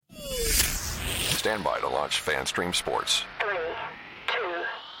Stand by to launch FanStream Sports. 3, 2,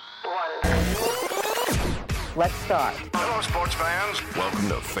 1. Let's start. Hello, sports fans. Welcome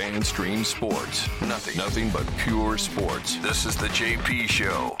to FanStream Sports. Nothing but pure sports. This is the JP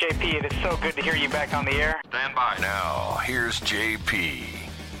Show. JP, it is so good to hear you back on the air. Stand by. Now, here's JP.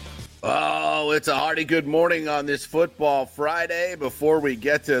 Oh, it's a hearty good morning on this Football Friday. Before we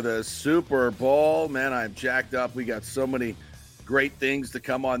get to the Super Bowl, man, I'm jacked up. We got so many great things to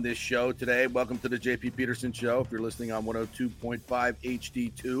come on this show today. Welcome to the JP Peterson Show. If you're listening on 102.5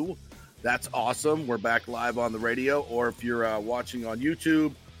 HD2, that's awesome. We're back live on the radio. Or if you're watching on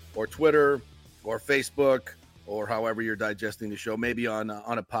YouTube or Twitter or Facebook or however you're digesting the show, maybe on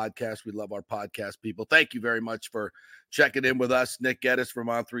a podcast. We love our podcast people. Thank you very much for checking in with us. Nick Geddes from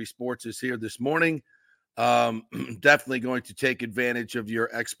On3 Sports is here this morning. Definitely going to take advantage of your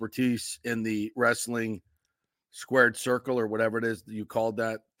expertise in the wrestling squared circle or whatever it is that you called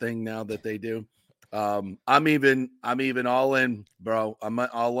that thing now that they do. I'm even all in, bro.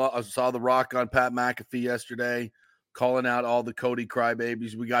 I saw The Rock on Pat McAfee yesterday, calling out all the Cody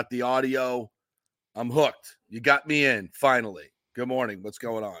crybabies. We got the audio. I'm hooked. You got me in finally. Good morning. What's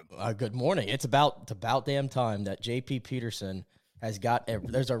going on? Good morning. It's about damn time that JP Peterson has got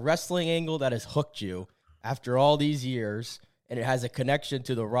there's a wrestling angle that has hooked you after all these years, and it has a connection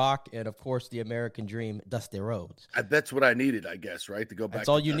to The Rock and, of course, the American Dream, Dusty Rhodes. That's what I needed, I guess, right? To go back. That's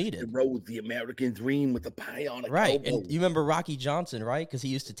all to you Dusty needed. Rhodes, the American Dream with the bionic right. elbow. And you remember Rocky Johnson, right? Because he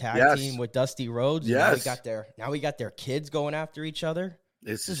used to tag Yes. team with Dusty Rhodes. Yes. Now we got their kids going after each other.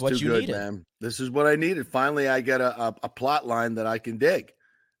 This is what too you good, needed. man. This is what I needed. Finally, I get a plot line that I can dig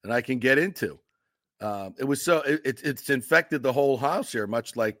and I can get into. It's infected the whole house here,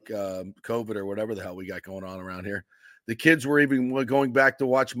 much like COVID or whatever the hell we got going on around here. The kids were even going back to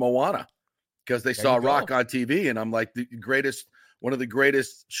watch Moana because they saw Rock on TV, and I'm like, one of the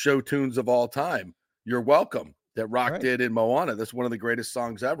greatest show tunes of all time. You're welcome that Rock did in Moana. That's one of the greatest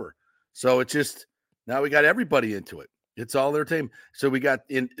songs ever. So it's just now we got everybody into it. It's all their team. So we got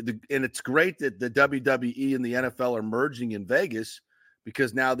and it's great that the WWE and the NFL are merging in Vegas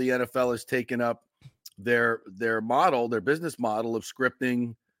because now the NFL has taken up their business model of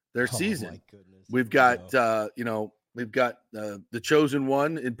scripting their season. My goodness. We've got the chosen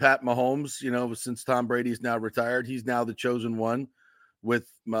one in Pat Mahomes. Since Tom Brady's now retired, he's now the chosen one with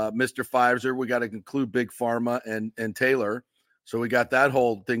Mr. Pfizer. We got to include Big Pharma and Taylor. So we got that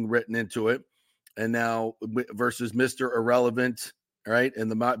whole thing written into it. And now versus Mr. Irrelevant, right? And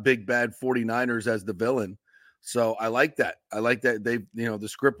the big bad 49ers as the villain. So I like that. They've, the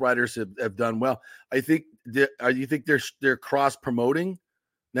script writers have done well. I think, you think they're cross promoting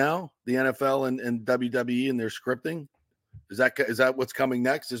now, the NFL and WWE and their scripting? Is that what's coming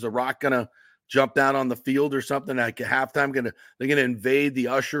next? Is The Rock going to jump down on the field or something? Like at halftime, they're going to invade the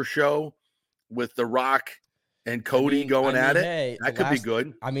Usher show with The Rock and Cody going at it? Hey, that could be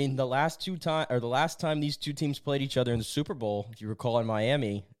good. I mean, the last time these two teams played each other in the Super Bowl, if you recall, in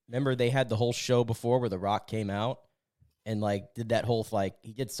Miami, remember they had the whole show before where The Rock came out and did that whole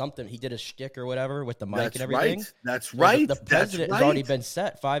he did something, he did a shtick or whatever with the mic and everything. That's right. The president has already been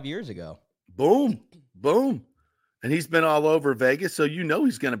set 5 years ago. Boom, boom. And he's been all over Vegas, so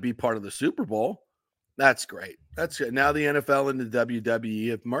he's going to be part of the Super Bowl. That's great. That's good. Now the NFL and the WWE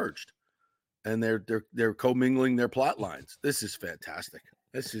have merged. And they're commingling their plot lines. This is fantastic.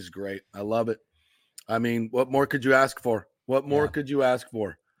 This is great. I love it. I mean, what more could you ask for? What more could you ask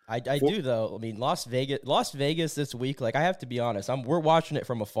for? I do though. I mean, Las Vegas this week. I have to be honest. We're watching it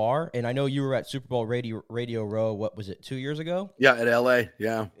from afar, and I know you were at Super Bowl Radio Row. What was it, 2 years ago? Yeah, at LA.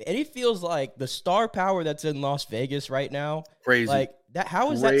 Yeah. And it feels like the star power that's in Las Vegas right now. Crazy.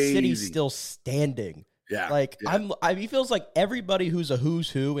 How is that city still standing? Yeah. It feels like everybody who's a who's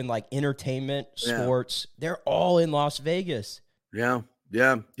who in entertainment, sports, they're all in Las Vegas. Yeah.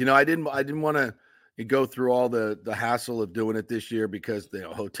 Yeah. I didn't want to go through all the hassle of doing it this year because the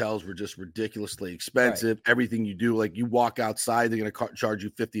hotels were just ridiculously expensive. Right. Everything you do, you walk outside, they're going to charge you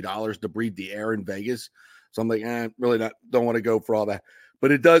 $50 to breathe the air in Vegas. So I'm like, really don't want to go for all that.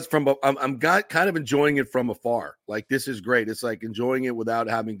 But it does I'm kind of enjoying it from afar. This is great. It's enjoying it without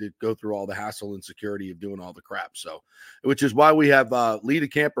having to go through all the hassle and security of doing all the crap. So, which is why we have Lee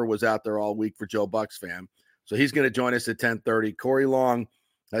DeCamper was out there all week for Joe Buck's fam. So he's going to join us at 10:30. Corey Long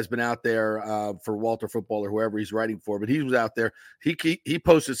has been out there for Walter Football or whoever he's writing for, but he was out there. He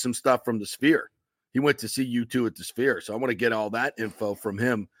posted some stuff from the Sphere. He went to see U2 at the Sphere. So I want to get all that info from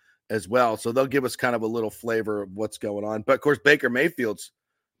him as well. So they'll give us kind of a little flavor of what's going on. But of course, Baker Mayfield's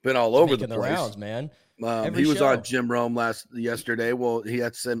been all over the place. Rounds, man. He was on Jim Rome yesterday. Well, he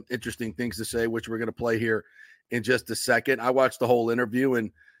had some interesting things to say, which we're going to play here in just a second. I watched the whole interview,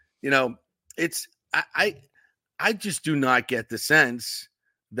 and it's I just do not get the sense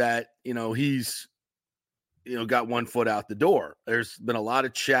that he's got one foot out the door. There's been a lot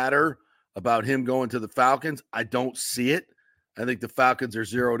of chatter about him going to the Falcons. I don't see it. I think the Falcons are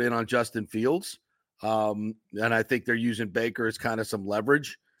zeroed in on Justin Fields, and I think they're using Baker as kind of some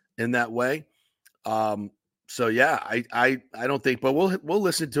leverage in that way. So yeah, I don't think, but we'll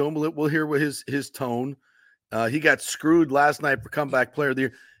listen to him. We'll hear what his tone. He got screwed last night for comeback player of the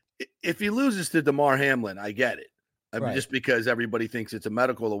year. If he loses to Damar Hamlin, I get it. I mean, just because everybody thinks it's a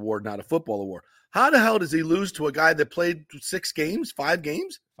medical award, not a football award. How the hell does he lose to a guy that played 5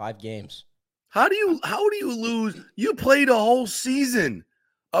 games? 5 games. How do you lose? You played a whole season,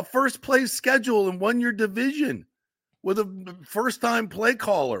 a first place schedule, and won your division with a first time play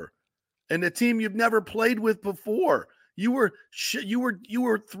caller and a team you've never played with before. You were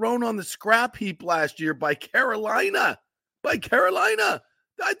thrown on the scrap heap last year by Carolina.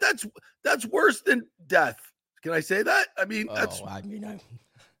 That's worse than death. Can I say that? I mean,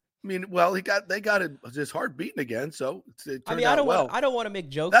 well, they got his heart beaten again, so it turned out well. I don't want to make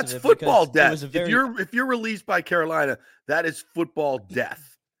jokes. That's of it football death. If you're released by Carolina, that is football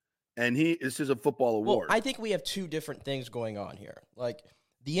death, and this is a football award. Well, I think we have two different things going on here. Like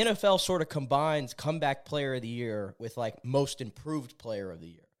the NFL sort of combines comeback player of the year with like most improved player of the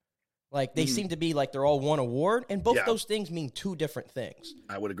year. Like they seem to be like they're all one award, and both those things mean two different things.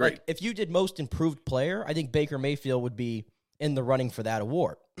 I would agree. Like if you did most improved player, I think Baker Mayfield would be in the running for that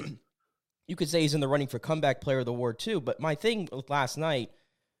award. You could say he's in the running for comeback player of the award too, but my thing with last night,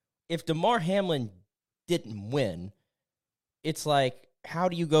 if Damar Hamlin didn't win, it's like, how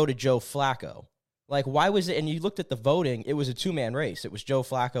do you go to Joe Flacco? Like, why was it? And you looked at the voting, it was a 2-man race. It was Joe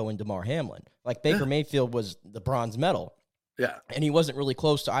Flacco and Damar Hamlin. Like Baker Mayfield was the bronze medal. Yeah. And he wasn't really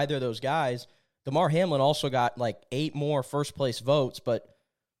close to either of those guys. Damar Hamlin also got like 8 more first place votes, but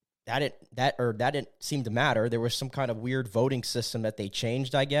that didn't seem to matter. There was some kind of weird voting system that they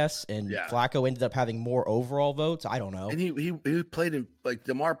changed, I guess, and Flacco ended up having more overall votes. I don't know. And he played in, like,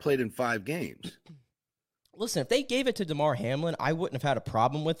 Damar played in 5 games. Listen, if they gave it to Damar Hamlin, I wouldn't have had a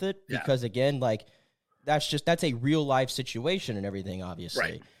problem with it because, again, like, that's a real life situation and everything, obviously.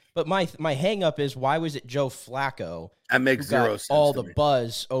 Right. But my hang up is, why was it Joe Flacco that makes who got 0 sense all to the me.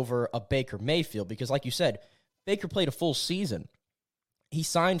 buzz over a Baker Mayfield? Because like you said, Baker played a full season. He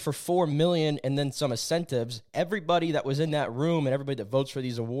signed for $4 million and then some incentives. Everybody that was in that room and everybody that votes for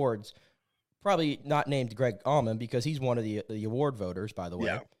these awards, probably not named Greg Allman because he's one of the award voters, by the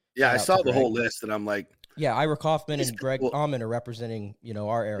way. Yeah, I saw the whole list and I'm like, yeah, Ira Kaufman and Greg Allman are representing,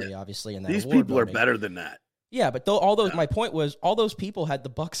 our area, obviously, in that these award people voting. are better than that. Yeah, but all those. My point was, all those people had the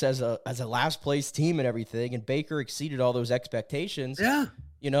Bucs as a last place team and everything, and Baker exceeded all those expectations. Yeah,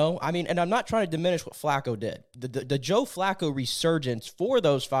 I mean, and I'm not trying to diminish what Flacco did. The Joe Flacco resurgence for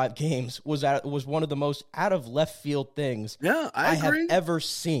those 5 games was one of the most out of left field things I have ever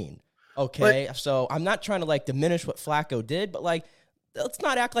seen. Okay, so I'm not trying to like diminish what Flacco did, but like, let's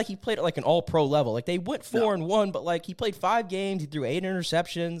not act like he played at like an all-pro level. Like they went 4-1, but like he played 5 games, he threw 8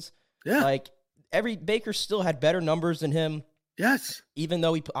 interceptions. Yeah, like. Baker still had better numbers than him. Yes. Even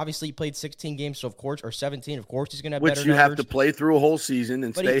though he obviously played 16 games, so of course, or 17, of course he's going to have better numbers. Which you have to play through a whole season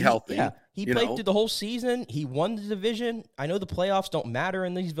and stay healthy. Yeah, he played through the whole season. He won the division. I know the playoffs don't matter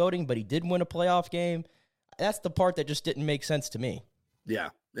in these voting, but he did win a playoff game. That's the part that just didn't make sense to me. Yeah,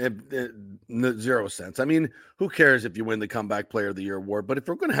 0 sense. I mean, who cares if you win the Comeback Player of the Year award? But if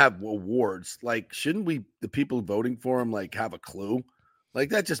we're going to have awards, like, shouldn't the people voting for him, like, have a clue? Like,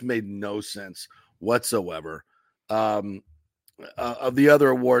 that just made no sense whatsoever. Of the other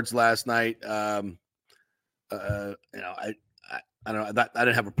awards last night, I don't know. I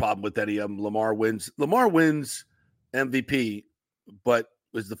didn't have a problem with any of them. Lamar wins MVP, but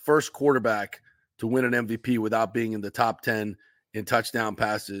was the first quarterback to win an MVP without being in the top 10 in touchdown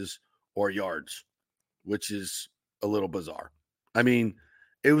passes or yards, which is a little bizarre. I mean,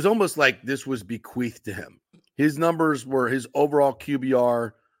 it was almost like this was bequeathed to him. His numbers were, his overall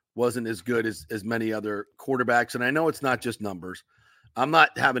QBR wasn't as good as many other quarterbacks. And I know it's not just numbers. I'm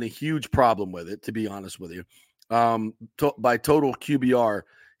not having a huge problem with it, to be honest with you. By total QBR,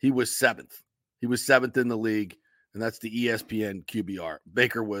 he was 7th. He was 7th in the league, and that's the ESPN QBR.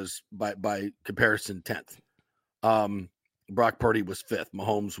 Baker was, by comparison, 10th. Brock Purdy was 5th.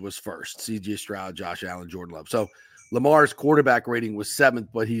 Mahomes was 1st. C.J. Stroud, Josh Allen, Jordan Love. So Lamar's quarterback rating was 7th,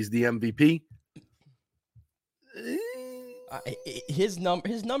 but he's the MVP. His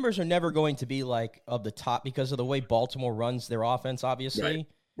numbers are never going to be like of the top because of the way Baltimore runs their offense, obviously.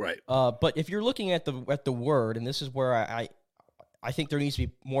 Right. But if you're looking at the word, and this is where I think there needs to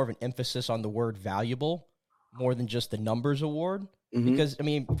be more of an emphasis on the word valuable, more than just the numbers award. Because, I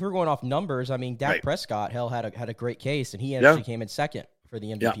mean, if we're going off numbers, I mean, Dak Right. Prescott, had a great case, and he actually came in second for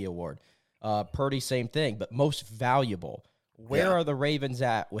the MVP award. Purdy, same thing, but most valuable. Where are the Ravens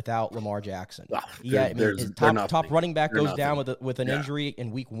at without Lamar Jackson? His top running back goes down with an injury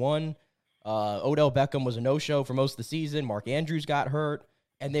in week 1. Odell Beckham was a no-show for most of the season. Mark Andrews got hurt,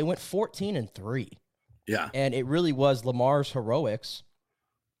 and they went 14-3. Yeah. And it really was Lamar's heroics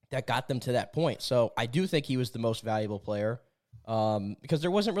that got them to that point. So I do think he was the most valuable player because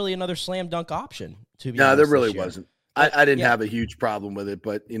there wasn't really another slam dunk option. No, there really wasn't. I didn't have a huge problem with it,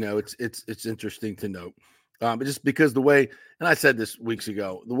 but it's interesting to note. Just because the way, and I said this weeks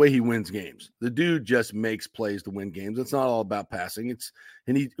ago, the way he wins games, the dude just makes plays to win games. It's not all about passing.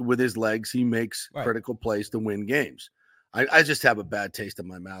 With his legs, he makes critical plays to win games. I just have a bad taste in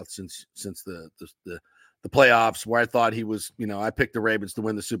my mouth since the playoffs, where I thought he was, I picked the Ravens to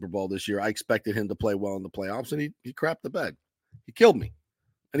win the Super Bowl this year. I expected him to play well in the playoffs, and he crapped the bed. He killed me,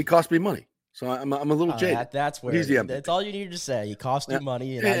 and he cost me money. So I'm a little jaded. That's where he's the MVP. That's all you needed to say. He cost you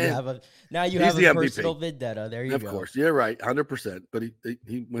money, and now you have a personal vendetta. There you go. Of course, you're right, 100%. But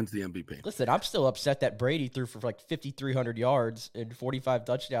he wins the MVP. Listen, I'm still upset that Brady threw for like 5,300 yards and 45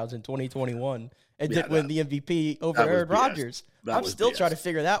 touchdowns in 2021 and didn't win the MVP over Aaron Rodgers. I'm still trying to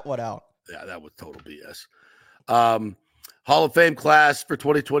figure that one out. Yeah, that was total BS. Hall of Fame class for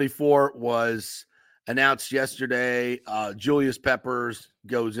 2024 was announced yesterday. Julius Peppers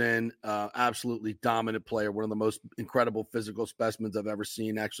goes in, absolutely dominant player, one of the most incredible physical specimens I've ever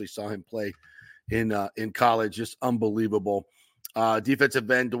seen. Actually saw him play in college, just unbelievable. Defensive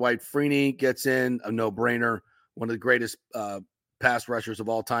end Dwight Freeney gets in, a no-brainer, one of the greatest pass rushers of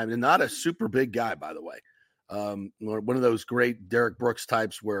all time, and not a super big guy, by the way. One of those great Derek Brooks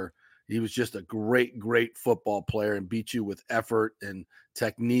types where he was just a great football player and beat you with effort and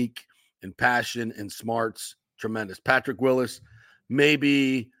technique and passion and smarts. Tremendous. Patrick Willis,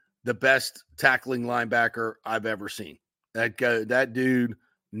 maybe the best tackling linebacker I've ever seen. That dude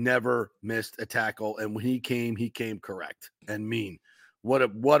never missed a tackle, and when he came correct and mean. What a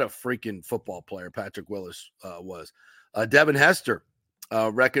freaking football player Patrick Willis was. Devin Hester,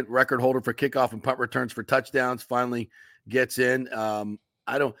 record holder for kickoff and punt returns for touchdowns, finally gets in.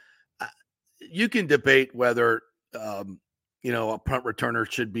 You can debate whether a punt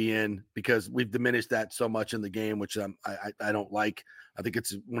returner should be in, because we've diminished that so much in the game, which I don't like. I think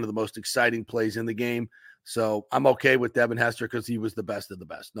it's one of the most exciting plays in the game. So I'm okay with Devin Hester because he was the best of the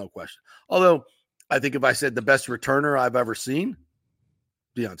best, no question. Although I think if I said the best returner I've ever seen,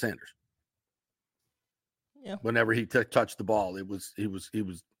 Deion Sanders. Yeah. Whenever he touched the ball, it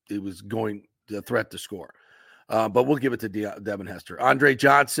was going the threat to score. But we'll give it to Devin Hester. Andre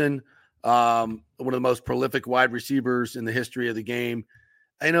Johnson, one of the most prolific wide receivers in the history of the game.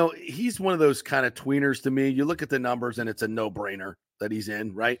 I know he's one of those kind of tweeners to me. You look at the numbers and it's a no-brainer that he's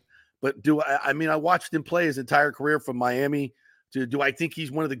in, right? But I watched him play his entire career from Miami. Do I think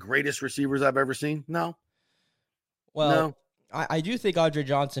he's one of the greatest receivers I've ever seen? No. Well, no. I do think Andre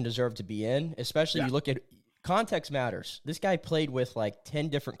Johnson deserved to be in, especially you look at context matters. This guy played with like 10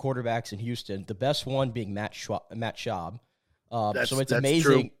 different quarterbacks in Houston, the best one being Matt Schaub. So it's amazing.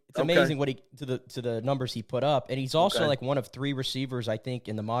 True. It's amazing what to the numbers he put up, and he's also like one of 3 receivers I think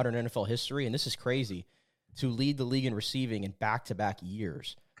in the modern NFL history, and this is crazy, to lead the league in receiving in back-to-back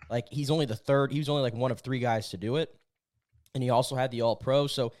years. Like he's only the third. He was only like one of 3 guys to do it, and he also had the All-Pro.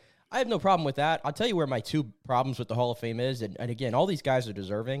 So I have no problem with that. I'll tell you where my 2 problems with the Hall of Fame is, and again, all these guys are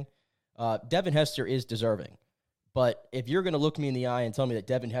deserving. Devin Hester is deserving, but if you're going to look me in the eye and tell me that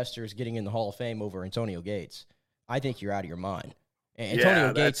Devin Hester is getting in the Hall of Fame over Antonio Gates, I think you're out of your mind.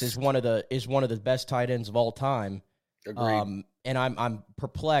 Antonio Gates is one of the best tight ends of all time. Agreed. And I'm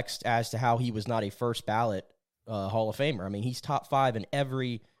perplexed as to how he was not a first ballot Hall of Famer. I mean, he's top 5 in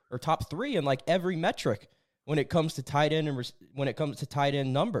top 3 in like every metric when it comes to tight end and when it comes to tight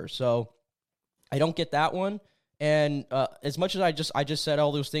end numbers. So I don't get that one. And as much as I just said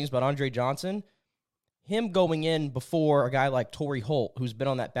all those things about Andre Johnson, him going in before a guy like Torrey Holt, who's been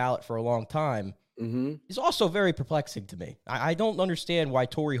on that ballot for a long time, is also very perplexing to me. I don't understand why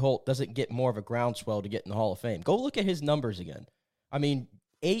Torrey Holt doesn't get more of a groundswell to get in the Hall of Fame. Go look at his numbers again. I mean,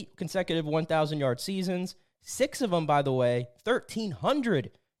 8 consecutive 1,000-yard seasons, 6 of them, by the way, 1,300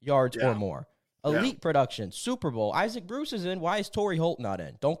 yards or more. Elite production, Super Bowl. Isaac Bruce is in. Why is Torrey Holt not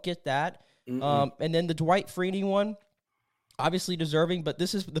in? Don't get that. And then the Dwight Freeney one, obviously deserving, but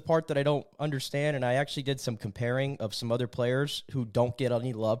this is the part that I don't understand, and I actually did some comparing of some other players who don't get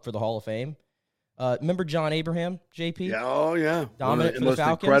any love for the Hall of Fame. Remember John Abraham, JP? Yeah, oh, yeah. Dominant for the most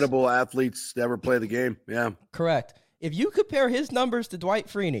Falcons. Incredible athletes to ever play the game. Yeah. Correct. If you compare his numbers to Dwight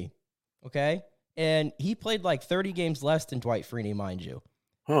Freeney, okay, and he played like 30 games less than Dwight Freeney, mind you.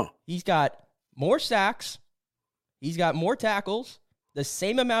 Huh. He's got more sacks. He's got more tackles, the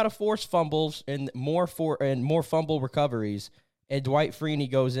same amount of forced fumbles, and more fumble recoveries, and Dwight Freeney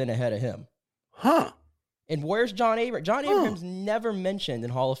goes in ahead of him. Huh. And where's John Abraham? John Abraham's never mentioned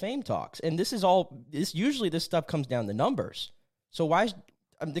in Hall of Fame talks. And usually this stuff comes down to numbers. So why is,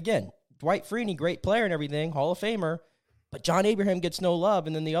 again, Dwight Freeney, great player and everything, Hall of Famer, but John Abraham gets no love.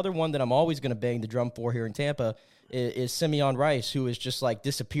 And then the other one that I'm always going to bang the drum for here in Tampa is Simeon Rice, who has just like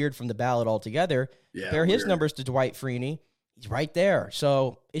disappeared from the ballot altogether. Yeah, compare his numbers to Dwight Freeney. He's right there.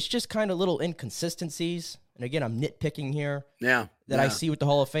 So it's just kind of little inconsistencies. And again, I'm nitpicking here. Yeah. That I see with the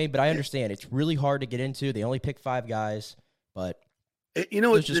Hall of Fame, but I understand it's really hard to get into. They only pick 5 guys, but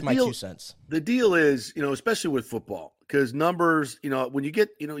it's just my 2 cents. The deal is, especially with football, because numbers, when you get,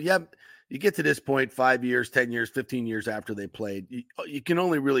 you get to this point 5 years, 10 years, 15 years after they played, you can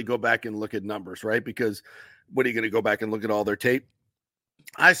only really go back and look at numbers, right? Because what are you going to go back and look at all their tape?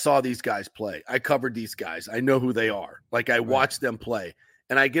 I saw these guys play. I covered these guys. I know who they are. Like I watched them play,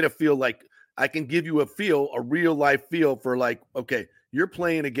 and I get a feel like I can give you a real life feel for like, okay, you're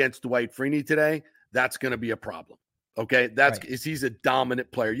playing against Dwight Freeney today. That's going to be a problem. Okay. He's a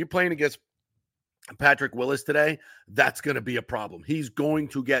dominant player. You're playing against Patrick Willis today. That's going to be a problem. He's going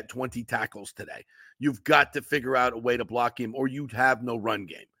to get 20 tackles today. You've got to figure out a way to block him or you'd have no run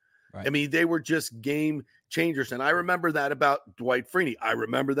game. Right. I mean, they were just game changers. And I remember that about Dwight Freeney. I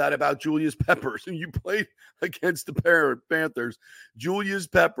remember that about Julius Peppers. And you played against the Panthers. Julius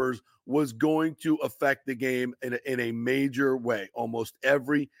Peppers was going to affect the game in a major way almost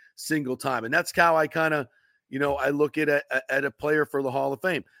every single time. And that's how I kind of, I look at a player for the Hall of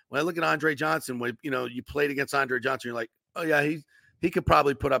Fame. When I look at Andre Johnson, when, you played against Andre Johnson, you're like, oh, yeah, he could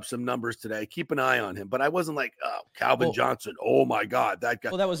probably put up some numbers today. Keep an eye on him. But I wasn't like, oh, Calvin Johnson. Oh, my God, that guy.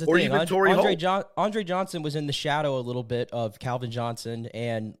 Well, that was the or thing. Even Torrey Holt. Andre Johnson was in the shadow a little bit of Calvin Johnson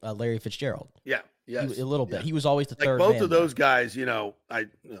and Larry Fitzgerald. Yeah. Yes. A little bit. Yeah. He was always the third both man of those guys,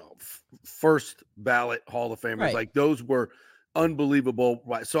 first ballot Hall of Famers. Right. Like those were unbelievable.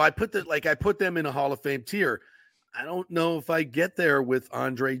 So I put them in a Hall of Fame tier. I don't know if I get there with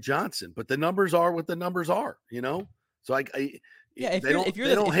Andre Johnson, but the numbers are what the numbers are, So they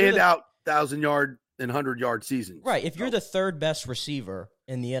don't hand out 1,000-yard and 100-yard seasons. Right. If you're the third best receiver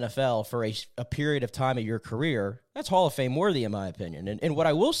in the NFL for a period of time of your career, that's Hall of Fame worthy, in my opinion. And what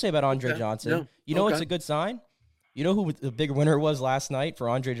I will say about Andre Johnson, it's a good sign? You know who the big winner was last night for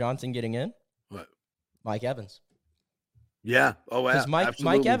Andre Johnson getting in? What? Mike Evans. Yeah. Oh, wow. Because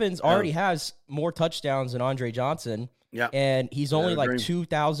Mike Evans already has more touchdowns than Andre Johnson. Yeah. And he's only like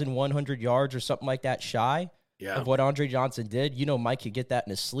 2,100 yards or something like that shy of what Andre Johnson did. Mike could get that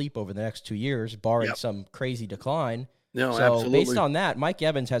in his sleep over the next 2 years, barring some crazy decline. No, so absolutely. Based on that, Mike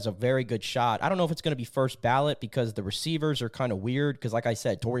Evans has a very good shot. I don't know if it's going to be first ballot because the receivers are kind of weird because, like I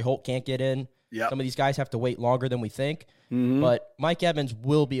said, Torrey Holt can't get in. Yep. Some of these guys have to wait longer than we think. Mm-hmm. But Mike Evans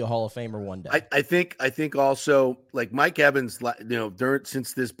will be a Hall of Famer one day. I think also, like Mike Evans,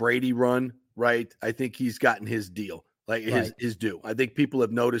 since this Brady run, right, I think he's gotten his deal, like his due. I think people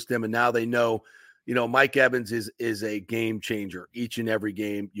have noticed him, and now they know, Mike Evans is a game changer each and every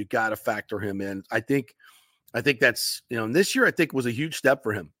game. You got to factor him in. I think that's, this year I think was a huge step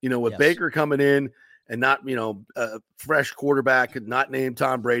for him, with Baker coming in and not, a fresh quarterback, not named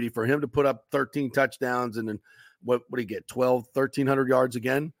Tom Brady, for him to put up 13 touchdowns and then what did he get? 1,300 yards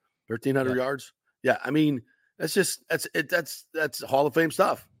again, 1,300 yards. Yeah. I mean, that's Hall of Fame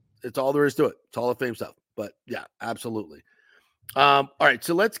stuff. It's all there is to it. It's Hall of Fame stuff, but yeah, absolutely. All right.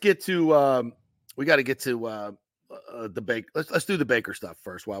 So let's get to, we got to get to, the Baker. Let's do the Baker stuff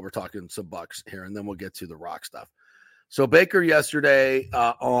first while we're talking some Bucks here, and then we'll get to the Rock stuff. So Baker yesterday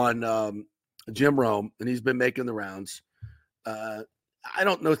on Jim Rome, and he's been making the rounds. I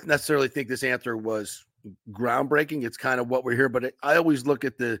don't necessarily think this answer was groundbreaking. It's kind of what we're here, but I always look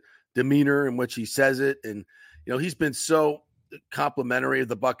at the demeanor in which he says it, and he's been so complimentary of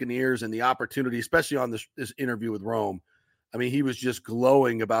the Buccaneers and the opportunity, especially on this interview with Rome. I mean, he was just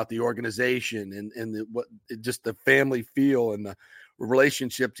glowing about the organization and just the family feel and the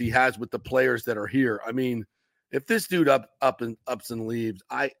relationships he has with the players that are here. I mean, if this dude ups and leaves,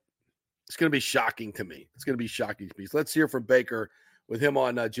 it's going to be shocking to me. It's going to be shocking to me. So let's hear from Baker with him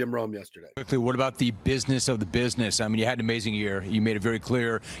on Jim Rome yesterday. Quickly, what about the business of the business? I mean, you had an amazing year. You made it very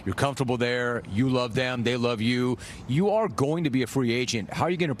clear. You're comfortable there. You love them. They love you. You are going to be a free agent. How are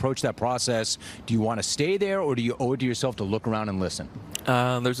you going to approach that process? Do you want to stay there, or do you owe it to yourself to look around and listen?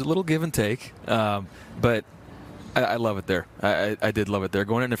 There's a little give and take, but I love it there. I did love it there.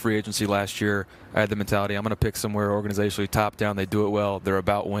 Going into free agency last year, I had the mentality, I'm going to pick somewhere organizationally top down. They do it well. They're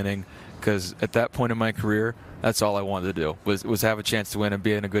about winning. because at that point in my career, that's all I wanted to do was have a chance to win and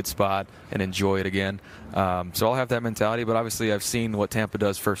be in a good spot and enjoy it again. So I'll have that mentality, but obviously I've seen what Tampa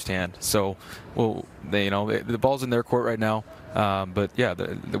does firsthand. So, the ball's in their court right now. But yeah,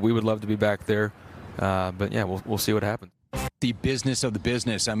 we would love to be back there. But yeah, we'll see what happens. The business of the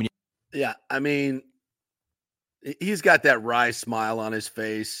business. I mean, yeah, I mean, he's got that wry smile on his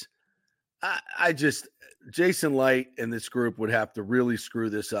face. Jason Light and this group would have to really screw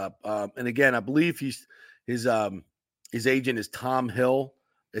this up. And again, I believe his agent is Tom Hill.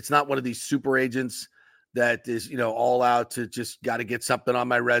 It's not one of these super agents that is, all out to just got to get something on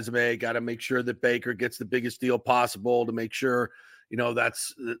my resume. Got to make sure that Baker gets the biggest deal possible to make sure,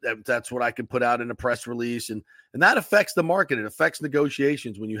 that's what I can put out in a press release. And that affects the market. It affects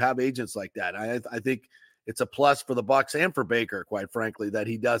negotiations when you have agents like that. I think it's a plus for the Bucs and for Baker, quite frankly, that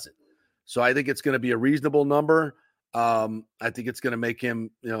he doesn't. So I think it's going to be a reasonable number. I think it's going to make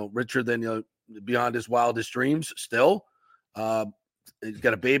him, richer than, beyond his wildest dreams still. He's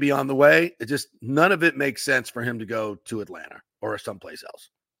got a baby on the way. None of it makes sense for him to go to Atlanta or someplace else.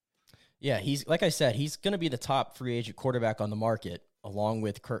 Yeah, he's like I said, he's going to be the top free agent quarterback on the market along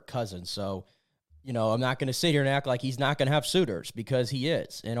with Kirk Cousins. So, I'm not going to sit here and act like he's not going to have suitors, because he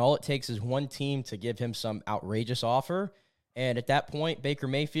is. And all it takes is one team to give him some outrageous offer. And at that point, Baker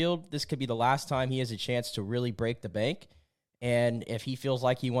Mayfield, this could be the last time he has a chance to really break the bank. And if he feels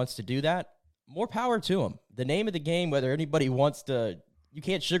like he wants to do that, more power to him. The name of the game, whether anybody wants to, you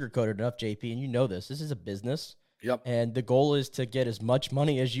can't sugarcoat it enough, JP, and you know this. This is a business. Yep. And the goal is to get as much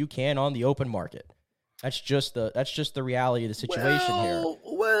money as you can on the open market. That's just the reality of the situation here.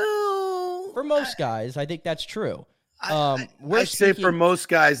 Well, for most guys, I think that's true. I say for most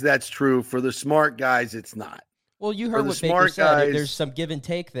guys that's true. For the smart guys, it's not. Well, you heard what Baker said. There's some give and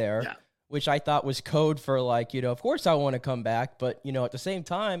take there, which I thought was code for of course I want to come back, but at the same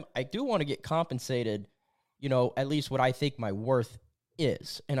time, I do want to get compensated, at least what I think my worth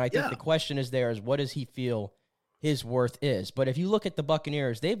is. And I think the question is what does he feel his worth is? But if you look at the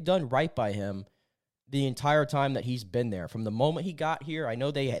Buccaneers, they've done right by him the entire time that he's been there. From the moment he got here, I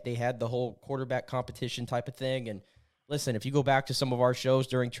know they had the whole quarterback competition type of thing. And listen, if you go back to some of our shows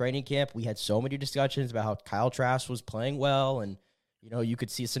during training camp, we had so many discussions about how Kyle Trask was playing well. And, you could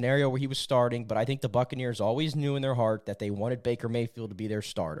see a scenario where he was starting. But I think the Buccaneers always knew in their heart that they wanted Baker Mayfield to be their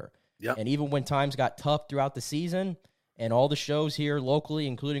starter. Yep. And even when times got tough throughout the season, and all the shows here locally,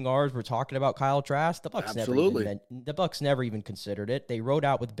 including ours, were talking about Kyle Trask, the Bucs never even considered it. They rode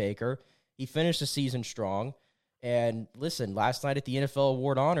out with Baker. He finished the season strong. And listen, last night at the NFL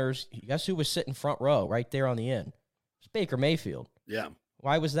Award Honors, guess who was sitting front row right there on the end? It's Baker Mayfield. Yeah.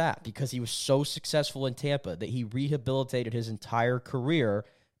 Why was that? Because he was so successful in Tampa that he rehabilitated his entire career.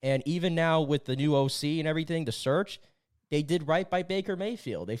 And even now with the new OC and everything, the search, they did right by Baker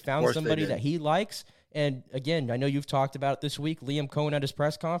Mayfield. They found somebody that he likes. And again, I know you've talked about it this week. Liam Cohen at his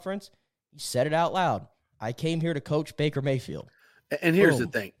press conference, he said it out loud. I came here to coach Baker Mayfield. And here's the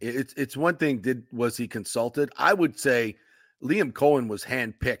thing. It's one thing, was he consulted? I would say Liam Cohen was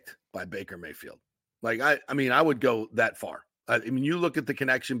handpicked by Baker Mayfield. I would go that far. You look at the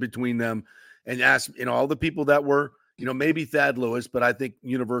connection between them and ask, all the people that were, maybe Thad Lewis, but I think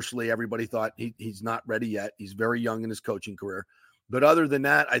universally everybody thought he's not ready yet. He's very young in his coaching career. But other than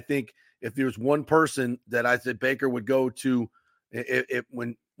that, I think if there's one person that I said Baker would go to,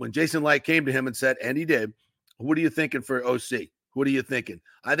 when Jason Light came to him and said, and he did, what are you thinking for OC? What are you thinking?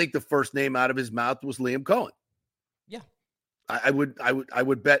 I think the first name out of his mouth was Liam Cohen. Yeah. I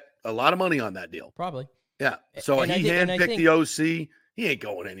would bet a lot of money on that deal. Probably. Yeah. So he handpicked the OC. He ain't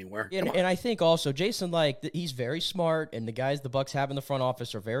going anywhere. And I think also Jason Light, he's very smart, and the guys the Bucs have in the front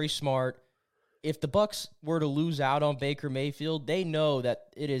office are very smart. If the Bucs were to lose out on Baker Mayfield, they know that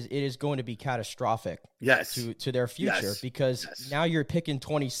it is going to be catastrophic to their future because now you're picking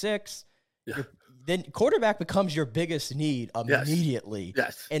 26. Yeah. Then quarterback becomes your biggest need immediately.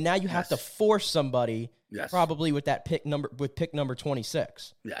 Yes. And now you have to force somebody probably with pick number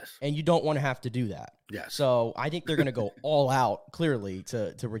 26. Yes. And you don't want to have to do that. Yes. So I think they're going to go all out clearly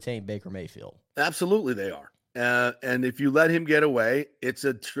to retain Baker Mayfield. Absolutely they are. And if you let him get away, it's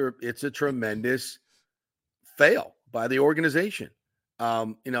a tremendous fail by the organization.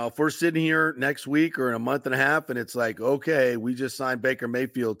 If we're sitting here next week or in a month and a half and it's like, okay, we just signed Baker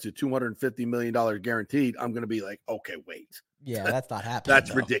Mayfield to $250 million guaranteed, I'm going to be like, okay, wait. Yeah, that's not happening.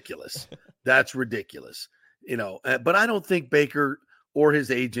 That's ridiculous. That's ridiculous. But I don't think Baker or his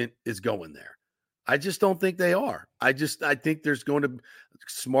agent is going there. I just don't think they are. I think there's going to be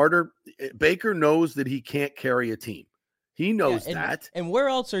smarter. Baker knows that he can't carry a team. He knows that. And where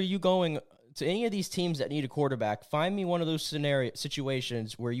else are you going to any of these teams that need a quarterback, find me one of those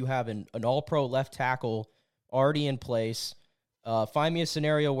situations where you have an all-pro left tackle already in place. Find me a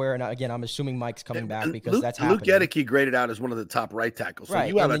scenario where, and again, I'm assuming Mike's coming back because that's happening. Luke Gedeke graded out as one of the top right tackles. So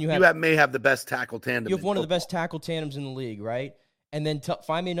right. you may have the best tackle tandem. You have one of the best tackle tandems in the league, right? And then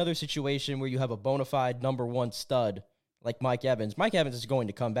find me another situation where you have a bona fide number one stud like Mike Evans. Mike Evans is going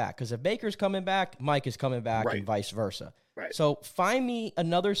to come back because if Baker's coming back, Mike is coming back, and vice versa. Right. So find me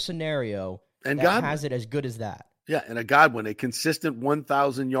another scenario that has it as good as that. Yeah, and a Godwin, a consistent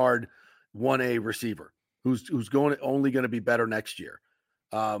 1,000-yard 1A receiver who's only going to be better next year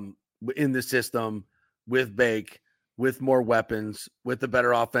in the system with Bake, with more weapons, with a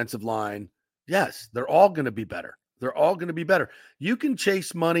better offensive line. Yes, they're all going to be better. They're all going to be better. You can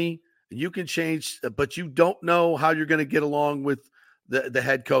chase money, you can change, but you don't know how you're going to get along with the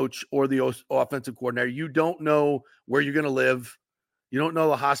head coach or the offensive coordinator. You don't know where you're going to live. You don't know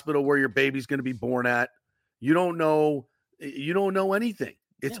the hospital where your baby's going to be born at. You don't know anything.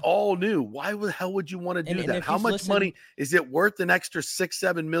 It's all new. Why the hell would you want to do that? How much money is it worth? An extra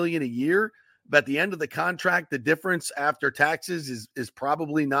 $6-7 million a year? But at the end of the contract, the difference after taxes is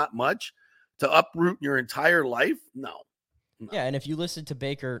probably not much. To uproot your entire life? No. Yeah, and if you listen to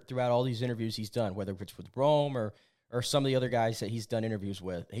Baker throughout all these interviews he's done, whether it's with Rome or some of the other guys that he's done interviews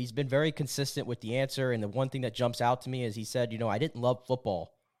with, he's been very consistent with the answer. And the one thing that jumps out to me is he said, I didn't love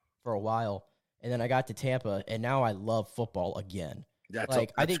football for a while, and then I got to Tampa, and now I love football again. I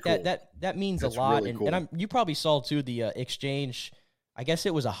think cool. that means that's a lot. Really cool. And you probably saw, too, the exchange. I guess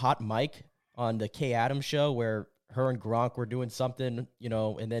it was a hot mic on the Kay Adams show where her and Gronk were doing something,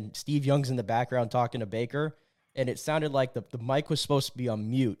 and then Steve Young's in the background talking to Baker, and it sounded like the mic was supposed to be on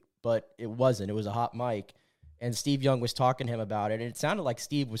mute, but it wasn't. It was a hot mic, and Steve Young was talking to him about it, and it sounded like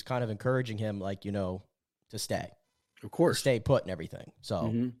Steve was kind of encouraging him, to stay. Of course. To stay put and everything. So,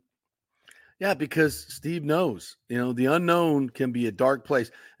 mm-hmm. Yeah, because Steve knows, the unknown can be a dark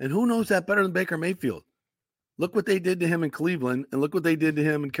place, and who knows that better than Baker Mayfield? Look what they did to him in Cleveland, and look what they did to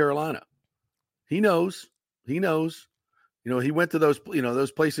him in Carolina. He knows. He knows, he went to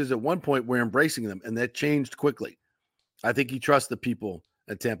those places at one point where embracing them, and that changed quickly. I think he trusts the people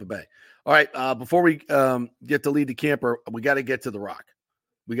at Tampa Bay. All right. Before we get to lead the camper, we got to get to the Rock.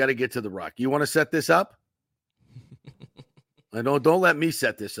 You want to set this up? I don't let me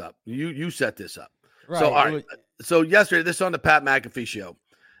set this up. You set this up. Right. So, all right. So yesterday, this is on the Pat McAfee show,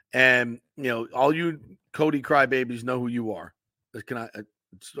 and all you Cody crybabies know who you are.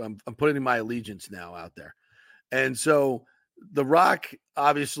 I'm putting my allegiance now out there. And so The Rock,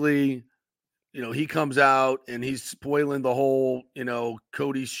 obviously, he comes out and he's spoiling the whole,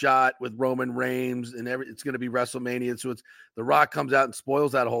 Cody's shot with Roman Reigns and it's going to be WrestleMania. So The Rock comes out and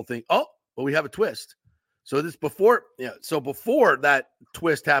spoils that whole thing. Oh, but we have a twist. So before that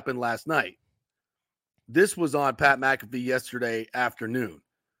twist happened last night, this was on Pat McAfee yesterday afternoon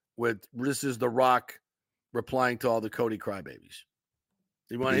this is The Rock replying to all the Cody crybabies.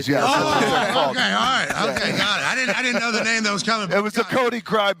 You want to okay, all right. Okay, got it. I didn't know the name that was coming. It was the Cody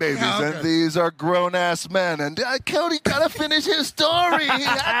Crybabies, and these are grown-ass men. And Cody got to finish his story. He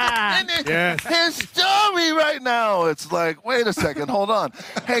had to finish his story right now. It's like, wait a second, hold on.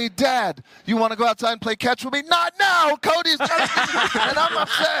 Hey, Dad, you want to go outside and play catch with me? Not now. Cody's got to finish, and I'm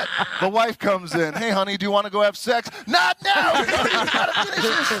upset. The wife comes in. Hey, honey, do you want to go have sex? Not now. Cody's got to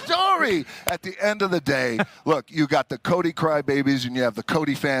finish his story. At the end of the day, look, you got the Cody Crybabies, and you have the Cody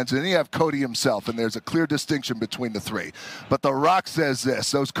fans, and you have Cody himself, and there's a clear distinction between the three. But The Rock says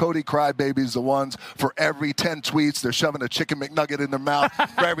this, those Cody crybabies, the ones for every 10 tweets, they're shoving a chicken McNugget in their mouth.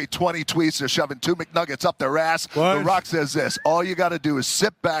 For every 20 tweets, they're shoving 2 McNuggets up their ass. What? The Rock says this, all you got to do is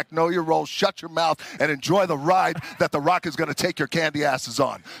sit back, know your role, shut your mouth, and enjoy the ride that The Rock is going to take your candy asses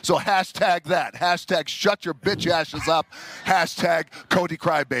on. So hashtag that. Hashtag shut your bitch asses up. Hashtag Cody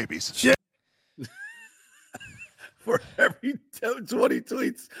crybabies. Shit. For every 20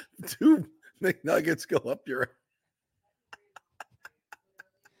 tweets, 2 McNuggets go up your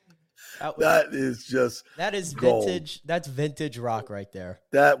That is gold. Vintage. That's vintage Rock right there.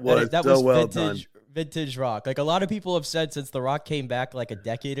 That was well done. Vintage Rock. Like a lot of people have said since The Rock came back like a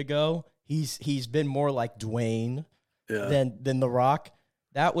decade ago, he's been more like Dwayne than The Rock.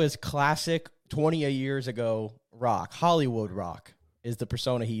 That was classic 20 years ago Rock, Hollywood Rock. Is the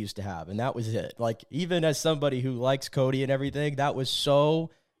persona he used to have, and that was it. Like, even as somebody who likes Cody and everything, that was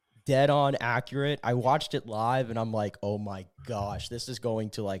so dead-on accurate. I watched it live, and I'm like, oh, my gosh, this is going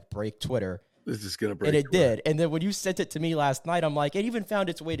to, break Twitter. This is going to break And it Twitter. did. And then when you sent it to me last night, I'm like, it even found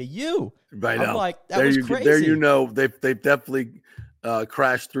its way to you. Right I'm now. like, that was crazy. There they've definitely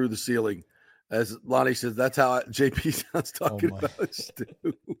crashed through the ceiling. As Lonnie says, that's how JP sounds talking about Stu.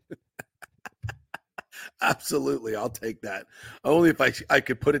 Absolutely. I'll take that. Only if I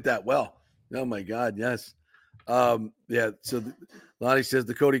could put it that well. Oh, my God. Yes. Yeah. So Lonnie says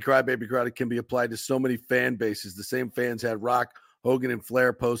the Cody Crybaby crowd can be applied to so many fan bases. The same fans had Rock, Hogan, and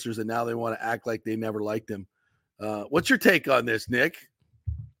Flair posters, and now they want to act like they never liked him. What's your take on this, Nick?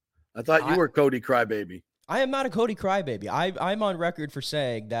 I thought you were Cody Crybaby. I am not a Cody Crybaby. I'm on record for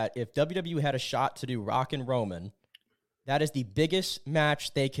saying that if WWE had a shot to do Rock and Roman, that is the biggest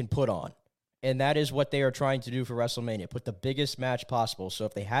match they can put on. And that is what they are trying to do for WrestleMania, put the biggest match possible. So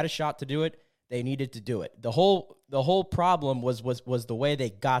if they had a shot to do it, they needed to do it. The whole problem was the way they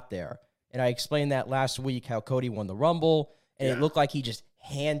got there. And I explained that last week, how Cody won the Rumble, and it looked like he just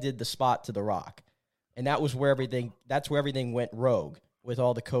handed the spot to The Rock. And that's where everything went rogue with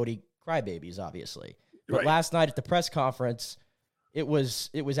all the Cody Crybabies, obviously. But last night at the press conference, it was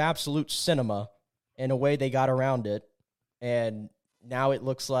absolute cinema in a way they got around it. And now it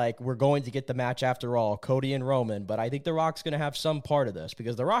looks like we're going to get the match after all, Cody and Roman. But I think The Rock's going to have some part of this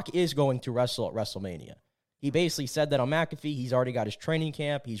because The Rock is going to wrestle at WrestleMania. He basically said that on McAfee. He's already got his training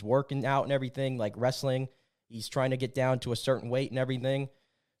camp. He's working out and everything, like wrestling. He's trying to get down to a certain weight and everything.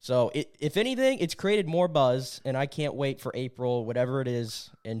 So if anything, it's created more buzz, and I can't wait for April, whatever it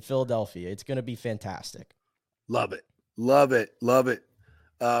is, in Philadelphia. It's going to be fantastic. Love it. Love it. Love it.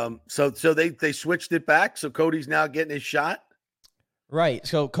 So they switched it back. So Cody's now getting his shot. Right.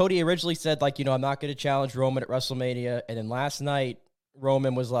 So Cody originally said, like, I'm not going to challenge Roman at WrestleMania. And then last night,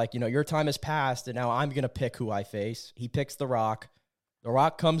 Roman was like, your time has passed, and now I'm going to pick who I face. He picks The Rock. The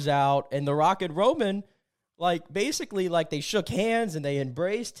Rock comes out, and The Rock and Roman, like, basically, like, they shook hands and they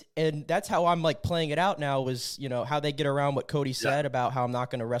embraced. And that's how I'm, like, playing it out now is, how they get around what Cody said about how I'm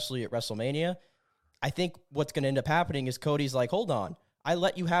not going to wrestle you at WrestleMania. I think what's going to end up happening is Cody's like, hold on, I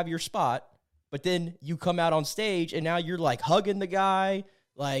let you have your spot. But then you come out on stage, and now you're, like, hugging the guy,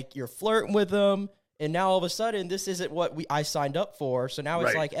 like, you're flirting with him, and now all of a sudden, this isn't what I signed up for, so now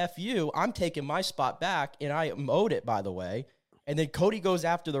it's like, F you, I'm taking my spot back, and I am owed it, by the way. And then Cody goes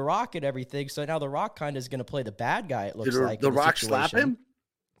after The Rock and everything, so now The Rock kind of is going to play the bad guy, it looks like. Did The Rock slap him?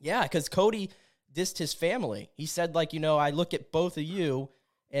 Yeah, because Cody dissed his family. He said, like, I look at both of you,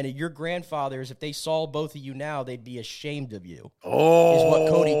 and your grandfathers, if they saw both of you now, they'd be ashamed of you. Oh, is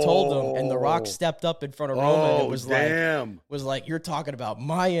what Cody told them. And The Rock stepped up in front of Roman and was like, you're talking about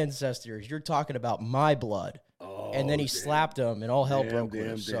my ancestors. You're talking about my blood. Oh, and then he slapped him, and all hell broke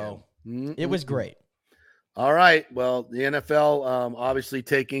loose. So it was great. All right. Well, the NFL obviously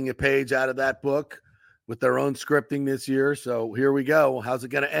taking a page out of that book with their own scripting this year. So here we go. How's it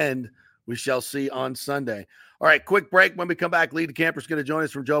going to end? We shall see on Sunday. All right, quick break. When we come back, Lee DeCamper's going to join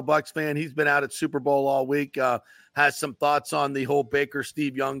us from Joe Buck's fan. He's been out at Super Bowl all week, has some thoughts on the whole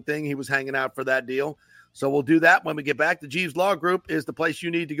Baker-Steve Young thing. He was hanging out for that deal. So we'll do that when we get back. The Jeeves Law Group is the place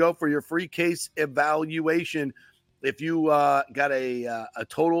you need to go for your free case evaluation. If you got a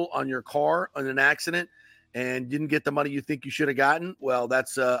total on your car on an accident and didn't get the money you think you should have gotten, well,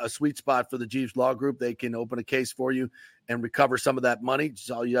 that's a sweet spot for the Jeeves Law Group. They can open a case for you and recover some of that money. Just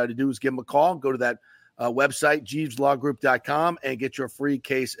all you got to do is give them a call, go to that website, JeevesLawGroup.com, and get your free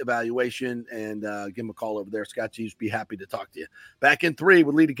case evaluation and give them a call over there. Scott Jeeves, be happy to talk to you. Back in 3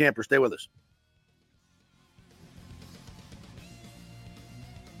 with Lee DeCamper. Stay with us.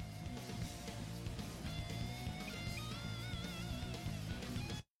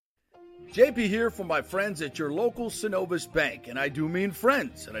 JP here from my friends at your local Synovus Bank, and I do mean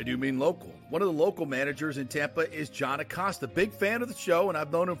friends, and I do mean local. One of the local managers in Tampa is John Acosta, big fan of the show, and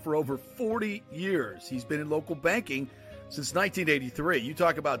I've known him for over 40 years. He's been in local banking since 1983. You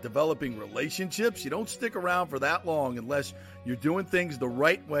talk about developing relationships. You don't stick around for that long unless you're doing things the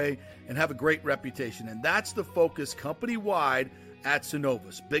right way and have a great reputation, and that's the focus company-wide at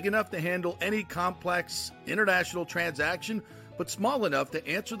Synovus. Big enough to handle any complex international transaction, but small enough to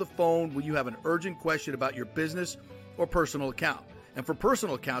answer the phone when you have an urgent question about your business or personal account. And for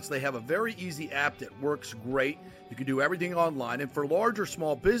personal accounts, they have a very easy app that works great. You can do everything online. And for large or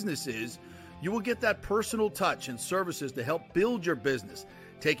small businesses, you will get that personal touch and services to help build your business,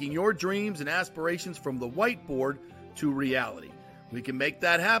 taking your dreams and aspirations from the whiteboard to reality. We can make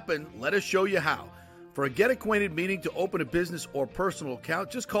that happen. Let us show you how. For a get-acquainted meeting to open a business or personal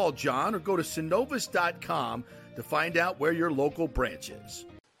account, just call John or go to Synovus.com to find out where your local branch is.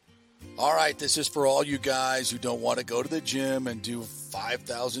 All right, this is for all you guys who don't want to go to the gym and do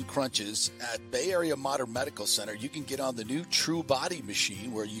 5,000 crunches. At Bay Area Modern Medical Center, you can get on the new True Body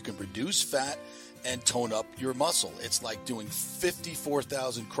machine where you can reduce fat and tone up your muscle. It's like doing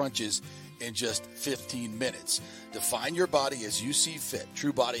 54,000 crunches in just 15 minutes. Define your body as you see fit.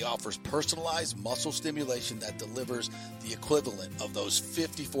 TrueBody offers personalized muscle stimulation that delivers the equivalent of those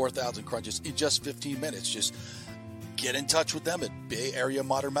 54,000 crunches in just 15 minutes. Just get in touch with them at Bay Area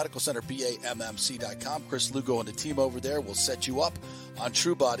Modern Medical Center, BAMMC.com. Chris Lugo and the team over there will set you up on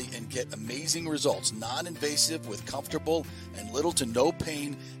TrueBody and get amazing results. Non-invasive with comfortable and little to no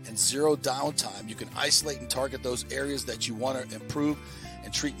pain and zero downtime. You can isolate and target those areas that you want to improve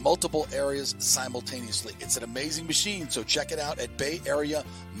and treat multiple areas simultaneously. It's an amazing machine, so check it out at Bay Area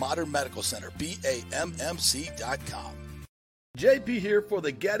Modern Medical Center, BAMMC.com. JP here for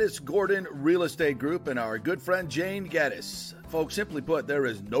the Geddes Gordon Real Estate Group and our good friend Jane Geddes. Folks, simply put, there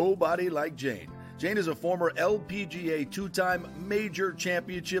is nobody like Jane. Jane is a former LPGA two-time major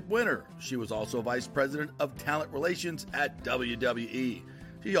championship winner. She was also vice president of talent relations at WWE.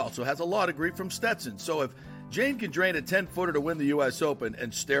 She also has a law degree from Stetson. So if Jane can drain a 10-footer to win the U.S. Open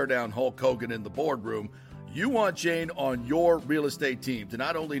and stare down Hulk Hogan in the boardroom, you want Jane on your real estate team to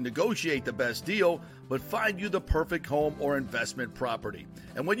not only negotiate the best deal, but find you the perfect home or investment property.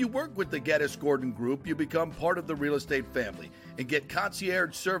 And when you work with the Geddes Gordon Group, you become part of the real estate family and get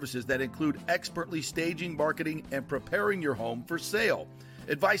concierge services that include expertly staging, marketing, and preparing your home for sale.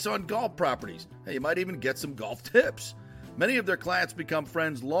 Advice on golf properties. Hey, you might even get some golf tips. Many of their clients become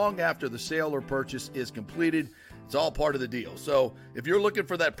friends long after the sale or purchase is completed. It's all part of the deal. So if you're looking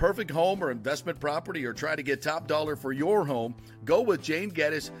for that perfect home or investment property or trying to get top dollar for your home, go with Jane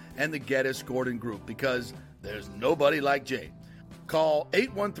Geddes and the Geddes Gordon Group because there's nobody like Jane. Call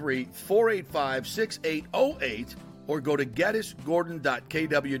 813-485-6808 or go to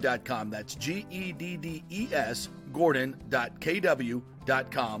geddesgordon.kw.com. That's GEDDES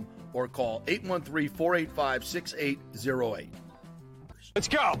Gordon.kw.com or call 813-485-6808. Let's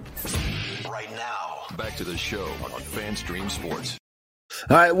go. Right now. Back to the show on FanStream Sports.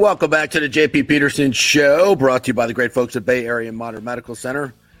 All right, welcome back to the JP Peterson Show, brought to you by the great folks at Bay Area Modern Medical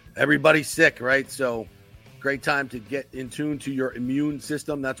Center. Everybody's sick, right? So great time to get in tune to your immune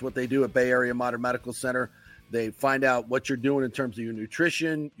system. That's what they do at Bay Area Modern Medical Center. They find out what you're doing in terms of your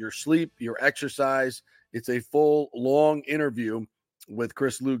nutrition, your sleep, your exercise. It's a full, long interview with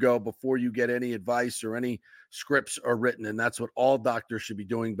Chris Lugo before you get any advice or any scripts are written. And that's what all doctors should be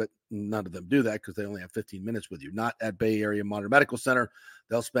doing, but none of them do that because they only have 15 minutes with you. Not at Bay Area Modern Medical Center.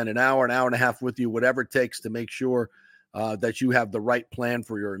 They'll spend an hour and a half with you, whatever it takes to make sure that you have the right plan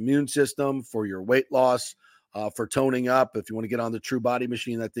for your immune system, for your weight loss, for toning up. If you want to get on the True Body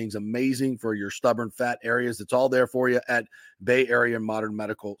machine, that thing's amazing for your stubborn fat areas. It's all there for you at Bay Area Modern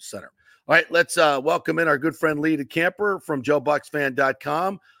Medical Center. All right, let's welcome in our good friend Lee DeCamper from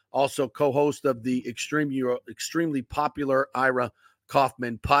JoeBucksFan.com, also co-host of the extremely popular Ira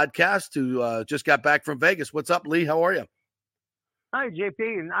Kaufman podcast, who just got back from Vegas. What's up, Lee? How are you? Hi, JP.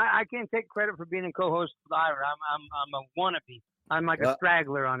 And I can't take credit for being a co-host with Ira. I'm a wannabe. I'm like a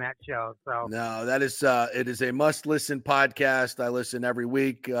straggler on that show. So no, that is it is a must-listen podcast. I listen every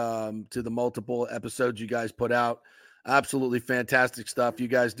week to the multiple episodes you guys put out. Absolutely fantastic stuff. You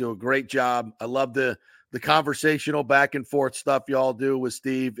guys do a great job. I love the conversational back and forth stuff y'all do with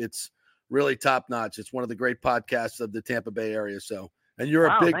Steve. It's really top notch. It's one of the great podcasts of the Tampa Bay area. So, and you're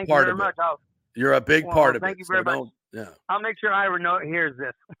a big part of it. You're a big part of it. Thank you very much. Yeah. I'll make sure Ira hears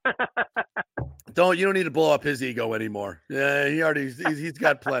this. You don't need to blow up his ego anymore. Yeah, he's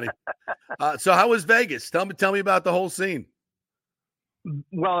got plenty. So how was Vegas? Tell me about the whole scene.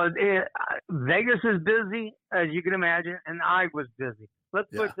 Well, Vegas is busy, as you can imagine, and I was busy. Let's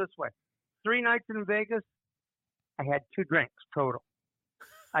put it this way. 3 nights in Vegas, I had 2 drinks total.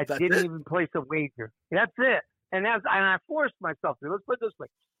 I didn't even place a wager. That's it. And I forced myself to. Let's put it this way.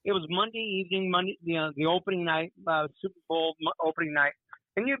 It was Monday evening, the opening night, Super Bowl opening night.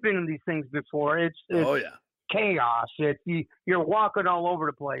 And you've been in these things before. It's chaos. You're walking all over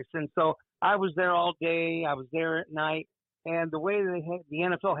the place. And so I was there all day. I was there at night. And the way the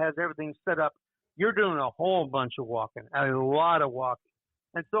NFL has everything set up, you're doing a whole bunch of walking, a lot of walking.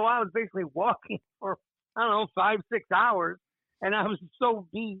 And so I was basically walking for, 5-6 hours, and I was so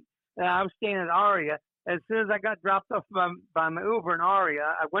beat that I was staying at Aria. As soon as I got dropped off by my Uber in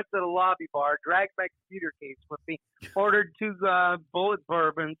Aria, I went to the lobby bar, dragged my computer case with me, ordered 2 bullet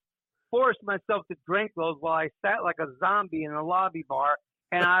bourbons, forced myself to drink those while I sat like a zombie in the lobby bar,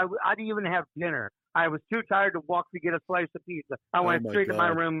 and I didn't even have dinner. I was too tired to walk to get a slice of pizza. I went straight to my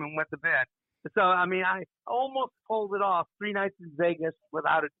room and went to bed. So, I almost pulled it off 3 nights in Vegas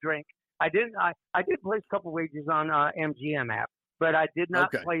without a drink. I did place a couple wagers on MGM app, but I did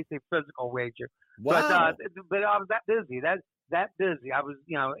not place a physical wager. Wow. But I was that busy. That busy. I was,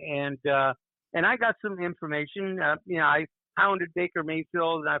 and I got some information. hounded Baker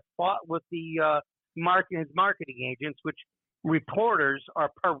Mayfield, and I fought with the his marketing agents, which reporters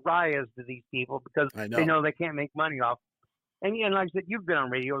are pariahs to these people because they know they can't make money off. And like I said, you've been on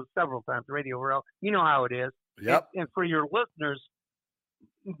radio several times, Radio Row. You know how it is. Yep. And for your listeners,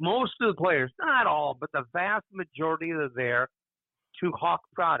 most of the players, not all, but the vast majority are there to hawk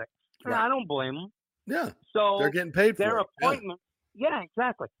products. And I don't blame them. Yeah. So they're getting paid for their it. appointments. Yeah,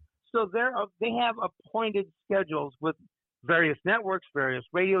 exactly. So they have appointed schedules with various networks, various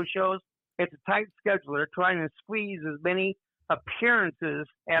radio shows. It's a tight schedule. They're trying to squeeze as many appearances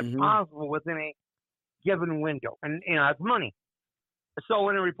as possible within a given window. And, it's money. So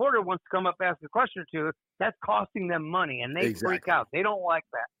when a reporter wants to come up and ask a question or two, that's costing them money, and they freak out. They don't like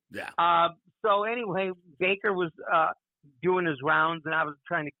that. Yeah. So anyway, Baker was doing his rounds, and I was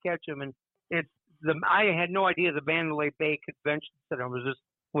trying to catch him, and I had no idea the Mandalay Bay Convention Center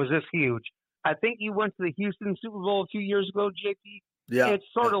was this huge. I think you went to the Houston Super Bowl a few years ago, JP. Yeah. It's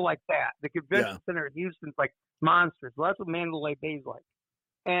sort of like that. The convention center in Houston's like monsters. Well, that's what Mandalay Bay's like.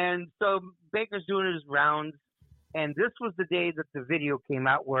 And so Baker's doing his rounds, and this was the day that the video came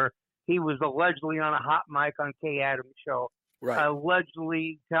out where he was allegedly on a hot mic on Kay Adams' show,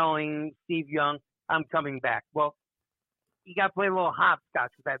 allegedly telling Steve Young, "I'm coming back." Well, you got to play a little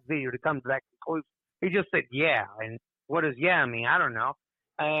hopscotch with that video to come to that conclusion. He just said, "Yeah," and what does "yeah" mean? I don't know.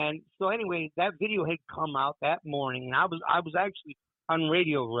 And so anyway, that video had come out that morning, and I was actually on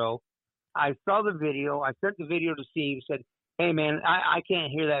Radio Row. I saw the video. I sent the video to Steve. Said, "Hey man, I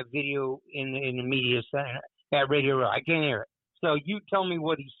can't hear that video in the media center at Radio Row. I can't hear it. So you tell me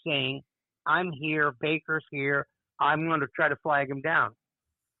what he's saying. I'm here. Baker's here. I'm going to try to flag him down."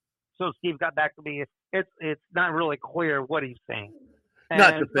 So Steve got back to me. It's not really clear what he's saying. And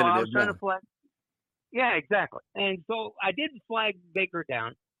not definitive. So I was trying to flag. Yeah, exactly. And so I did flag Baker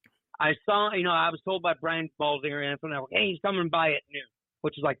down. I saw, I was told by Brian Baldinger and NFL Network, "Hey, he's coming by at noon,"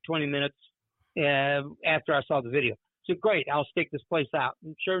 which is like 20 minutes after I saw the video. So great, I'll stake this place out.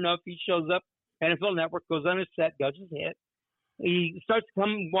 And sure enough, he shows up. NFL Network goes on his set, does his hit. He starts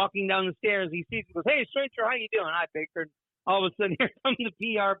walking down the stairs. He sees, he goes, "Hey, stranger, how you doing?" "Hi, Baker." All of a sudden, here come the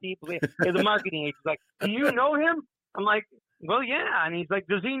PR people, the marketing agent. Like, "Do you know him?" I'm like, "Well, yeah." And he's like,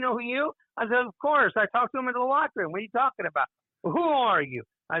 "Does he know you?" I said, "Of course. I talked to him in the locker room. What are you talking about?" "Well, who are you?"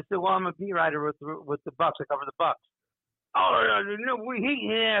 I said, "Well, I'm a beat writer with the Bucks. I cover the Bucks." "Oh, no, he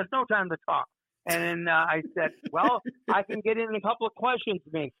has no time to talk." And then I said, "Well, I can get in a couple of questions,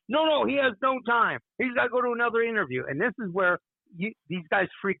 man." No, he has no time. He's got to go to another interview. And this is where these guys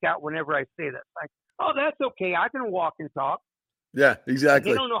freak out whenever I say this. Like, "Oh, that's okay. I can walk and talk." Yeah,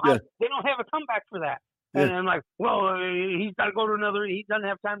 exactly. They don't know how. They don't have a comeback for that. And I'm like, "Well, he's got to go to another. He doesn't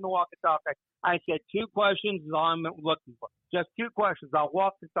have time to walk and talk." I said, 2 questions is all I'm looking for. Just 2 questions. I'll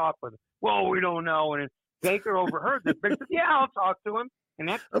walk and talk with him. "Well, we don't know." And Baker overheard this. Baker said, "Yeah, I'll talk to him." And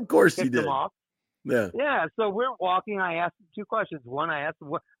that of course he did. Him off. Yeah. Yeah. So we're walking. I asked him 2 questions. One, I asked him,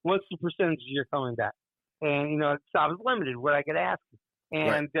 "What's the percentage you're coming back?" And so I was limited what I could ask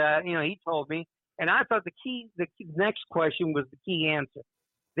him. And he told me. And I thought the next question was the key answer.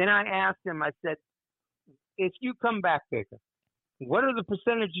 Then I asked him. I said, "If you come back, Baker, what are the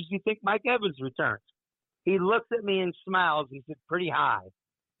percentages you think Mike Evans returns?" He looks at me and smiles. He said, "Pretty high."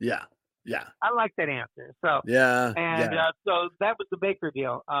 Yeah. I like that answer. So so that was the Baker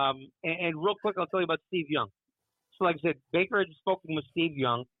deal. And real quick, I'll tell you about Steve Young. So like I said, Baker had spoken with Steve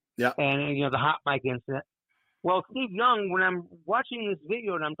Young. Yeah. And the hot mic incident. Well, Steve Young, when I'm watching this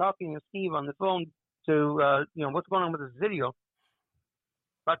video and I'm talking to Steve on the phone to what's going on with this video,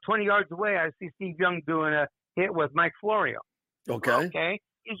 about 20 yards away, I see Steve Young doing a hit with Mike Florio. Okay.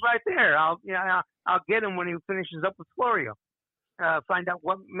 He's right there. I'll get him when he finishes up with Florio. Find out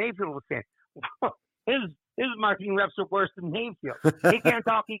what Mayfield was saying. His marketing reps are worse than Mayfield. He can't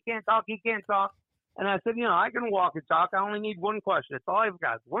talk. And I said, I can walk and talk. I only need 1 question. That's all I've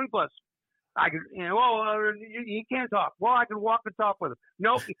got. 1 question. I could, he can't talk. Well, I can walk and talk with him.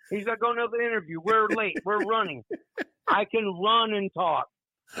 Nope, he's got to go to another interview. We're late. We're running. I can run and talk.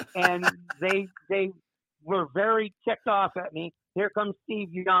 And they were very ticked off at me. Here comes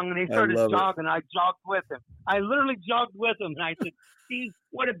Steve Young, and he started jogging. I jogged with him. I literally jogged with him, and I said, "Steve,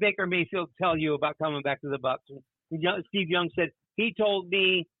 what did Baker Mayfield tell you about coming back to the Bucs?" And Steve Young said, "He told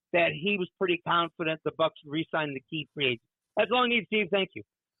me that he was pretty confident the Bucs re-signed the key free agent." That's all I need, Steve. Thank you.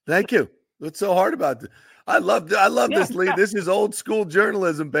 Thank you. What's so hard about this? I love this, Lee. This is old school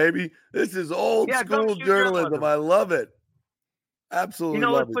journalism, baby. This is old school journalism. I love it. Absolutely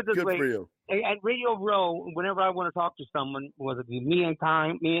love it. Good for you. At Radio Row, whenever I want to talk to someone, whether it be me and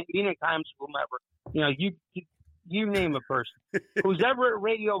Times, whomever, you name a person who's ever at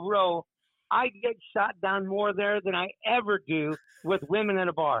Radio Row, I get shot down more there than I ever do with women at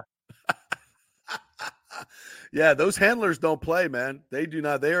a bar. Yeah, those handlers don't play, man. They do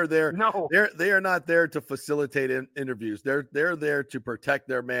not. They are there. No. They are not there to facilitate interviews. They're there to protect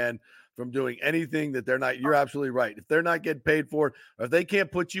their man from doing anything that they're not. You're absolutely right. If they're not getting paid for it, or if they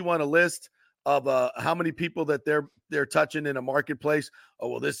can't put you on a list of how many people that they're touching in a marketplace. Oh,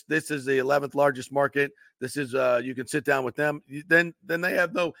 well, this is the 11th largest market. This is you can sit down with them. Then they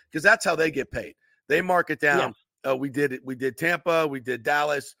have no, because that's how they get paid. They mark it down. Yes. We did Tampa, we did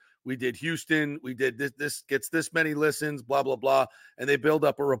Dallas, we did Houston, we did this gets this many listens, blah blah blah, and they build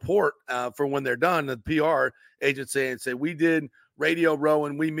up a report for when they're done. The PR agency and say we did Radio Row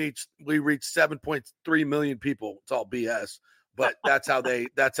and we reached 7.3 million people. It's all BS. But that's how they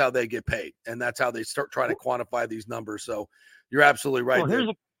get paid, and that's how they start trying to quantify these numbers. So you're absolutely right.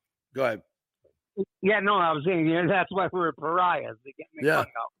 Well, go ahead. Yeah, no, I was saying that's why we're pariahs. They get me fun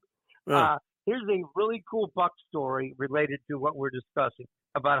out. Here's a really cool Buck story related to what we're discussing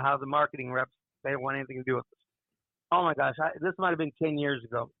about how the marketing reps, they don't want anything to do with this. Oh my gosh, this might have been 10 years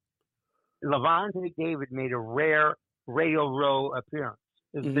ago. Levante David made a rare Radio Row appearance.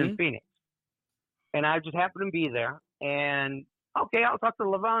 It was in Phoenix, and I just happened to be there. And okay, I'll talk to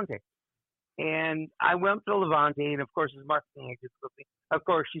Levante. And I went to Levante, and of course, his marketing agent. Of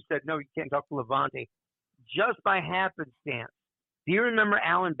course, she said, "No, you can't talk to Levante." Just by happenstance. Do you remember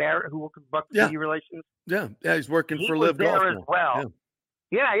Alan Barrett, who worked with Buck Media Relations? Yeah, he's working for Live Golf as well.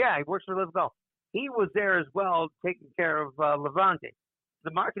 Yeah, he works for Live Golf. He was there as well, taking care of Levante.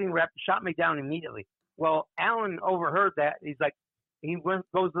 The marketing rep shot me down immediately. Well, Alan overheard that. He's like,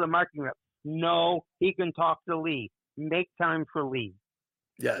 goes to the marketing rep. No, he can talk to Lee. Make time for Lee.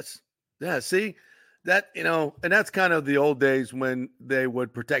 Yes. Yeah. See that, and that's kind of the old days when they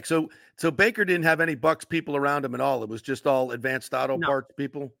would protect. So Baker didn't have any Bucks people around him at all. It was just all Advanced Auto Parts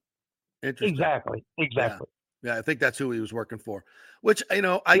people. Interesting. Exactly. Yeah. I think that's who he was working for, which, I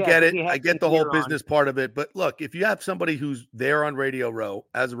get it. I get the whole business part of it. But look, if you have somebody who's there on Radio Row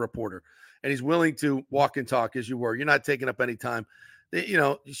as a reporter and he's willing to walk and talk as you were, you're not taking up any time. They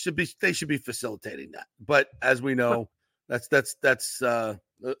should be facilitating that. But as we know,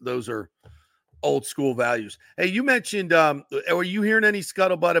 those are old school values. Hey, you mentioned, are you hearing any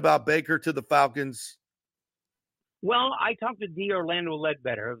scuttlebutt about Baker to the Falcons? Well, I talked to D. Orlando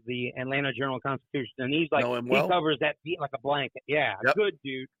Ledbetter of the Atlanta Journal-Constitution, and he's like, he covers that beat like a blanket. Yeah, Good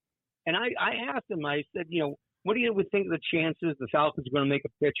dude. And I asked him, I said, what do you think of the chances the Falcons are going to make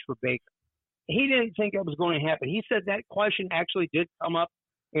a pitch for Baker? He didn't think it was going to happen. He said that question actually did come up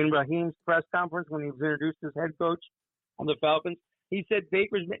in Raheem's press conference when he was introduced as head coach on the Falcons. He said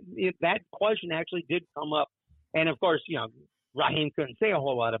that question actually did come up. And, of course, Raheem couldn't say a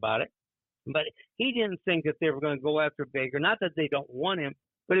whole lot about it. But he didn't think that they were going to go after Baker. Not that they don't want him,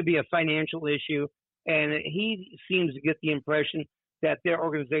 but it'd be a financial issue. And he seems to get the impression that their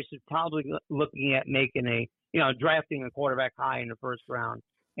organization is probably looking at making drafting a quarterback high in the first round.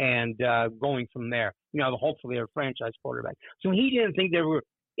 And going from there, hopefully a franchise quarterback. So he didn't think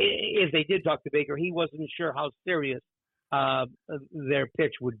if they did talk to Baker, he wasn't sure how serious their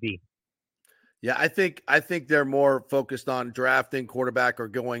pitch would be. Yeah, I think they're more focused on drafting quarterback or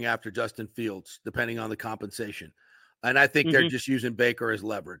going after Justin Fields, depending on the compensation. And I think they're just using Baker as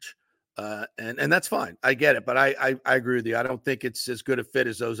leverage. And that's fine. I get it. But I agree with you. I don't think it's as good a fit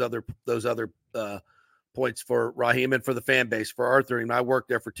as those other points for Raheem and for the fan base, for Arthur. I worked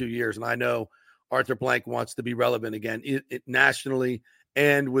there for 2 years, and I know Arthur Blank wants to be relevant again nationally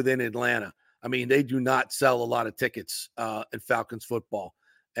and within Atlanta. I mean, they do not sell a lot of tickets in Falcons football,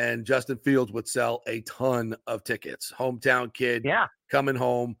 and Justin Fields would sell a ton of tickets. Hometown kid, coming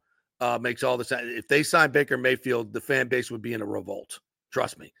home, makes all this. If they sign Baker Mayfield, the fan base would be in a revolt.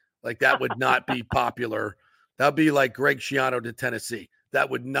 Trust me. Like, that would not be popular. That would be like Greg Schiano to Tennessee. That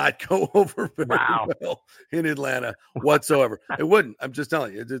would not go over very well in Atlanta whatsoever. It wouldn't. I'm just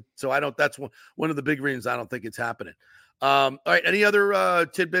telling you. So that's one of the big reasons I don't think it's happening. All right. Any other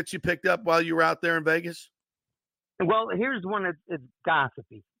tidbits you picked up while you were out there in Vegas? Well, here's one that's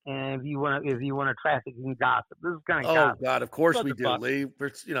gossipy. And if you want to traffic in gossip, this is kind of gossip. Oh God, of course we do, Lee.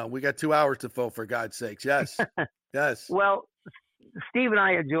 We got 2 hours to fill, for God's sakes. Yes. Yes. Well, Steve and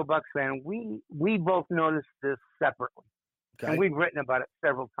I, a Joe Bucks fan, we both noticed this separately. Okay. And we've written about it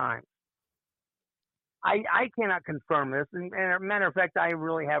several times. I cannot confirm this. And as a matter of fact, I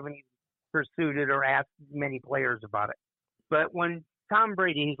really haven't pursued it or asked many players about it. But when Tom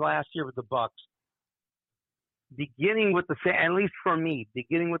Brady, his last year with the Bucks, beginning with the San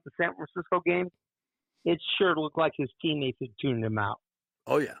Francisco game, it sure looked like his teammates had tuned him out.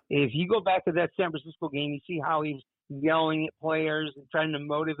 Oh, yeah. If you go back to that San Francisco game, you see how he's yelling at players and trying to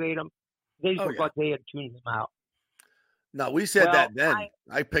motivate them. They just looked like they had tuned him out. No, we said that then.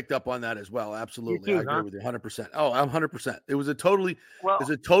 I picked up on that as well. Absolutely. You too, I agree with you 100%. Oh, I'm 100%. It was a totally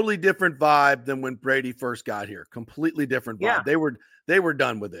different vibe than when Brady first got here. Completely different vibe. Yeah. They were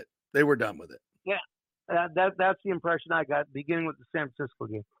done with it. They were done with it. Yeah. That's the impression I got beginning with the San Francisco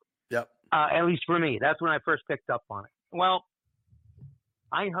game. Yep. At least for me. That's when I first picked up on it. Well,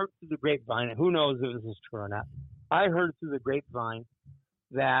 I heard through the grapevine, and who knows if this is true or not. I heard through the grapevine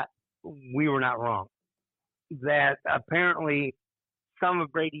that we were not wrong. That apparently some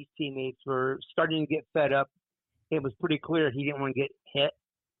of Brady's teammates were starting to get fed up. It was pretty clear he didn't want to get hit.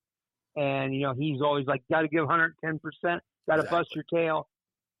 And, he's always like, got to give 110%, got to bust your tail.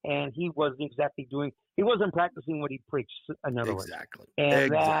 And he wasn't he wasn't practicing what he preached, in other words. Exactly.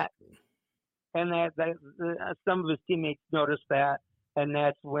 And that some of his teammates noticed that, and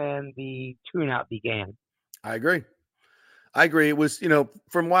that's when the tune-out began. I agree. It was,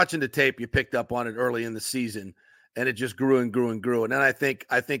 from watching the tape, you picked up on it early in the season, and it just grew and grew and grew. And then I think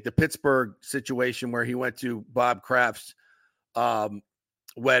the Pittsburgh situation where he went to Bob Kraft's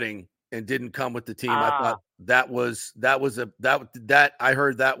wedding and didn't come with the team, I thought that was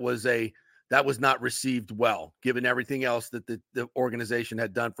not received well, given everything else that the organization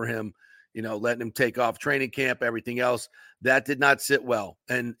had done for him. Letting him take off training camp, everything else, that did not sit well.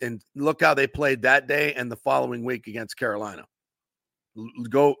 And look how they played that day and the following week against Carolina.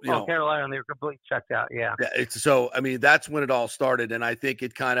 Carolina, they were completely checked out. Yeah. That's when it all started. And I think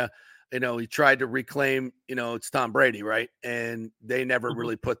it kind of, he tried to reclaim, it's Tom Brady, right? And they never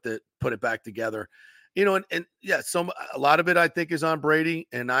really put it back together, a lot of it I think is on Brady.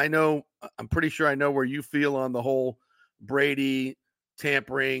 And I'm pretty sure I know where you feel on the whole Brady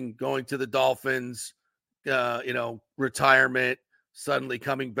tampering, going to the Dolphins, retirement, suddenly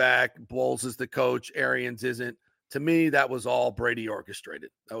coming back. Bowles is the coach. Arians isn't. To me, that was all Brady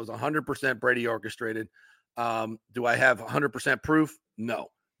orchestrated. That was 100% Brady orchestrated. Do I have 100% proof? No.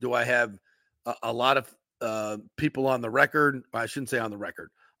 Do I have a lot of people on the record? I shouldn't say on the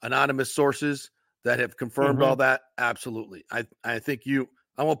record. Anonymous sources that have confirmed all that? Absolutely. I think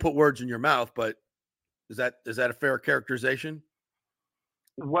I won't put words in your mouth, but is that a fair characterization?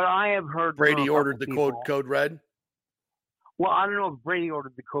 What I have heard, Brady ordered the code red. Well, I don't know if Brady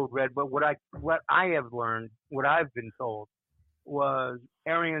ordered the code red, but what I have learned, what I've been told, was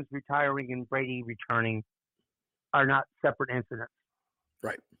Arians retiring and Brady returning are not separate incidents.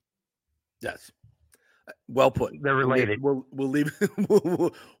 Right. Yes. Well put. They're related. We'll leave.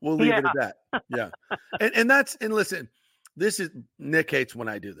 We'll leave it at that. Yeah. And listen, this is Nick hates when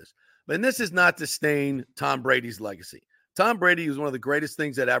I do this, but this is not to stain Tom Brady's legacy. Tom Brady was one of the greatest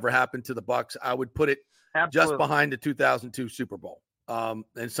things that ever happened to the Bucs. I would put it just behind the 2002 Super Bowl.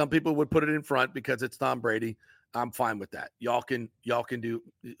 And some people would put it in front because it's Tom Brady. I'm fine with that. Y'all can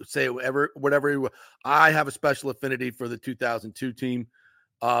say whatever you will. I have a special affinity for the 2002 team.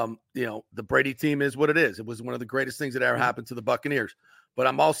 The Brady team is what it is. It was one of the greatest things that ever happened to the Buccaneers. But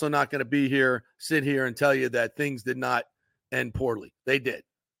I'm also not going to sit here and tell you that things did not end poorly. They did.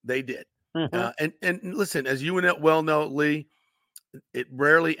 And listen, as you well know, Lee, it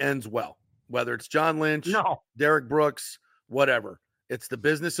rarely ends well, whether it's John Lynch, Derek Brooks, whatever. It's the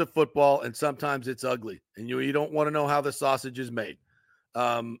business of football, and sometimes it's ugly, and you don't want to know how the sausage is made,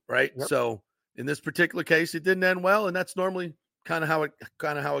 right? Yep. So in this particular case, it didn't end well, and that's normally kind of how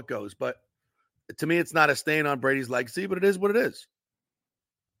it goes. But to me, it's not a stain on Brady's legacy, but it is what it is.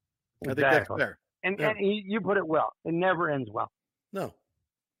 Exactly. I think that's fair. And you put it well. It never ends well. No.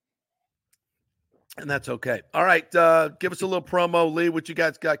 And that's okay. All right. Give us a little promo, Lee, what you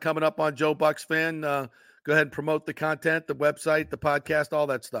guys got coming up on Joe Bucks Fan. Go ahead and promote the content, the website, the podcast, all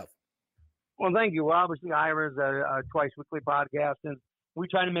that stuff. Well, thank you. Well, obviously, Ira's a twice-weekly podcast, and we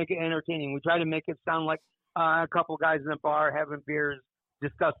try to make it entertaining. We try to make it sound like a couple guys in a bar having beers,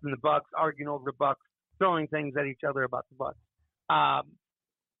 discussing the Bucks, arguing over the Bucks, throwing things at each other about the Bucks.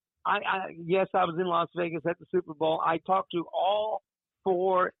 Yes, I was in Las Vegas at the Super Bowl. I talked to all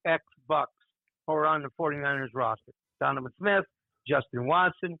 4 ex-Bucks who are on the 49ers roster. Donovan Smith, Justin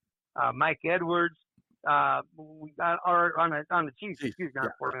Watson, Mike Edwards. We got on the Chiefs. Excuse me,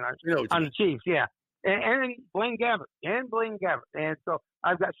 not 49ers. On the Chiefs, yeah. And Blaine Gabbert. And so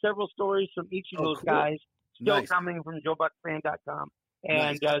I've got several stories from each of those guys still coming from JoeBucksFan.com.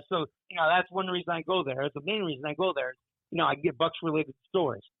 And so, that's one reason I go there. It's the main reason I go there. I get Bucks-related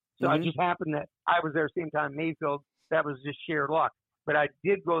stories. So I just happened that I was there same time Mayfield. That was just sheer luck. But I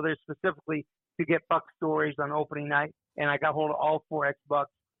did go there specifically to get Buck stories on opening night, and I got hold of all 4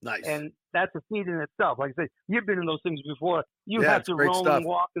 ex-Bucks. Nice. And that's a feat in itself. Like I said, you've been in those things before. You have to roam and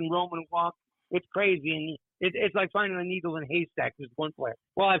walk and roam and walk. It's crazy, and it's like finding a needle in a haystack. There's one player.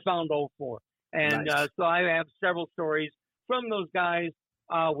 Well, I found all four, and Nice. so I have several stories from those guys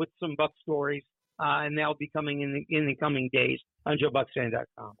with some Buck stories, and they'll be coming in the coming days on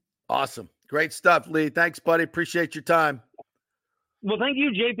JoeBucksFan.com. Awesome. Great stuff, Lee. Thanks, buddy. Appreciate your time. Well, thank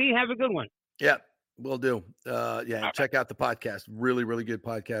you, JP. Have a good one. Yeah, will do. Check out the podcast. Really, really good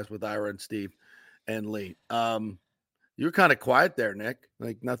podcast with Ira and Steve and Lee. You were kind of quiet there, Nick.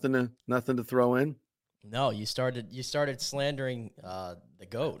 Like nothing to throw in. No, you started slandering the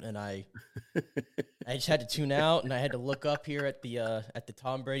GOAT, and I just had to tune out, and I had to look up here at the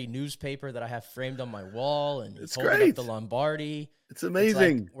Tom Brady newspaper that I have framed on my wall, and it's holding great. up the Lombardi. It's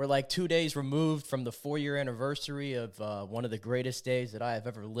amazing. It's like, we're like 2 days removed from the 4-year anniversary of one of the greatest days that I have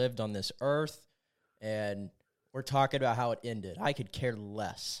ever lived on this earth, and we're talking about how it ended. I could care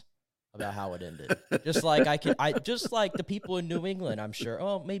less about how it ended. Just like just like the people in New England, I'm sure.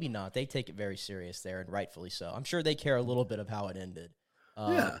 Oh, maybe not. They take it very serious there, and rightfully so. I'm sure they care a little bit of how it ended.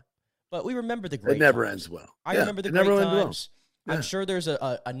 But we remember the great times. It never ends well. I remember the great times. Yeah. I'm sure there's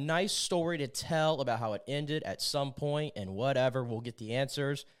a nice story to tell about how it ended at some point, and whatever. We'll get the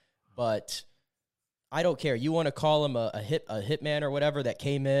answers. But I don't care. You want to call him a hitman or whatever that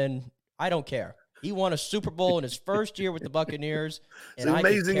came in. I don't care. He won a Super Bowl in his first year with the Buccaneers. It's an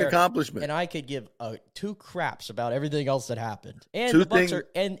amazing accomplishment. And I could give two craps about everything else that happened. And the Bucs are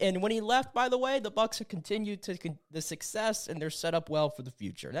and when he left, by the way, the Bucs have continued the success, and they're set up well for the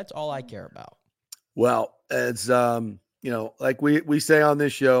future. That's all I care about. Well, it's like we say on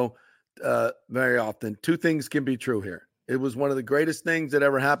this show very often, two things can be true here. It was one of the greatest things that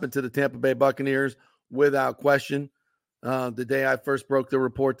ever happened to the Tampa Bay Buccaneers, without question. The day I first broke the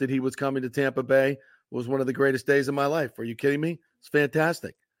report that he was coming to Tampa Bay was one of the greatest days of my life. Are you kidding me? It's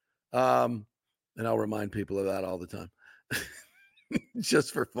fantastic. And I'll remind people of that all the time.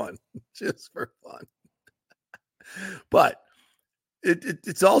 Just for fun. But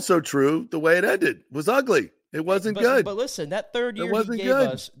it's also true the way it ended was ugly. It wasn't good. But listen, that third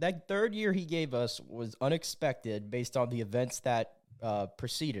year he gave us was unexpected based on the events that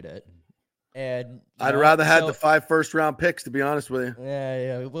preceded it. And I'd rather have the 5 first-round picks, to be honest with you.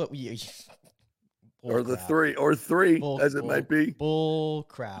 Yeah. Or the three, it might be. Bull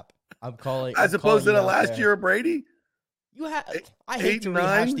crap. I'm calling. As opposed to the last year of Brady? I hate to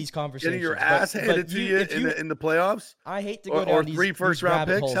rehash these conversations. Getting your ass handed to you in the playoffs? I hate to go down these 3 first-round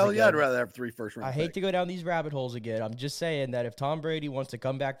picks? Hell yeah, I'd rather have 3 first-round picks. I hate to go down these rabbit holes again. I'm just saying that if Tom Brady wants to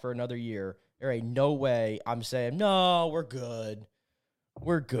come back for another year, there ain't no way I'm saying, no, we're good.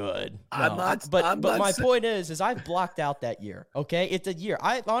 We're good. No. But my point is I've blocked out that year. Okay, it's a year.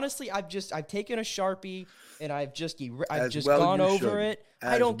 I've taken a Sharpie and I've just gone over it.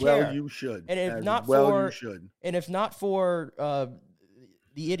 I don't care. You should. And if not for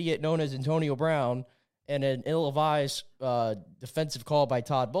the idiot known as Antonio Brown and an ill-advised defensive call by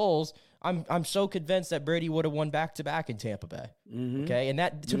Todd Bowles, I'm so convinced that Brady would have won back-to-back in Tampa Bay. Mm-hmm. Okay, and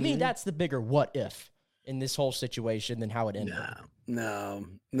that to me that's the bigger what if in this whole situation than how it ended. No.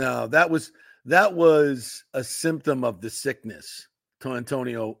 That was a symptom of the sickness to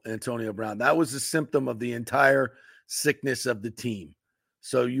Antonio Brown. That was a symptom of the entire sickness of the team.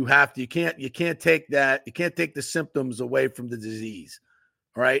 So you can't take that. You can't take the symptoms away from the disease.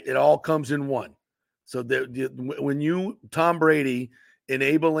 All right. It all comes in one. So when you, Tom Brady,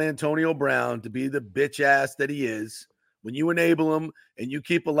 enable Antonio Brown to be the bitch ass that he is, when you enable him and you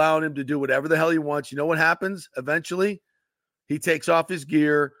keep allowing him to do whatever the hell he wants, you know what happens? Eventually, he takes off his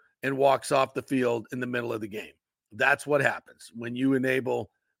gear and walks off the field in the middle of the game. That's what happens when you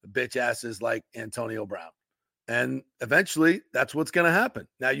enable bitch asses like Antonio Brown. And eventually, that's what's going to happen.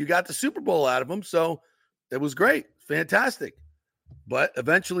 Now, you got the Super Bowl out of him, so it was great. Fantastic. But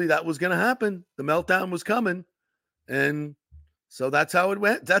eventually, that was going to happen. The meltdown was coming. And so that's how it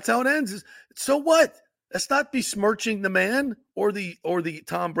went. That's how it ends. So what? That's not besmirching the man or the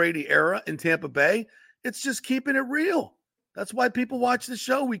Tom Brady era in Tampa Bay. It's just keeping it real. That's why people watch the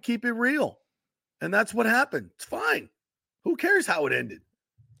show. We keep it real. And that's what happened. It's fine. Who cares how it ended?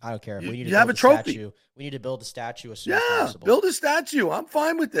 I don't care. We need to have a trophy. Statue. We need to build a statue as soon as possible. Build a statue. I'm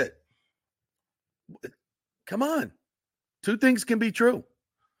fine with it. Come on. 2 things can be true.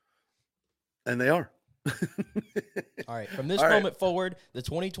 And they are. All right. From this moment forward, the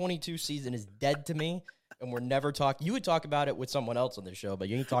 2022 season is dead to me. And we're never talking. You would talk about it with someone else on the show, but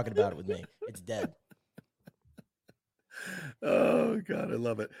you ain't talking about it with me. It's dead. Oh God, I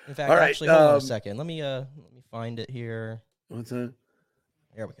love it. In fact, actually, hold on a second. Let me find it here. What's that?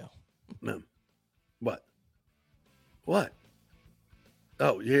 There we go. No. What?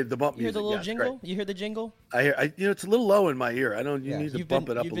 Oh, you hear the bump You hear music. the little Yes, jingle? great. You hear the jingle? I hear. It's a little low in my ear. You need to bump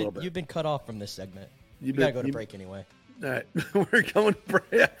it up a little bit. You've been cut off from this segment. You gotta go to break anyway. All right, we're going to break.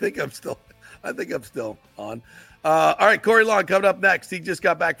 I think I'm still on. All right, Corey Long coming up next. He just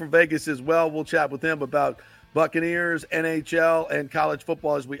got back from Vegas as well. We'll chat with him about Buccaneers, NHL, and college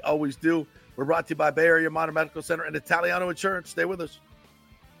football as we always do. We're brought to you by Bay Area Modern Medical Center and Italiano Insurance. Stay with us.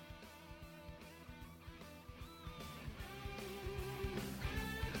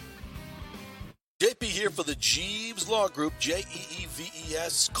 JP here for the Jeeves Law Group,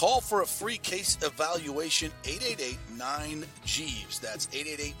 Jeeves. Call for a free case evaluation, 888-9-JEEVES. That's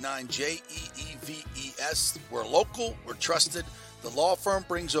 888-9-JEEVES. We're local, we're trusted. The law firm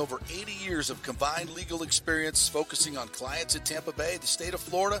brings over 80 years of combined legal experience focusing on clients in Tampa Bay, the state of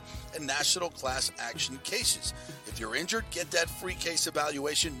Florida, and national class action cases. If you're injured, get that free case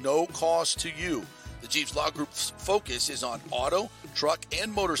evaluation, no cost to you. The Jeeves Law Group's focus is on auto, truck,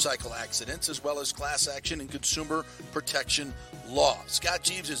 and motorcycle accidents, as well as class action and consumer protection law. Scott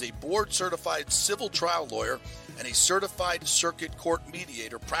Jeeves is a board-certified civil trial lawyer and a certified circuit court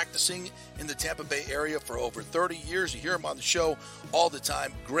mediator practicing in the Tampa Bay area for over 30 years. You hear him on the show all the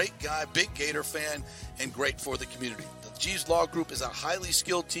time. Great guy, big Gator fan, and great for the community. The Jeeves Law Group is a highly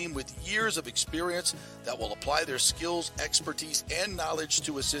skilled team with years of experience that will apply their skills, expertise, and knowledge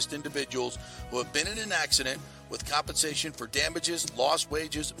to assist individuals who have been in an accident with compensation for damages, lost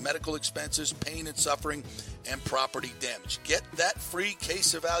wages, medical expenses, pain and suffering, and property damage. Get that free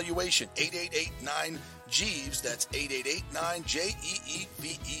case evaluation, 888-9-JEEVES. That's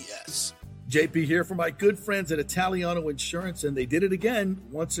 888-9-JEEVES. JP here for my good friends at Italiano Insurance, and they did it again.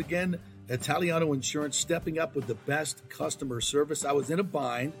 Once again, Italiano Insurance stepping up with the best customer service. I was in a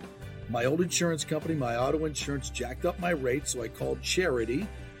bind. My old insurance company, my auto insurance, jacked up my rates, so I called Charity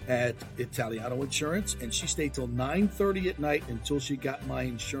at Italiano Insurance, and she stayed till 9:30 at night until she got my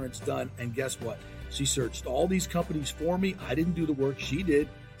insurance done. And guess what? She searched all these companies for me. I didn't do the work. She did.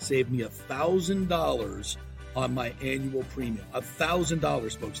 Saved me $1,000 on my annual premium.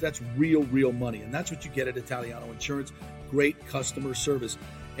 $1,000, folks. That's real money. And that's what you get at Italiano Insurance. Great customer service.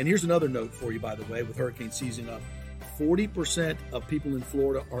 And here's another note for you, by the way, with hurricane season up. 40% of people in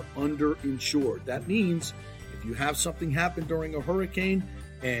Florida are underinsured. That means if you have something happen during a hurricane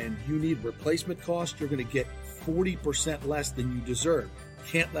and you need replacement costs, you're going to get 40% less than you deserve.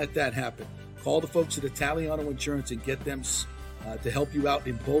 Can't let that happen. Call the folks at Italiano Insurance and get them to help you out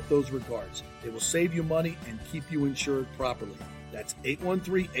in both those regards. They will save you money and keep you insured properly. That's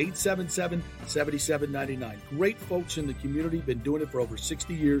 813-877-7799. Great folks in the community, been doing it for over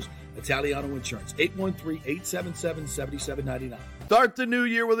 60 years. Italiano Insurance, 813-877-7799. Start the new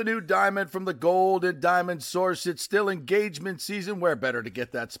year with a new diamond from the Gold and Diamond Source. It's still engagement season. Where better to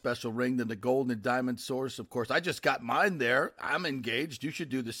get that special ring than the Gold and Diamond Source? Of course, I just got mine there. I'm engaged. You should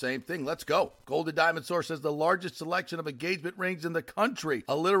do the same thing. Let's go. Gold and Diamond Source has the largest selection of engagement rings in the country.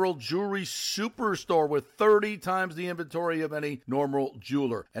 A literal jewelry superstore with 30 times the inventory of any normal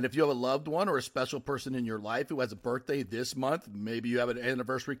jeweler. And if you have a loved one or a special person in your life who has a birthday this month, maybe you have an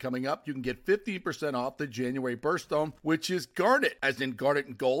anniversary coming up, you can get 15% off the January birthstone, which is garnet, as in garnet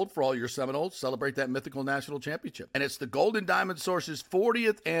and gold for all your Seminoles. Celebrate that mythical national championship. And it's the Gold and Diamond Source's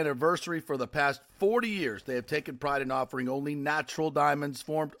 40th anniversary. For the past 40 years, they have taken pride in offering only natural diamonds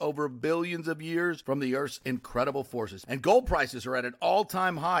formed over billions of years from the Earth's incredible forces. And gold prices are at an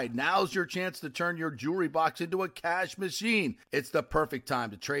all-time high. Now's your chance to turn your jewelry box into a cash machine. It's the perfect time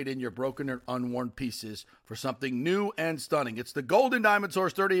to trade in your broken or unworn pieces for something new and stunning. It's the Gold and Diamond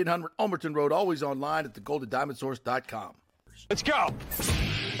Source, 3800 Omerton Road, always online at thegoldendiamondsource.com. Let's go.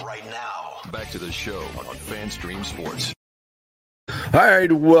 Right now, back to the show on FanStream Sports. All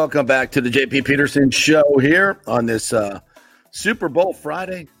right, welcome back to the JP Peterson Show here on this Super Bowl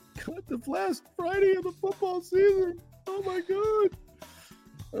Friday. The last Friday of the football season. Oh, my God.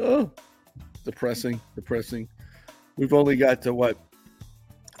 Oh, depressing. We've only got to,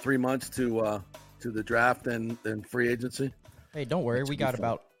 3 months to the draft and free agency? Hey, don't worry. We got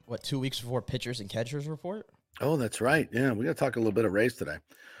about, 2 weeks before pitchers and catchers report? Oh, that's right. Yeah, we got to talk a little bit of Rays today.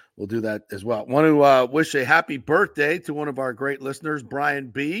 We'll do that as well. Want to wish a happy birthday to one of our great listeners, Brian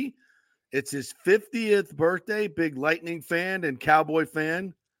B. It's his 50th birthday. Big Lightning fan and Cowboy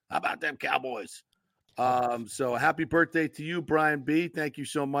fan. How about them Cowboys? So happy birthday to you, Brian B. Thank you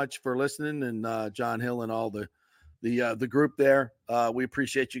so much for listening, and John Hill and all the group there. We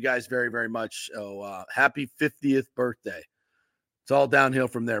appreciate you guys very, very much. So happy 50th birthday. It's all downhill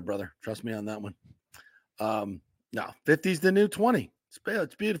from there, brother. Trust me on that one. No, 50's the new 20.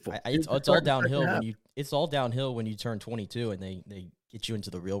 It's beautiful. It's all downhill when you turn 22 and they get you into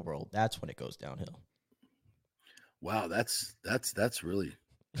the real world. That's when it goes downhill. Wow, that's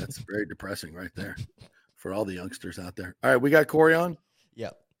very depressing right there for all the youngsters out there. All right, we got Corey on?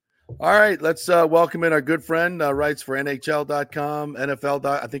 Yep. All right, let's welcome in our good friend, writes for NHL.com, NFL.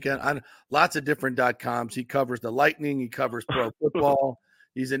 I think on lots of different .coms. He covers the Lightning. He covers pro football.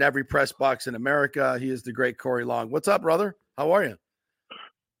 He's in every press box in America. He is the great Corey Long. What's up, brother? How are you?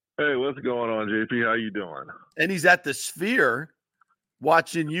 Hey, what's going on, JP? How you doing? And he's at the Sphere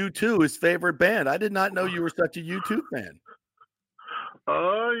watching U2, his favorite band. I did not know you were such a U2 fan. Yeah,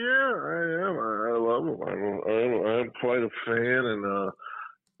 I am. I love them. I'm quite a fan, and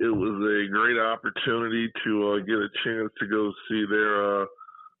it was a great opportunity to get a chance to go see their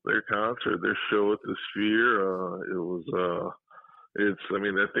concert, their show at the Sphere. I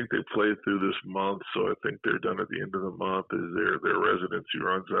think they play through this month, so I think they're done at the end of the month. Is their residency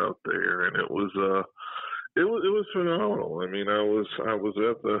runs out there, and it was phenomenal. I mean, I was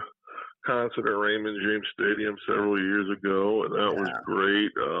at the concert at Raymond James Stadium several years ago, and that was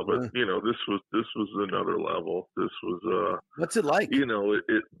great. But this was another level. This was what's it like? It's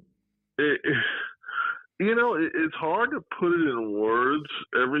hard to put it in words.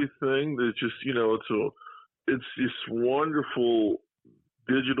 Everything that's just it's this wonderful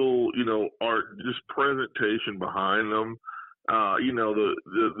digital art, just presentation behind them. The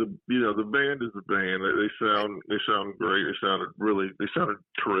band is the band. They sound great. They sounded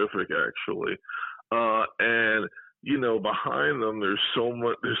terrific actually. And behind them there's so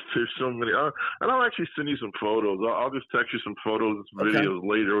much. There's so many. And I'll actually send you some photos. I'll just text you some photos, videos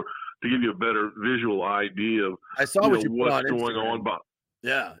later to give you a better visual idea of I saw what you what's put on going Instagram. on. But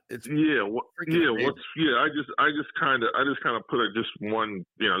yeah, I just kind of put it just one,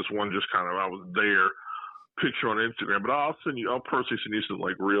 just kind of I was there picture on Instagram, but I'll personally send you some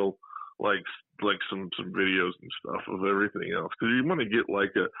real some videos and stuff of everything else, because you want to get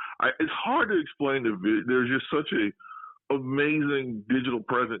it's hard to explain there's just such a amazing digital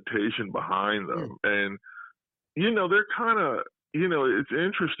presentation behind them, and they're kind of it's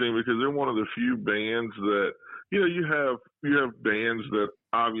interesting because they're one of the few bands that you have bands that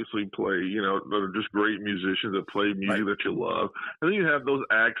obviously play, that are just great musicians that play music that you love. And then you have those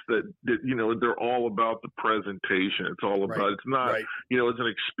acts that they're all about the presentation. It's all about, it's not, it's an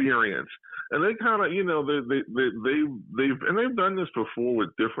experience. And they kind of, they've done this before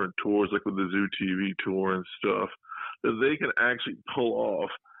with different tours, like with the Zoo TV tour and stuff, that they can actually pull off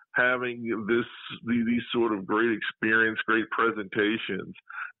having these sort of great experience, great presentations,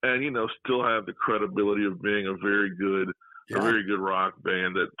 and still have the credibility of being a very good rock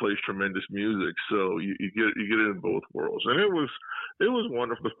band that plays tremendous music. So you get it in both worlds, and it was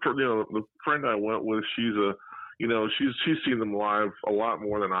wonderful. The friend I went with, she's seen them live a lot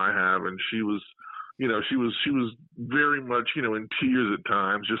more than I have, and she was very much in tears at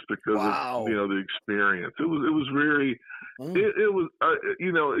times just because of the experience. It was very. It was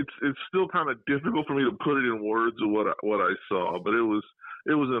it's still kind of difficult for me to put it in words of what I saw, but it was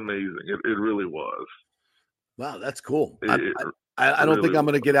amazing. It really was. Wow, that's cool. I don't think I'm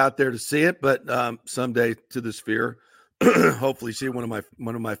going to get out there to see it, but someday to the Sphere, hopefully see one of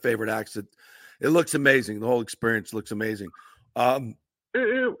my favorite acts. It looks amazing. The whole experience looks amazing. It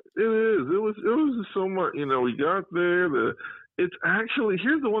is. It was so much. We got there. It's actually,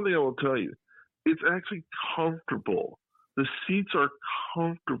 here's the one thing I will tell you. It's actually comfortable. The seats are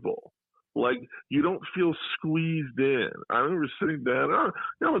comfortable. You don't feel squeezed in. I remember sitting down.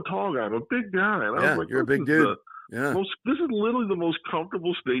 I'm a tall guy. I'm a big guy. And I was like, you're a big dude. This is literally the most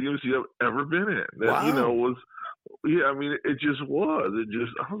comfortable stadiums you have ever been in. That, it just was.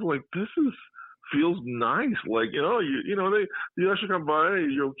 I was like, this feels nice. The usher come by, hey,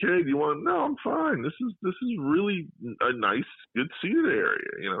 you okay? Do you want? No, I'm fine. This is really a nice, good seated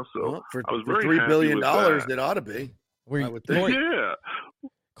area. So I was very $3 billion. happy with that. It ought to be. I would think.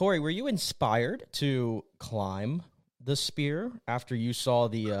 Corey, were you inspired to climb the Sphere after you saw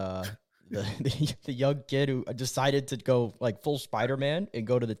the young kid who decided to go full Spider-Man and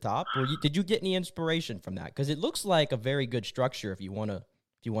go to the top? Did you get any inspiration from that? Because it looks like a very good structure if you want to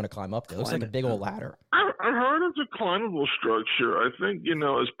climb up there. It looks like a big old ladder. I heard it's a climbable structure. I think,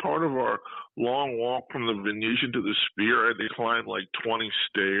 as part of our long walk from the Venetian to the Sphere, I had to climb 20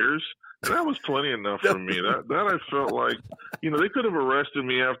 stairs. And that was plenty enough for me. That I felt like, they could have arrested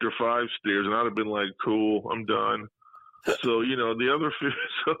me after 5 stairs, and I'd have been like, cool, I'm done. So, the other,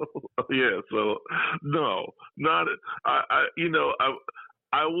 so no, not,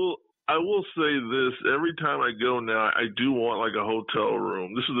 I will say this, every time I go now, I do want a hotel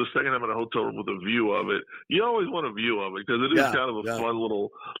room. This is the second time in a hotel room with a view of it. You always want a view of it because it is kind of a fun little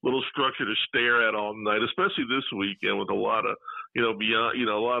structure to stare at all night, especially this weekend with a lot of, beyond,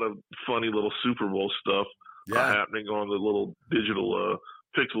 a lot of funny little Super Bowl stuff happening on the little digital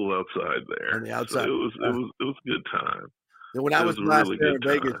pixels outside there. On the outside, so it was a good time. And when I was last really there in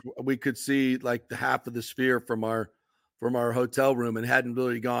good Vegas, time. we could see like the half of the sphere from our hotel room, and hadn't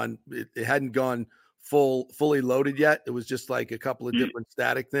really gone. It hadn't gone fully loaded yet. It was just like a couple of different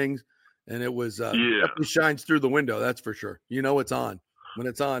static things, and it was it definitely shines through the window. That's for sure. You know it's on. When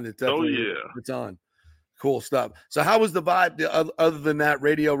it's on, it definitely it's on. Cool stuff. So how was the vibe other than that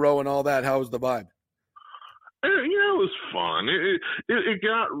Radio Row and all that? How was the vibe? Yeah, it was fun. It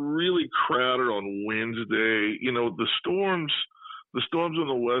got really crowded on Wednesday. You know, the storms on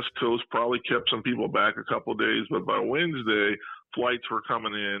the West Coast probably kept some people back a couple of days, but by Wednesday, flights were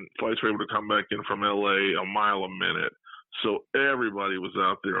coming in. Flights were able to come back in from LA a mile a minute. So everybody was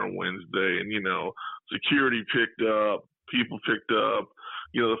out there on Wednesday, and you know, security picked up, people picked up.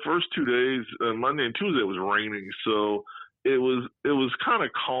 You know, the first 2 days, Monday and Tuesday, it was raining, so it was kind of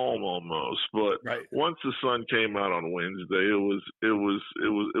calm almost. But once the sun came out on Wednesday, it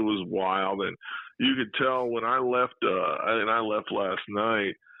was wild, and you could tell when I left. And I left last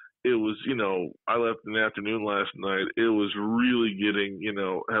night. It was, you know, I left in the afternoon last night. It was really getting, you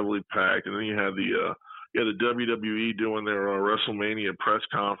know, heavily packed, and then you had the WWE doing their WrestleMania press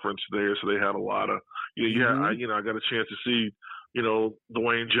conference there, so they had a lot of, you know, I got a chance to see, you know,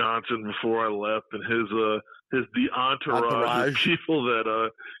 Dwayne Johnson before I left, and the entourage of people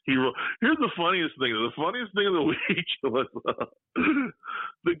that he wrote. Here's the funniest thing. The funniest thing of the week was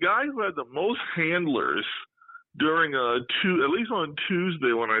the guy who had the most handlers during at least on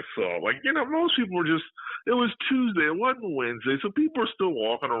Tuesday when I saw. Like, you know, most people were just, it was Tuesday, it wasn't Wednesday, so people are still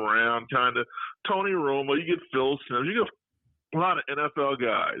walking around, kind of. Tony Romo, you get Phil Simms, you get a lot of NFL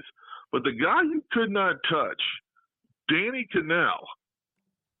guys. But the guy you could not touch, Danny Cannell,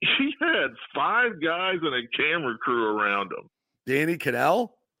 he had 5 guys and a camera crew around him. Danny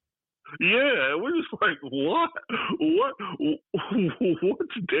Cannell? Yeah, we're just like, what's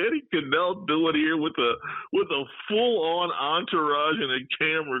Danny Cannell doing here with a full-on entourage and a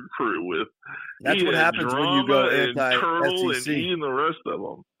camera crew with? That's what happens when you go Turtle anti-SEC. and he and the rest of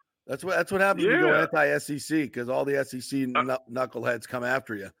them. That's what happens when you go anti-SEC, because all the SEC knuckleheads come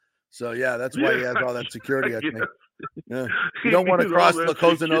after you. So yeah, that's why he has all that security. I think. Yeah. You don't want to cross the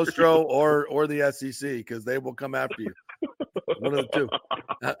Cosa Nostra or the SEC, because they will come after you. One of the two.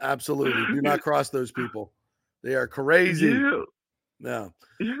 Absolutely. Do not cross those people. They are crazy. Yeah. No.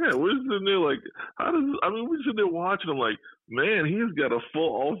 Yeah, we're sitting there like, we're sitting there watching him like, man, he's got a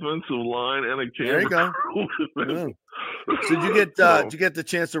full offensive line and a camera. There you go. So did you get the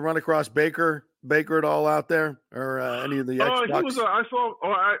chance to run across Baker at all out there, or any of the Xbox?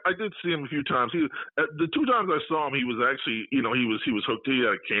 I did see him a few times. The 2 times I saw him, he was actually, you know, he was hooked. He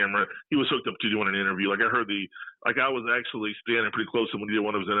had a camera. He was hooked up to doing an interview. Like I was actually standing pretty close to him when he did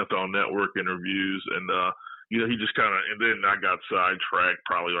one of his NFL Network interviews, and you know, he just kind of, and then I got sidetracked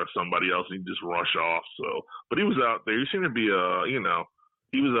probably by somebody else, and he just rushed off. So, but he was out there. He seemed to be, you know,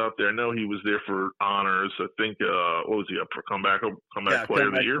 he was out there. I know he was there for honors. I think, what was he up for? Comeback player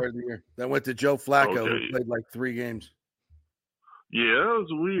of the year? That went to Joe Flacco, who played like 3 games. Yeah, that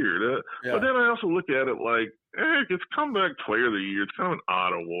was weird. But then I also look at it like, it's comeback player of the year. It's kind of an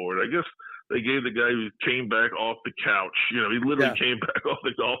odd award. I guess they gave the guy who came back off the couch. You know, he literally came back off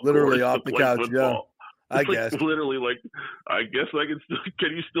the golf course. Literally off the couch, football. I guess. Literally, like, I guess I can still.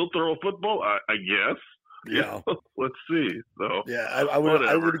 Can you still throw a football? I guess. Yeah. Let's see. So yeah, I would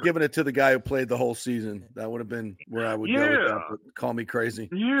have given it to the guy who played the whole season. That would have been where I would go with that. But call me crazy.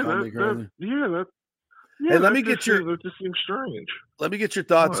 Yeah, Hey, let me get your. That just seems strange. Let me get your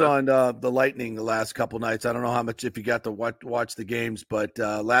thoughts on the Lightning the last couple nights. I don't know how much if you got to watch the games, but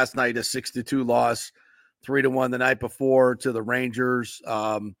last night a 6-2 loss, 3-1 the night before to the Rangers.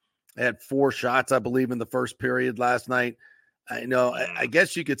 They had 4 shots, I believe, in the first period last night. I know. I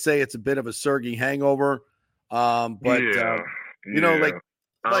guess you could say it's a bit of a Sergei hangover, but you know,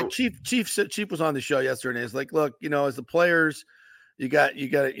 like Chief was on the show yesterday. And it's like, look, you know, as the players, you got you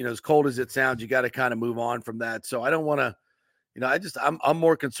know, as cold as it sounds, you got to kind of move on from that. So I don't want to, you know, I'm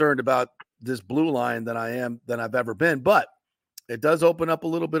more concerned about this blue line than I've ever been, but it does open up a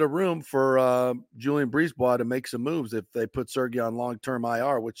little bit of room for Julien Brisebois to make some moves if they put Sergei on long-term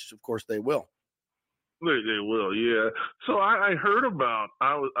IR, which of course they will. They will, yeah. So I heard about.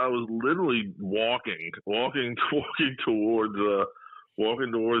 I was literally walking towards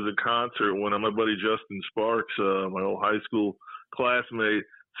a concert when my buddy Justin Sparks, my old high school classmate,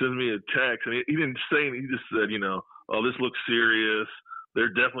 sends me a text, and he didn't say anything. He just said, you know, oh, this looks serious. They're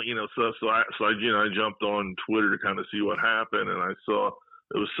definitely, you know, so I jumped on Twitter to kind of see what happened, and I saw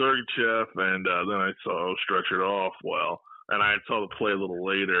it was Sergachev, and then I saw Stretchered off. Well, and I saw the play a little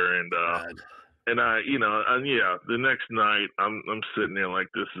later, and the next night I'm sitting there like,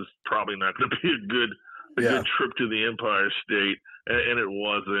 this is probably not going to be a good trip to the Empire State, and it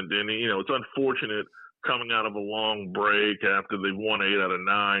wasn't. And it's unfortunate coming out of a long break after they've won 8 out of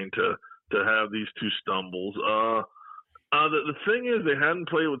 9 to have these two stumbles. The thing is, they hadn't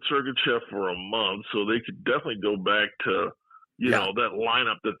played with Sergachev for a month, so they could definitely go back to that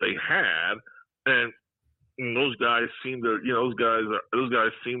lineup that they had, and those guys seem to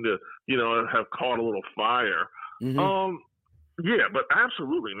have caught a little fire. Mm-hmm. Yeah, but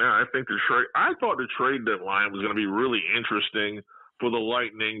absolutely. Now I think I thought the trade deadline was going to be really interesting for the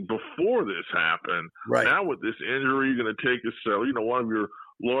Lightning before this happened. Right now, with this injury, you're going to take one of your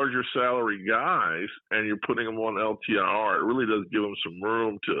larger salary guys, and you're putting them on LTIR. It really does give them some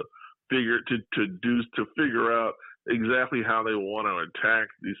room to figure out exactly how they want to attack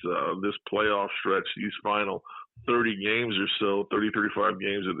this playoff stretch, these final 30 games or so, 35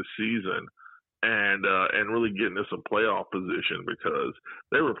 games of the season, and really get into some playoff position, because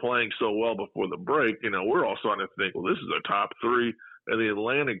they were playing so well before the break. We're all starting to think, well, this is a top 3 in the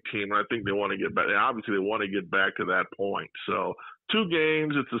Atlantic team, and I think they want to get back. Obviously, they want to get back to that point. So 2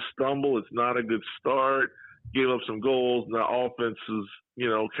 games, it's a stumble. It's not a good start. Gave up some goals. The offenses,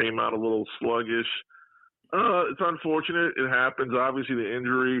 came out a little sluggish. It's unfortunate. It happens. Obviously, the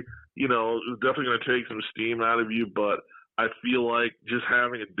injury, is definitely going to take some steam out of you. But I feel like just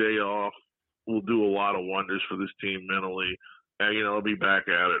having a day off will do a lot of wonders for this team mentally. And, they'll be back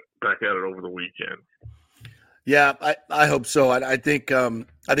at it over the weekend. Yeah, I hope so. I think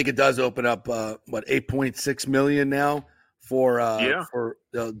it does open up $8.6 million now for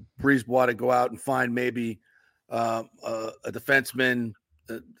Brisebois to go out and find maybe a defenseman,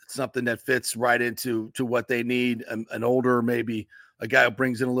 something that fits right into what they need, an older, maybe a guy who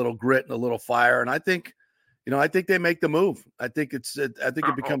brings in a little grit and a little fire. And I think they make the move. I think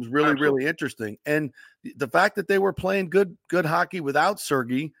it becomes really, really interesting. And the fact that they were playing good hockey without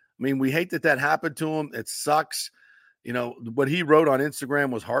Sergei, I mean, we hate that happened to him. It sucks. What he wrote on Instagram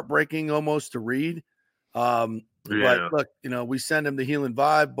was heartbreaking almost to read. But look, we send him the healing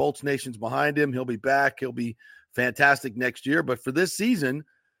vibe. Bolts Nation's behind him. He'll be back. He'll be fantastic next year. But for this season,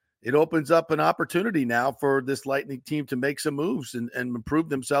 it opens up an opportunity now for this Lightning team to make some moves and improve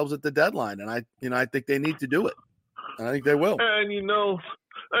themselves at the deadline. And I think they need to do it. And I think they will. And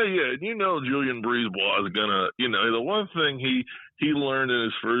Julian Brisebois is gonna, the one thing he learned in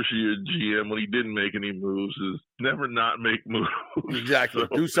his first year at GM when he didn't make any moves is never not make moves. Exactly. So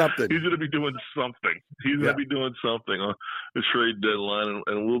do something. He's gonna be doing something. He's gonna be doing something on the trade deadline,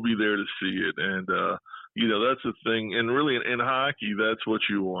 and we'll be there to see it. And that's the thing. And really, in hockey, that's what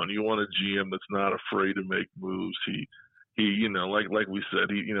you want. You want a GM that's not afraid to make moves. He like we said,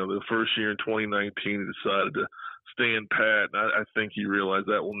 the first year in 2019, he decided to stand pat. I think he realized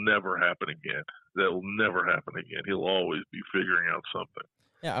that will never happen again. He'll always be figuring out something.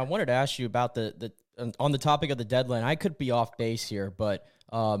 Yeah, I wanted to ask you about the on the topic of the deadline. I could be off base here, but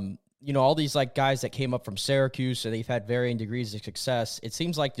all these like guys that came up from Syracuse and they've had varying degrees of success. It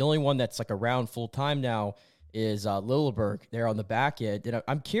seems like the only one that's like around full time now is Lilleberg there on the back end. And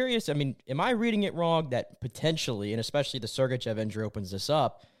I'm curious. I mean, am I reading it wrong that potentially, and especially the Sergachev injury opens this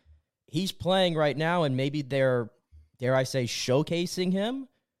up, he's playing right now and maybe they're, dare I say, showcasing him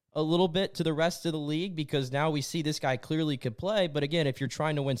a little bit to the rest of the league, because now we see this guy clearly could play. But again, if you're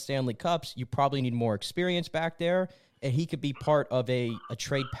trying to win Stanley Cups, you probably need more experience back there, and he could be part of a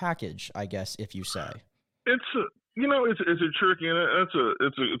trade package, I guess, if you say. It's a tricky, and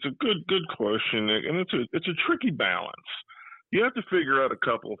it's a good question, Nick, and it's a tricky balance. You have to figure out a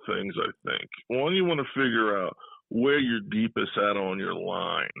couple of things, I think. One, you want to figure out where you're deepest at on your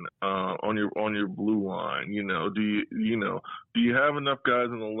line, on your blue line. Do you have enough guys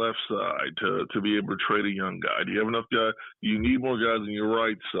on the left side to be able to trade a young guy? Do you have enough guys? You need more guys on your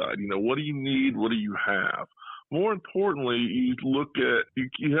right side. What do you need? What do you have? More importantly, you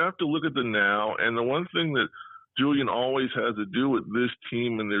have to look at the now. And the one thing that Julian always has to do with this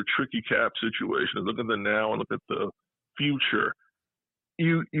team and their tricky cap situation is look at the now and look at the future.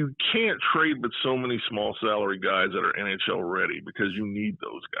 You can't trade with so many small salary guys that are NHL ready, because you need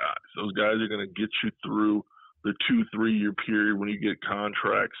those guys. Those guys are going to get you through the 2-3 year period when you get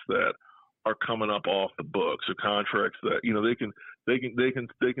contracts that are coming up off the books, or contracts that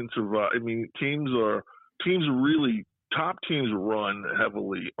they can survive. I mean, top teams run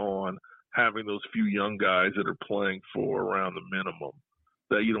heavily on having those few young guys that are playing for around the minimum,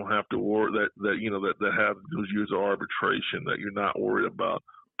 that you don't have to worry, that have those years of arbitration, that you're not worried about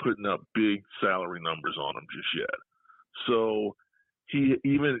putting up big salary numbers on them just yet. So this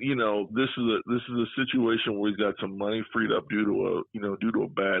is a situation where he's got some money freed up due to a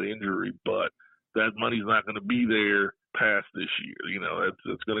bad injury, but that money's not going to be there past this year. You know,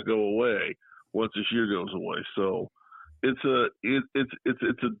 it's going to go away once this year goes away. So it's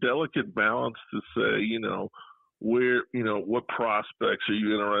a delicate balance to say, you know, where, you know, what prospects are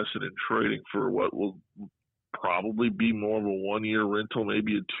you interested in trading for what will probably be more of a 1-year rental,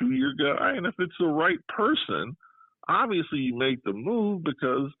 maybe a 2-year guy. And if it's the right person, obviously you make the move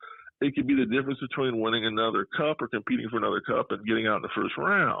because it could be the difference between winning another cup or competing for another cup and getting out in the first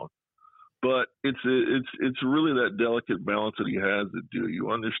round. But it's really that delicate balance that he has to do. You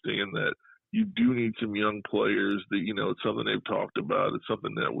understand that you do need some young players that, you know, it's something they've talked about. It's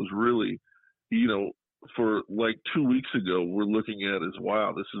something that was really, you know, for like 2 weeks ago, we're looking at as,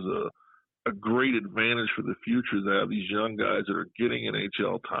 wow, this is a great advantage for the future to have these young guys that are getting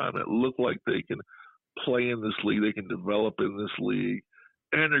NHL time that look like they can play in this league, they can develop in this league,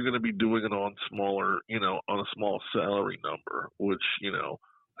 and they're going to be doing it on smaller, you know, on a small salary number, which, you know,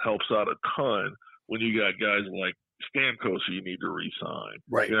 helps out a ton when you got guys like Stamkos who you need to re-sign.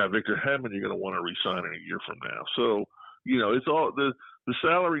 Right. You know, Victor Hedman you're going to want to re-sign in a year from now. So, you know, it's all the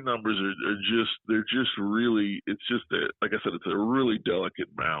salary numbers they're just really, it's just like I said, it's a really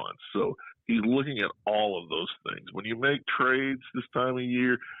delicate balance. So he's looking at all of those things. When you make trades this time of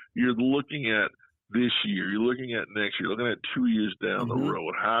year, you're looking at this year, you're looking at next year, you're looking at 2 years down the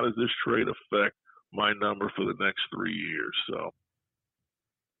road. How does this trade affect my number for the next 3 years? So.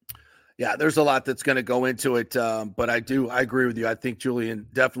 Yeah, there's a lot that's going to go into it, but I agree with you. I think Julian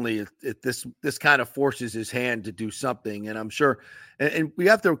definitely this kind of forces his hand to do something, and I'm sure, and we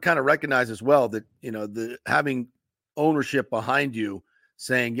have to kind of recognize as well that, you know, the having ownership behind you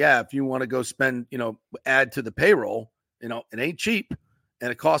saying, yeah, if you want to go spend, you know, add to the payroll, you know, it ain't cheap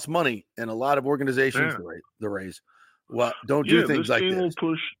and it costs money, and a lot of organizations the raise don't do things like this.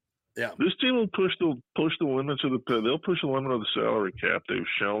 This team will push the limits of they'll push the limit of the salary cap. They've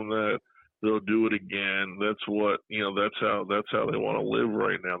shown that. They'll do it again. That's what, you know, that's how they want to live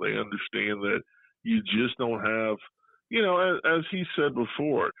right now. They understand that you just don't have, you know, as he said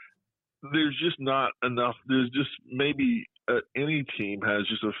before, there's just not enough. There's just maybe any team has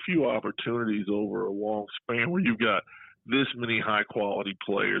just a few opportunities over a long span where you've got this many high quality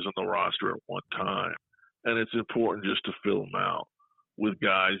players on the roster at one time. And it's important just to fill them out with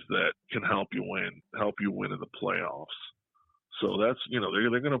guys that can help you win in the playoffs. So that's, you know, they're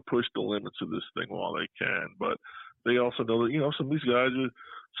going to push the limits of this thing while they can, but they also know that, you know, some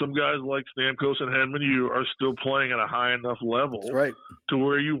guys like Stamkos and Hedman, you are still playing at a high enough level to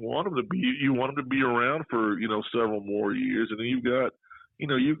where you want them to be. You want them to be around for, you know, several more years, and then you've got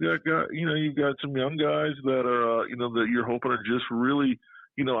some young guys that are, you know, that you're hoping are just really,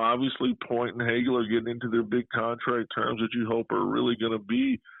 you know, obviously Point and Hagel are getting into their big contract terms that you hope are really going to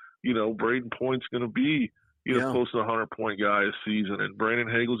be, you know, Braden Point's going to be, you know, close to a 100-point guy a season, and Brandon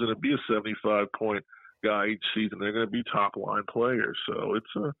Hagel's going to be a 75-point guy each season. They're going to be top-line players. So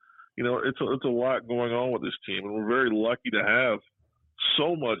it's a lot going on with this team, and we're very lucky to have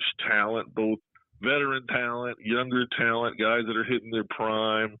so much talent, both veteran talent, younger talent, guys that are hitting their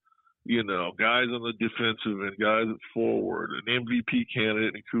prime, you know, guys on the defensive end, guys at forward, an MVP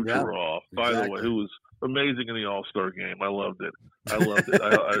candidate in Kucherov, by the way, who was amazing in the All-Star game. I loved it.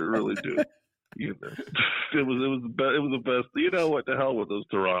 I really do. You know, it was the best. You know what? The hell with those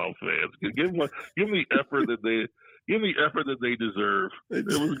Toronto fans. Give them the effort that they deserve. It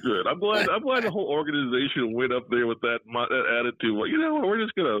was good. I'm glad the whole organization went up there with that attitude. Well, you know what? We're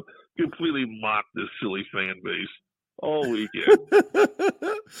just gonna completely mock this silly fan base all weekend.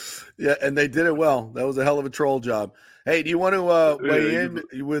 Yeah, and they did it well. That was a hell of a troll job. Hey, do you want to weigh in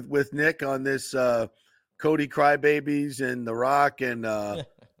with Nick on this Cody Crybabies and The Rock and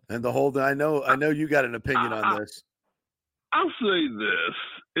the whole thing? I know you got an opinion on this. I'll say this: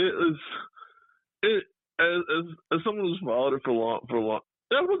 as someone who's followed it for long,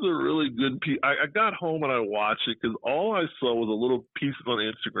 that was a really good piece. I got home and I watched it because all I saw was a little piece on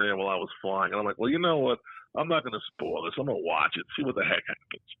Instagram while I was flying, and I'm like, well, you know what? I'm not going to spoil this. I'm going to watch it, see what the heck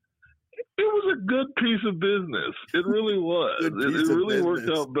happens. It was a good piece of business. It really was. It really worked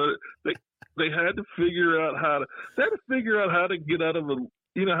out. But they had to figure out how to get out of a.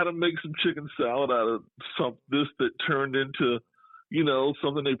 You know, how to make some chicken salad out of this that turned into, you know,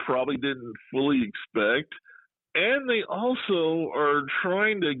 something they probably didn't fully expect. And they also are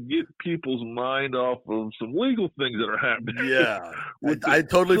trying to get people's mind off of some legal things that are happening. Yeah. I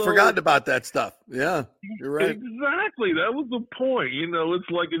totally forgotten about that stuff. Yeah, you're right. Exactly. That was the point. You know, it's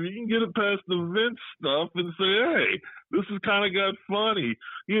like if you can get it past the Vince stuff and say, hey, this has kind of got funny.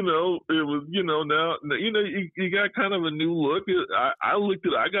 You know, it was, you know, now, you know, you got kind of a new look. I looked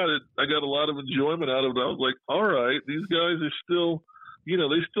at it. I got a lot of enjoyment out of it. I was like, all right, these guys are still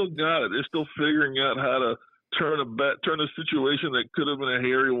they still got it. They're still figuring out how to turn a situation that could have been a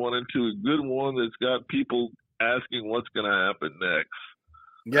hairy one into a good one that's got people asking what's going to happen next.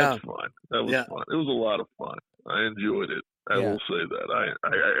 Yeah. That's fun. That was fun. It was a lot of fun. I enjoyed it. I will say that.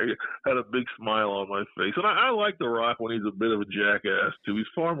 I had a big smile on my face. And I like The Rock when he's a bit of a jackass, too. He's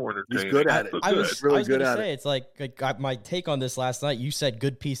far more entertaining. He's good at it. I was really good good at at say, it. It's like my take on this last night. You said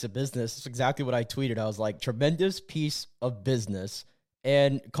good piece of business. It's exactly what I tweeted. I was like, tremendous piece of business.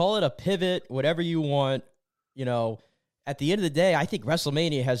 And call it a pivot, whatever you want. At the end of the day, I think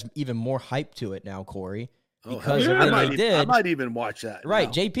WrestleMania has even more hype to it now, Corey. Because of what they did. I might even watch that. Right.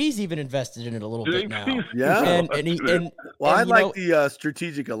 now. JP's even invested in it a little bit now. Yeah. I like the the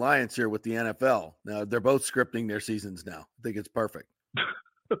strategic alliance here with the NFL. Now, they're both scripting their seasons now. I think it's perfect.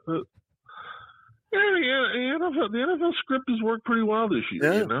 Yeah, the NFL script has worked pretty well this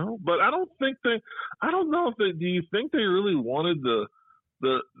year, But I don't know if do you think they really wanted the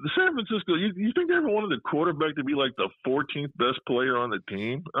San Francisco, you think they ever wanted the quarterback to be like the 14th best player on the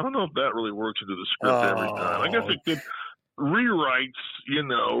team? I don't know if that really works into the script every time. I guess it could rewrites.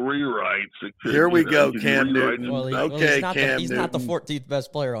 It could, Here we go, Cam Newton. He's not the 14th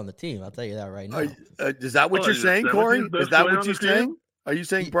best player on the team. I'll tell you that right now. Is that what you're saying, Corey? Is that what you're saying? Are you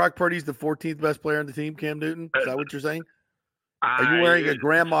saying Brock Purdy's the 14th best player on the team, Cam Newton? Is that what you're saying? Are you wearing a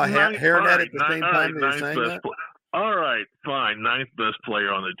grandma hairnet at the same time that you're saying that? All right, fine. 9th best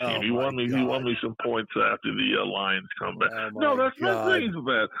player on the team. He won me some points after the Lions comeback. No, that's not saying he's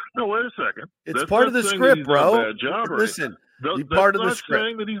bad. No, wait a second. It's part of the script, bro. Listen, part of the script. That's not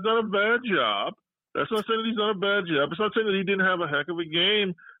saying that he's done a bad job. That's not saying that he's done a bad job. It's not saying that he didn't have a heck of a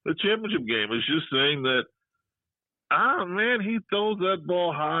game, the championship game. It's just saying that, he throws that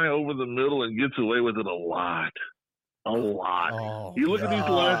ball high over the middle and gets away with it a lot. You look at these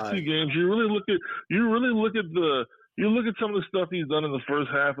last two games. You look at some of the stuff he's done in the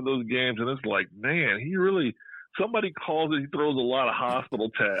first half of those games, and it's like, man, somebody calls it, he throws a lot of hospital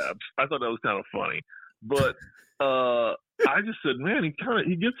tabs. I thought that was kind of funny, but I just said, man,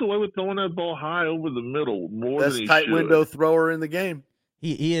 he gets away with throwing that ball high over the middle more than he tight should. Window thrower in the game.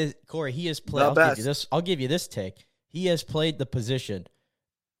 He is, Corey. He has played. I'll give you this take. He has played the position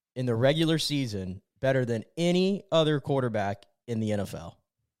in the regular season better than any other quarterback in the NFL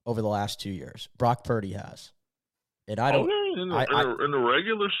over the last 2 years. Brock Purdy has. And I don't. In the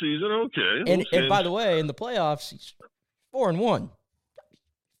regular season, okay. And by the way, in the playoffs, he's 4-1.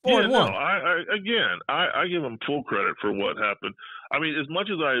 4-1. No, I give him full credit for what happened. I mean, as much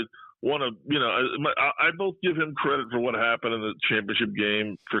as I want to, I both give him credit for what happened in the championship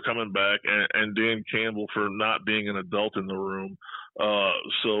game for coming back, and Dan Campbell for not being an adult in the room.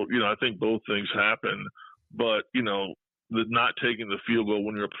 So I think both things happen, but the not taking the field goal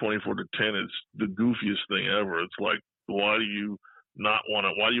when you're up 24-10 is the goofiest thing ever. It's like, why do you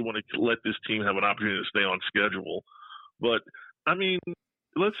want to let this team have an opportunity to stay on schedule? But I mean,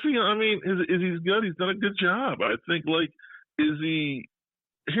 let's see. I mean, is he good? He's done a good job. I think. Is he?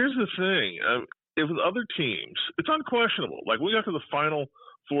 Here's the thing. If with other teams, it's unquestionable. Like, we got to the final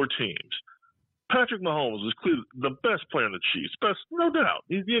four teams. Patrick Mahomes is clearly the best player in the Chiefs. Best, no doubt.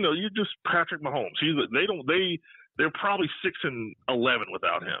 You're just Patrick Mahomes. They're probably 6-11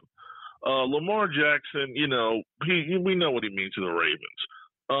 without him. Lamar Jackson, we know what he means to the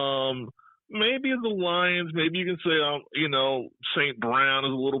Ravens. Maybe the Lions, maybe you can say, St. Brown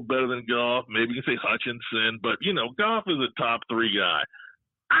is a little better than Goff. Maybe you can say Hutchinson, but Goff is a top 3 guy.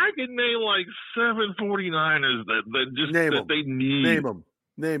 I can name like 7 49ers that they need. Name them.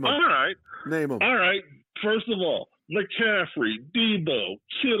 All right. Name them. All right. First of all, McCaffrey, Debo,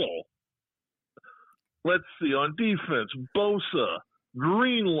 Kittle. Let's see. On defense, Bosa,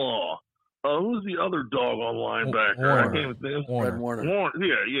 Greenlaw. Who's the other dog on linebacker? I can't even think. Warner.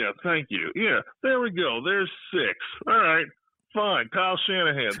 Yeah. Thank you. Yeah. There we go. There's 6. All right. Fine. Kyle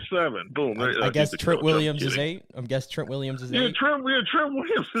Shanahan, 7. Boom. I guess Trent Williams is 8. I guess Trent Williams is 8. Yeah, Trent Williams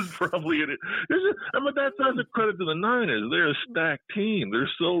is probably in it. But that's a credit to the Niners. They're a stacked team. They're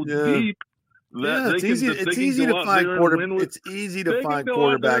so deep. It's easy to find quarterbacks. It's easy to find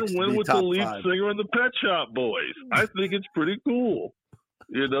quarterbacks to be with top the lead 5. singer and the Pet Shop Boys. I think it's pretty cool.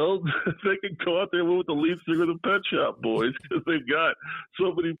 They can go out there and win with the lead singer of the Pet Shop Boys because they've got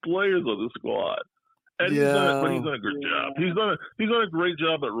so many players on the squad. And he's done a good job. He's done a great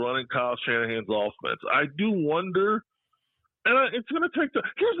job at running Kyle Shanahan's offense. I do wonder, and it's going to take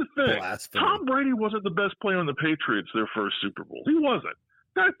here's the thing. Blasphemy. Tom Brady wasn't the best player on the Patriots their first Super Bowl. He wasn't.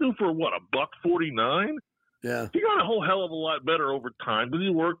 Guy threw for $149? Yeah. He got a whole hell of a lot better over time because he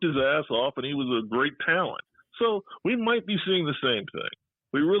worked his ass off and he was a great talent. So we might be seeing the same thing.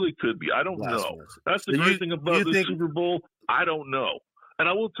 We really could be. I don't know. That's the great thing about the Super Bowl. I don't know. And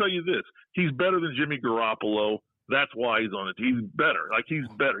I will tell you this: he's better than Jimmy Garoppolo. That's why he's on it. He's better. He's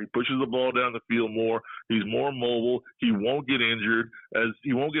better. He pushes the ball down the field more. He's more mobile. He won't get injured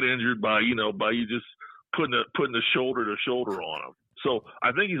by you just putting the shoulder to shoulder on him. So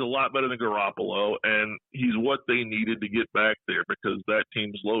I think he's a lot better than Garoppolo, and he's what they needed to get back there because that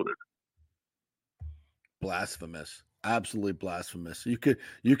team's loaded. Blasphemous. Absolutely blasphemous. You can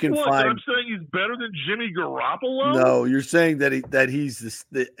what, find. I'm saying he's better than Jimmy Garoppolo? No, you're saying that he's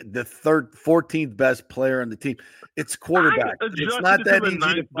the 14th best player on the team. It's quarterback. It's not that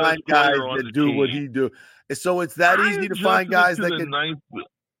easy to find guys that do what he do. So it's that easy to find guys that can.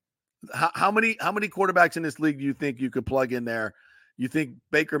 How many quarterbacks in this league do you think you could plug in there? You think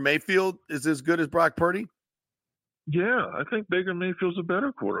Baker Mayfield is as good as Brock Purdy? Yeah, I think Baker Mayfield's a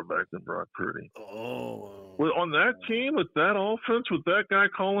better quarterback than Brock Purdy. Oh. Well, on that team, with that offense, with that guy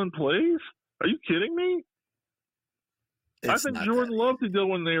calling plays? Are you kidding me? I think Jordan Love could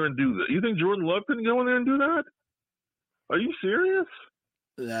go in there and do that. You think Jordan Love can go in there and do that? Are you serious?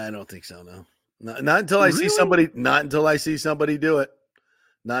 I don't think so, no. Not until I see somebody – not until I see somebody do it.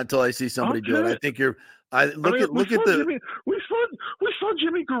 Not until I see somebody do it. I think you're – look at the – We saw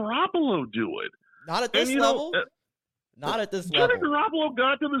Jimmy Garoppolo do it. Not at this level. Not at this level. Jimmy Garoppolo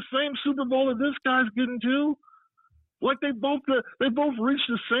got to the same Super Bowl that this guy's getting to. Like they both reached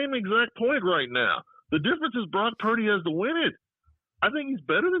the same exact point right now. The difference is Brock Purdy has to win it. I think he's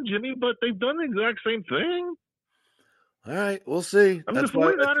better than Jimmy, but they've done the exact same thing. All right, we'll see. I mean, that's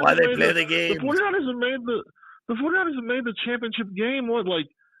why they play the game. The 49ers have made the championship game like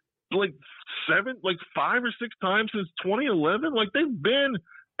 5 or 6 times since 2011. Like they've been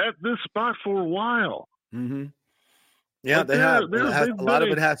at this spot for a while. Mm-hmm. Yeah, they have. A lot of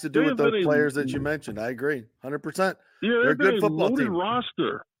it has to do with those players that you mentioned. I agree, 100%. Yeah, they're a good football loaded team.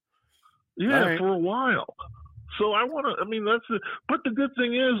 roster. Yeah, for a while. So I want to. I mean, that's it. But the good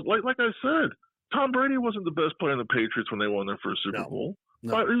thing is, like I said, Tom Brady wasn't the best player in the Patriots when they won their first Super Bowl.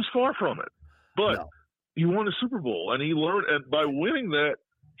 No. He was far from it. But he won a Super Bowl, and he learned. And by winning that,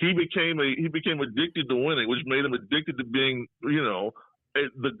 he became addicted to winning, which made him addicted to being, the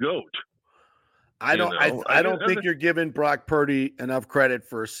GOAT. I don't think you're giving Brock Purdy enough credit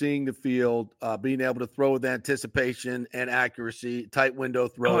for seeing the field, being able to throw with anticipation and accuracy, tight window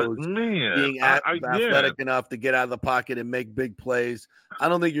throws, being athletic enough to get out of the pocket and make big plays. I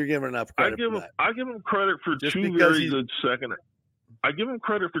don't think you're giving enough credit for that. I give him credit for two very good second. I give him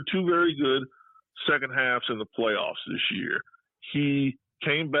credit for 2 very good second halves in the playoffs this year. He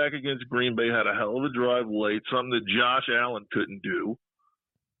came back against Green Bay, had a hell of a drive late, something that Josh Allen couldn't do.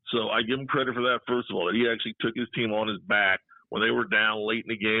 So I give him credit for that, first of all, that he actually took his team on his back when they were down late in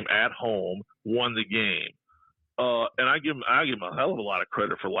the game at home, won the game. And I give him a hell of a lot of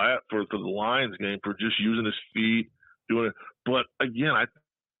credit for the Lions game for just using his feet, doing it. But again,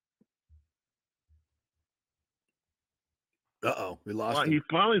 we lost him. He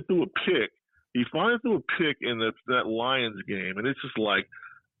finally threw a pick. He finally threw a pick in that Lions game, and it's just like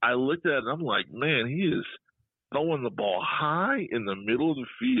I looked at it and I'm like, man, he is throwing the ball high in the middle of the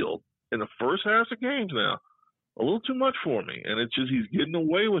field in the first half of games now. A little too much for me. And it's just he's getting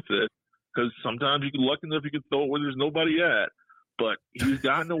away with it because sometimes you can lucky enough you can throw it where there's nobody at. But he's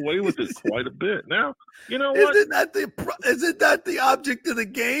gotten away with it quite a bit. Now, you know what? Isn't that the object of the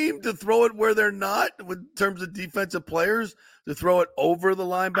game, to throw it where they're not in terms of defensive players, to throw it over the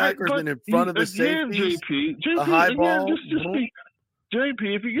linebackers and in front of the safeties? JP, a high ball. JP,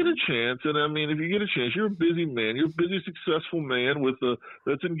 if you get a chance, you're a busy man. You're a busy, successful man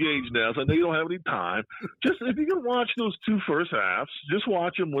that's engaged now. So I know you don't have any time. Just if you can watch those 2 first halves, just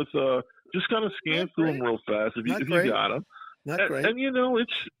watch them with just kind of scan through them real fast if you got them. Not great. And you're gonna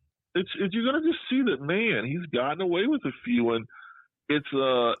just see that, man, he's gotten away with a few, and it's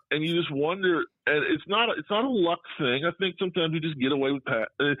and you just wonder. And it's not a luck thing. I think sometimes you just get away with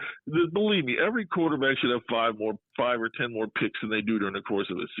believe me, every quarterback should have 5 or 10 more picks than they do during the course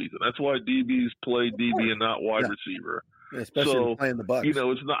of a season. That's why DBs play DB and not wide receiver. Yeah, especially playing the Bucs. It's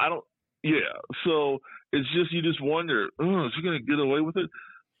not. So it's just you just wonder, is he going to get away with it?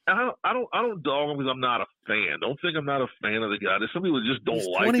 And I don't dog him because I'm not a fan. Don't think I'm not a fan of the guy. There's some people that just don't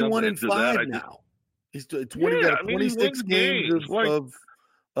like him. 21-5 now. He's 26 games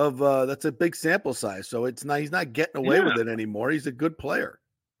of that's a big sample size. So he's not getting away with it anymore. He's a good player.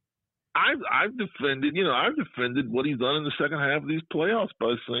 I've defended what he's done in the second half of these playoffs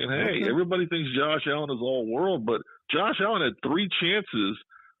by saying, hey, everybody thinks Josh Allen is all world, but Josh Allen had 3 chances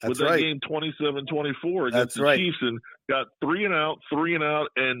with that game 27-24 against the Chiefs and got 3 and out,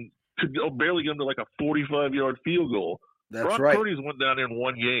 and could barely get him to like a 45-yard field goal. Brock Purdy's went down there and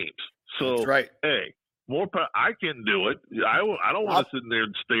won games. So, hey, I can do it. I don't want to sit there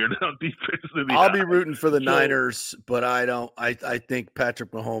and stare down defense in the I'll eye. be rooting for the Niners, but I think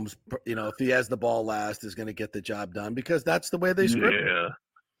Patrick Mahomes, if he has the ball last, is going to get the job done because that's the way they script it. Yeah.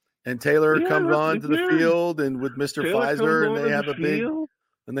 And Taylor comes on to the field, and with Mr. Pfizer, and they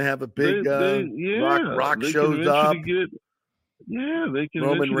have a big Rock shows up. They can.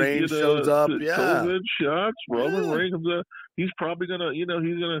 Roman Reigns shows up. COVID shots. Roman Reigns comes up. He's probably gonna, he's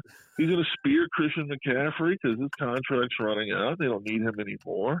gonna spear Christian McCaffrey because his contract's running out. They don't need him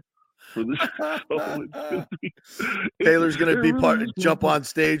anymore for this. Taylor's gonna jump on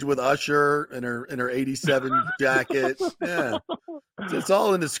stage with Usher in her '87 jacket. Yeah, it's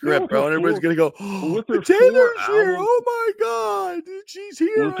all in the script, bro. And everybody's gonna go, Taylor's here! Oh my God, she's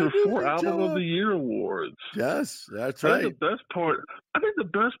here! With her 4 Album of the Year awards. Yes, that's right. I think the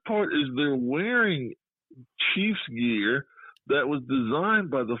best part is they're wearing Chiefs gear that was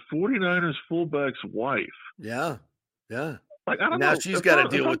designed by the 49ers fullback's wife. Yeah. Like, I don't now know. She's got to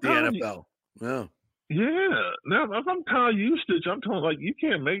deal with the NFL. Yeah. Now, if I'm Kyle Eustace, I'm telling you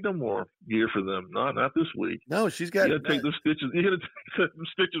can't make no more gear for them. Not this week. No, she's got. You got to take the stitches. You got to take the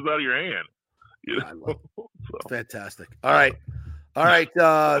stitches out of your hand. I love it. Fantastic. All right.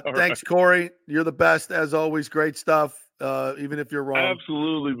 Thanks, Corey. You're the best as always. Great stuff. Even if you're wrong.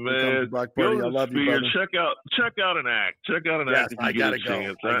 Absolutely, man. I love you, brother. Check out an act. Check out an act if you get a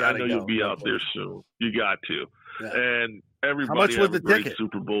chance. I know you'll be out there soon. You got to. Yeah. And everybody. How much was the ticket?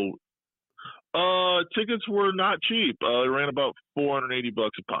 Super Bowl. Tickets were not cheap. They ran about $480 a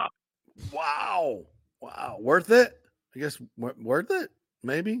pop. Wow. Worth it? I guess worth it.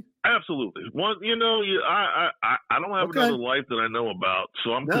 Maybe. Absolutely. One, I don't have another life that I know about,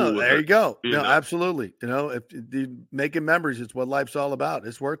 so I'm cool with there it. you go. You know? Absolutely. If making memories is what life's all about.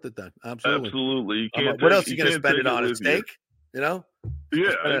 It's worth it then. Absolutely. Absolutely. You can't what else are you going to spend it on? A steak? Yeah,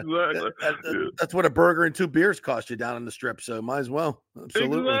 exactly. That's what a burger and 2 beers cost you down on the Strip. So might as well.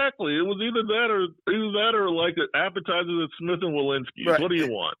 Absolutely. Exactly. It was either that or like an appetizer at Smith and Walensky's. Right. What do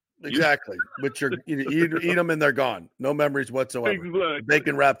you want? Exactly. But you eat them and they're gone. No memories whatsoever. Exactly.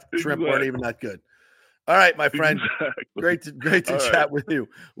 Bacon wrapped shrimp weren't even that good. All right, my friend. Exactly. Great to chat with you.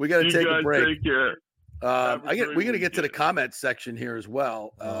 We got to take a break. Take care. We got to get to the comments section here as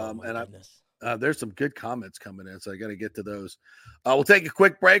well. There's some good comments coming in, so I got to get to those. We'll take a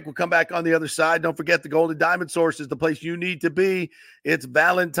quick break. We'll come back on the other side. Don't forget the Golden Diamond Source is the place you need to be. It's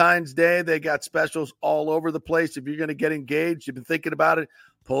Valentine's Day. They got specials all over the place. If you're going to get engaged, you've been thinking about it,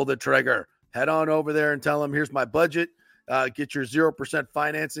 pull the trigger. Head on over there and tell them, here's my budget. Get your 0%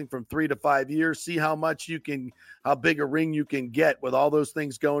 financing from 3 to 5 years. See how big a ring you can get with all those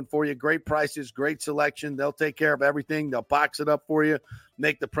things going for you. Great prices, great selection. They'll take care of everything. They'll box it up for you,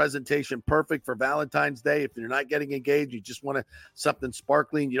 make the presentation perfect for Valentine's Day. If you're not getting engaged, you just want something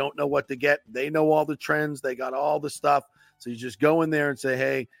sparkling, you don't know what to get. They know all the trends. They got all the stuff. So you just go in there and say,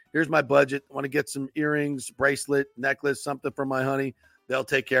 hey, here's my budget. I want to get some earrings, bracelet, necklace, something for my honey. They'll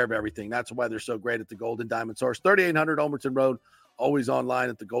take care of everything. That's why they're so great at the Golden Diamond Source. 3800 Olmerton Road, always online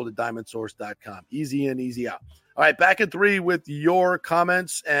at thegoldendiamondsource.com. Easy in, easy out. All right, back in 3 with your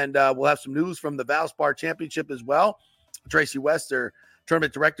comments, and we'll have some news from the Valspar Championship as well. Tracy West, their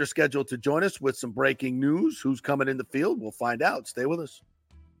tournament director, scheduled to join us with some breaking news. Who's coming in the field? We'll find out. Stay with us.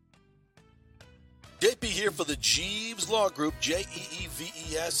 JP here for the Jeeves Law Group,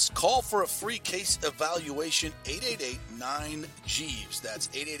 Jeeves. Call for a free case evaluation, 888-9-JEEVES. That's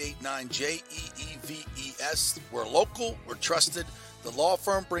 888-9-JEEVES. We're local, we're trusted. The law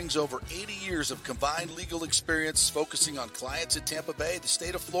firm brings over 80 years of combined legal experience focusing on clients in Tampa Bay, the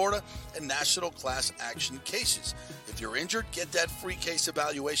state of Florida, and national class action cases. If you're injured, get that free case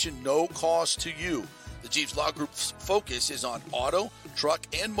evaluation, no cost to you. The Jeeves Law Group's focus is on auto, truck,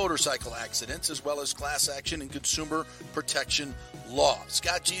 and motorcycle accidents, as well as class action and consumer protection law.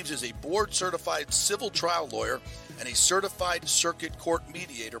 Scott Jeeves is a board-certified civil trial lawyer and a certified circuit court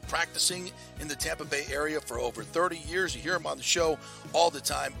mediator practicing in the Tampa Bay area for over 30 years. You hear him on the show all the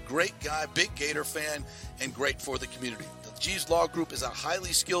time. Great guy, big Gator fan, and great for the community. The Jeeves Law Group is a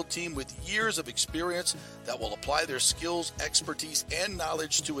highly skilled team with years of experience that will apply their skills, expertise, and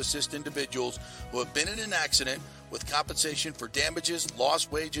knowledge to assist individuals who have been in an accident with compensation for damages,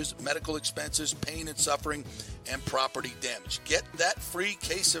 lost wages, medical expenses, pain and suffering, and property damage. Get that free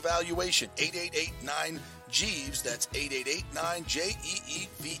case evaluation, 888-9-JEEVES. That's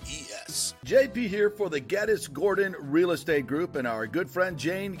 888-9-JEEVES. JP here for the Geddes Gordon Real Estate Group and our good friend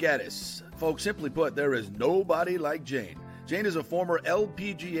Jane Geddes. Folks, simply put, there is nobody like Jane. Jane is a former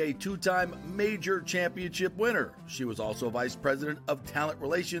LPGA 2-time major championship winner. She was also vice president of talent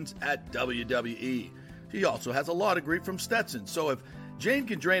relations at WWE. She also has a law degree from Stetson. So if Jane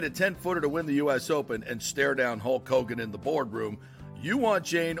can drain a 10-footer to win the U.S. Open and stare down Hulk Hogan in the boardroom. You want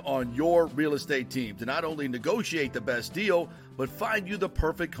Jane on your real estate team to not only negotiate the best deal, but find you the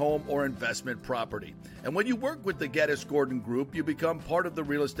perfect home or investment property. And when you work with the Geddes Gordon Group, you become part of the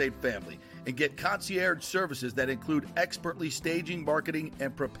real estate family and get concierge services that include expertly staging, marketing,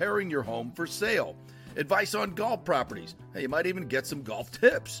 and preparing your home for sale. Advice on golf properties. Hey, you might even get some golf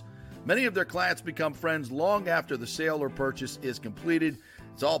tips. Many of their clients become friends long after the sale or purchase is completed.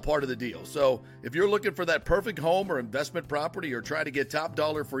 It's all part of the deal. So if you're looking for that perfect home or investment property or try to get top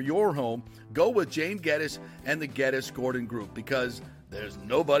dollar for your home, go with Jane Geddes and the Geddes Gordon Group, because there's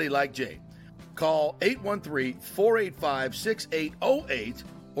nobody like Jane. Call 813-485-6808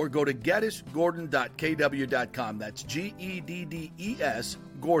 or go to geddesgordon.kw.com. That's GEDDES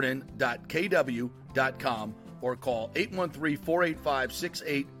Gordon.kw.com or call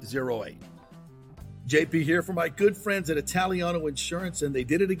 813-485-6808. JP here for my good friends at Italiano Insurance, and they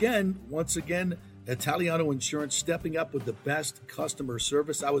did it again. Once again, Italiano Insurance stepping up with the best customer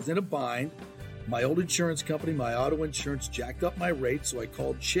service. I was in a bind. My old insurance company, my auto insurance, jacked up my rates, so I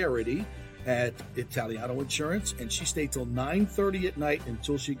called Charity at Italiano Insurance, and she stayed till 9:30 at night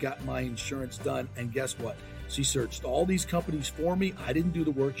until she got my insurance done. And guess what? She searched all these companies for me. I didn't do the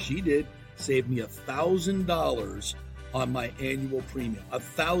work. She did. Saved me $1,000 on my annual premium.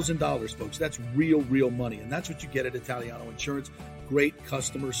 $1,000, folks. That's real money. And that's what you get at Italiano Insurance. Great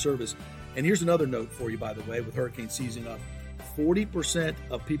customer service. And here's another note for you, by the way, with hurricane season up. 40%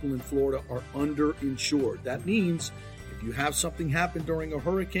 of people in Florida are underinsured. That means if you have something happen during a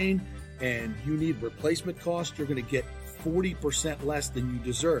hurricane and you need replacement costs, you're going to get 40% less than you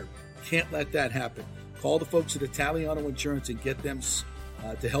deserve. Can't let that happen. Call the folks at Italiano Insurance and get them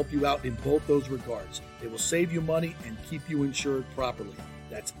to help you out in both those regards. They will save you money and keep you insured properly.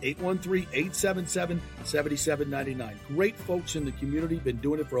 That's 813-877-7799. Great folks in the community, been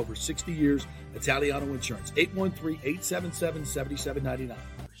doing it for over 60 years. Italiano Insurance, 813-877-7799.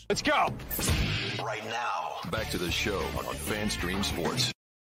 Let's go. Right now, back to the show on FanStream Sports.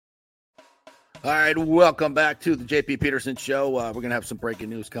 All right, welcome back to the JP Peterson Show. We're going to have some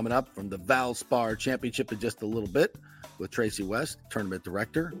breaking news coming up from the Valspar Championship in just a little bit with Tracy West, tournament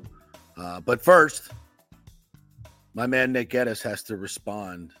director. But first, my man Nick Geddes has to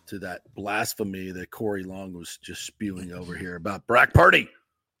respond to that blasphemy that Corey Long was just spewing over here about Brock Purdy.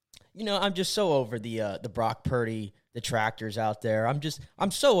 You know, I'm just so over the Brock Purdy detractors out there. I'm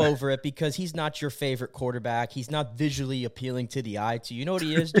so over it because he's not your favorite quarterback. He's not visually appealing to the eye to you. You know what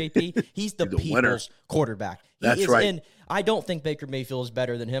he is, JP? He's the people's winner. Quarterback. That's right. And I don't think Baker Mayfield is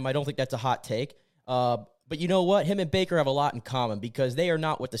better than him. I don't think that's a hot take. But you know what? Him and Baker have a lot in common because they are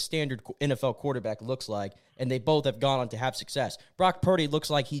not what the standard NFL quarterback looks like, and they both have gone on to have success. Brock Purdy looks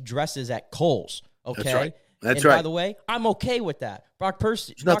like he dresses at Kohl's, okay? That's right. And by the way, I'm okay with that.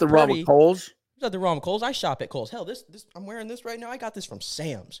 There's nothing wrong with Kohl's. There's nothing wrong with Kohl's. I shop at Kohl's. Hell, this I'm wearing this right now. I got this from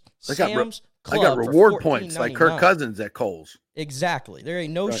Sam's. I Sam's Club got reward points like Kirk Cousins at Kohl's. Exactly. There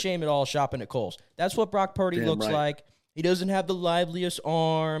ain't no shame at all shopping at Kohl's. That's what Brock Purdy looks like. He doesn't have the liveliest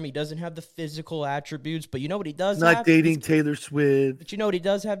arm. He doesn't have the physical attributes. But you know what he does have? Not dating Taylor Swift. But you know what he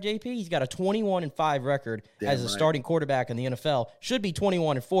does have, JP? He's got a 21-5 record as a starting quarterback in the NFL. Should be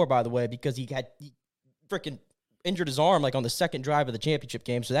 21-4, by the way, because he freaking injured his arm like on the second drive of the championship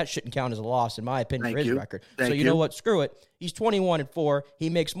game. So that shouldn't count as a loss, in my opinion, for his record. So you know what? Screw it. He's 21-4.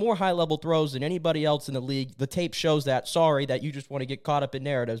 He makes more high-level throws than anybody else in the league. The tape shows that. Sorry that you just want to get caught up in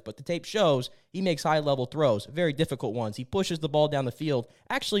narratives, but the tape shows he makes high-level throws, very difficult ones. He pushes the ball down the field,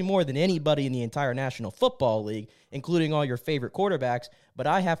 actually more than anybody in the entire National Football League, including all your favorite quarterbacks. But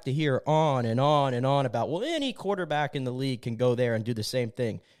I have to hear on and on and on about, well, any quarterback in the league can go there and do the same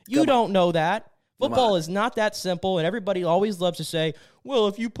thing. You don't know that. Football is not that simple, and everybody always loves to say, well,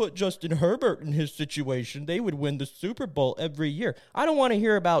 if you put Justin Herbert in his situation, they would win the Super Bowl every year. I don't want to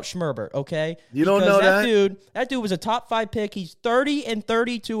hear about Schmerbert, okay? You don't know that? That dude was a top 5 pick. He's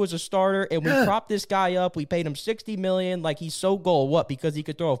 30-32 as a starter, and we propped this guy up. We paid him $60 million like he's so gold. What, because he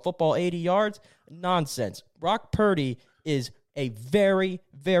could throw a football 80 yards? Nonsense. Brock Purdy is a very,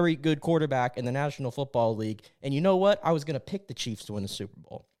 very good quarterback in the National Football League, and you know what? I was going to pick the Chiefs to win the Super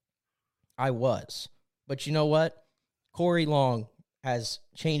Bowl. I was. But you know what? Corey Long has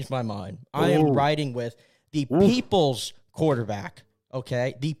changed my mind. I am riding with the people's quarterback,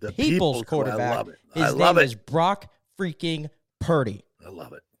 okay? The people's quarterback. I love it. His name is Brock freaking Purdy. I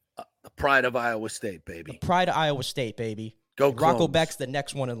love it. The pride of Iowa State, baby. The pride of Iowa State, baby. Go Rocco Clones. Beck's the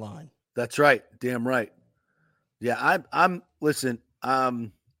next one in line. That's right. Damn right. Yeah, listen, we're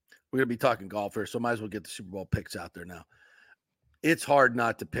going to be talking golf here, so might as well get the Super Bowl picks out there now. It's hard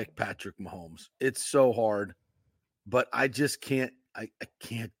not to pick Patrick Mahomes. It's so hard, but I just can't I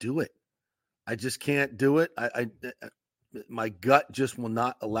can't do it. I just can't do it. My gut just will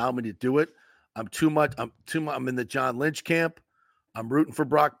not allow me to do it. I'm in the John Lynch camp. I'm rooting for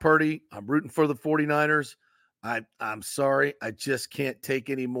Brock Purdy. I'm rooting for the 49ers. I'm sorry. I just can't take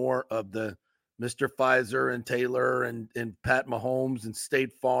any more of the Mr. Pfizer and Taylor and Pat Mahomes and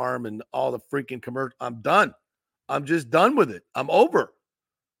State Farm and all the freaking commercials. I'm done. I'm just done with it. I'm over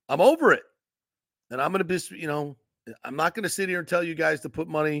it. And I'm going to be, I'm not going to sit here and tell you guys to put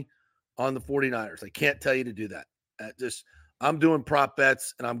money on the 49ers. I can't tell you to do that. I'm doing prop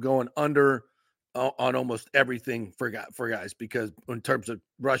bets and I'm going under on almost everything for guys, because in terms of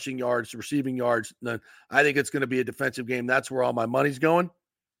rushing yards, receiving yards, I think it's going to be a defensive game. That's where all my money's going.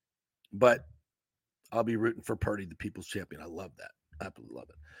 But I'll be rooting for Purdy, the people's champion. I love that. I absolutely love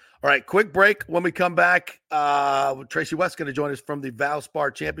it. All right, quick break. When we come back, Tracy West is going to join us from the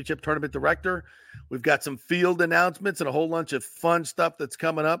Valspar Championship Tournament Director. We've got some field announcements and a whole bunch of fun stuff that's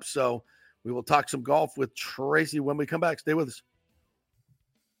coming up. So we will talk some golf with Tracy when we come back. Stay with us.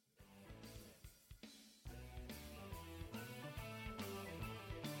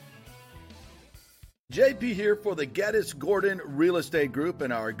 JP here for the Geddes Gordon Real Estate Group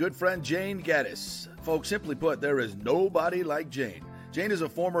and our good friend Jane Geddes. Folks, simply put, there is nobody like Jane. Jane is a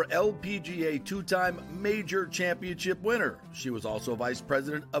former LPGA two-time major championship winner. She was also vice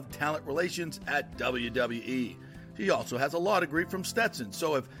president of talent relations at WWE. She also has a law degree from Stetson.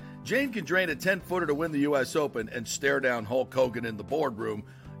 So if Jane can drain a 10-footer to win the U.S. Open and stare down Hulk Hogan in the boardroom,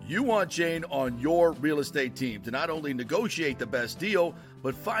 you want Jane on your real estate team to not only negotiate the best deal,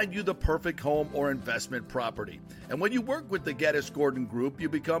 but find you the perfect home or investment property. And when you work with the Geddes Gordon Group, you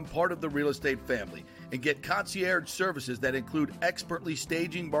become part of the real estate family and get concierge services that include expertly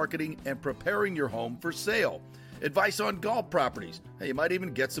staging, marketing, and preparing your home for sale. Advice on golf properties. Hey, you might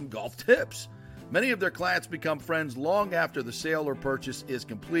even get some golf tips. Many of their clients become friends long after the sale or purchase is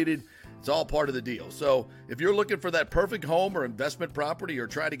completed. It's all part of the deal. So if you're looking for that perfect home or investment property or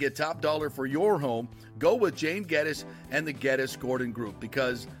trying to get top dollar for your home, go with Jane Geddes and the Geddes Gordon Group,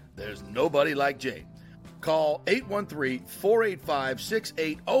 because there's nobody like Jane. Call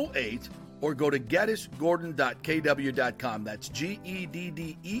 813-485-6808 or go to GeddesGordon.kw.com. That's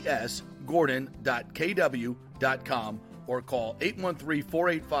GEDDES Gordon.kw.com or call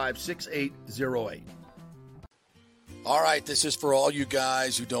 813-485-6808. All right, this is for all you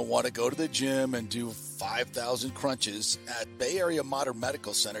guys who don't want to go to the gym and do 5,000 crunches. At Bay Area Modern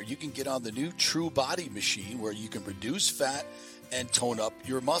Medical Center, you can get on the new True Body machine where you can reduce fat and tone up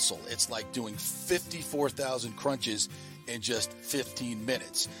your muscle. It's like doing 54,000 crunches in just 15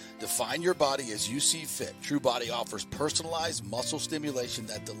 minutes. Define your body as you see fit. True Body offers personalized muscle stimulation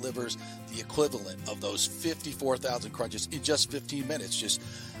that delivers the equivalent of those 54,000 crunches in just 15 minutes. Just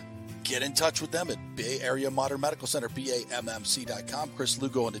get in touch with them at Bay Area Modern Medical Center, BAMMC.com. Chris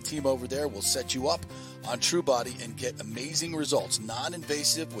Lugo and the team over there will set you up on True Body and get amazing results.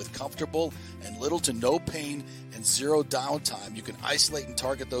 Non-invasive with comfortable and little to no pain and zero downtime. You can isolate and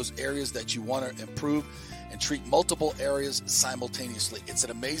target those areas that you want to improve and treat multiple areas simultaneously. It's an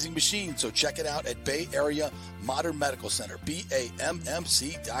amazing machine, so check it out at Bay Area Modern Medical Center,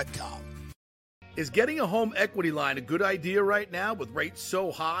 BAMMC.com. Is getting a home equity line a good idea right now with rates so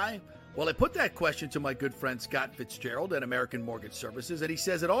high? Well, I put that question to my good friend Scott Fitzgerald at American Mortgage Services, and he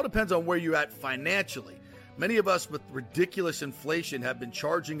says it all depends on where you're at financially. Many of us with ridiculous inflation have been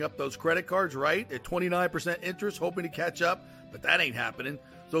charging up those credit cards, right? At 29% interest, hoping to catch up, but that ain't happening.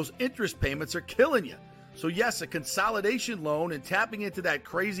 Those interest payments are killing you. So yes, a consolidation loan and tapping into that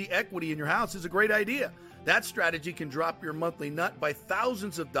crazy equity in your house is a great idea. That strategy can drop your monthly nut by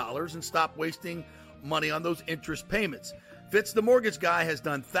thousands of dollars and stop wasting money on those interest payments. Fitz, the mortgage guy, has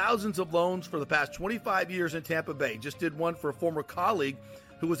done thousands of loans for the past 25 years in Tampa Bay. Just did one for a former colleague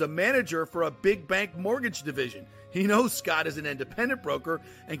who was a manager for a big bank mortgage division. He knows Scott is an independent broker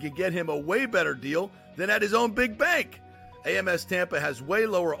and can get him a way better deal than at his own big bank. AMS Tampa has way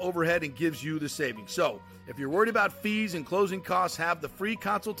lower overhead and gives you the savings. So if you're worried about fees and closing costs, have the free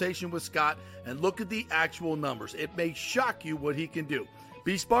consultation with Scott and look at the actual numbers. It may shock you what he can do.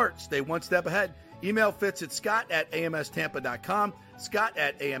 Be smart. Stay one step ahead. Email Fitz at scott@amstampa.com,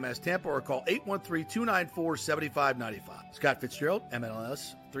 scott@amstampa, or call 813-294-7595. Scott Fitzgerald,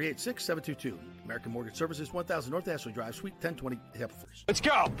 MLS 386722. American Mortgage Services, 1000 North Ashley Drive, Suite 1020, Tampa First. Let's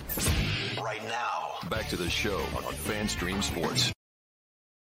go. Right now, back to the show on FanStream Sports.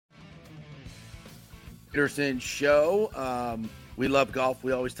 Peterson Show. We love golf.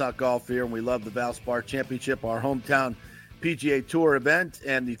 We always talk golf here, and we love the Valspar Championship, our hometown PGA Tour event,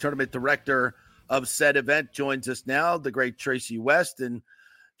 and the tournament director of said event joins us now, the great Tracy West. And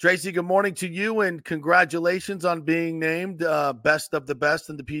Tracy, good morning to you, and congratulations on being named best of the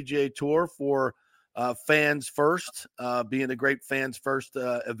best in the PGA Tour for Fans First, being the great Fans First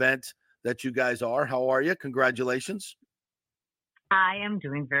event that you guys are. How are you? Congratulations. I am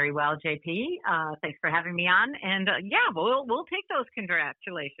doing very well, JP. Thanks for having me on. And we'll take those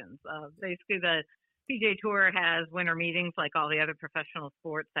congratulations. Basically, the PGA Tour has winter meetings like all the other professional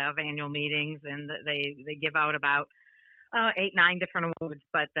sports have annual meetings, and they give out about 8-9 different awards.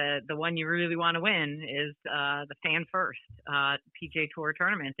 But the one you really want to win is the Fan First PGA Tour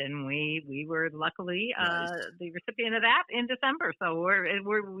tournament, and we were luckily the recipient of that in December. So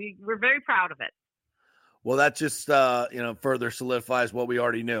we're very proud of it. Well, that just further solidifies what we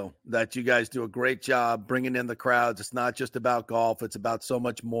already knew, that you guys do a great job bringing in the crowds. It's not just about golf; it's about so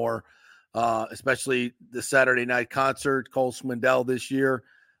much more. Especially the Saturday night concert, Cole Swindell this year.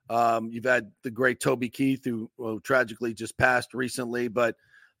 You've had the great Toby Keith, who tragically just passed recently, but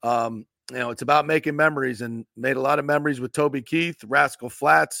it's about making memories, and made a lot of memories with Toby Keith, Rascal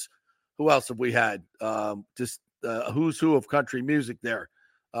Flatts. Who else have we had? Who's who of country music there.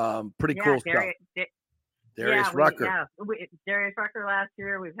 Pretty cool stuff. Darius Rucker. Darius Rucker last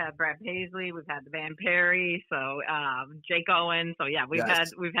year. We've had Brad Paisley. We've had the Van Perry. So Jake Owen. So we've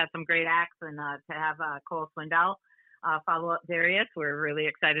had some great acts, and to have Cole Swindell follow up Darius, we're really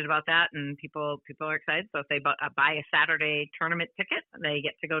excited about that, and people are excited. So if they buy a Saturday tournament ticket, they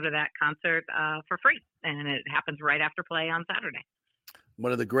get to go to that concert for free, and it happens right after play on Saturday.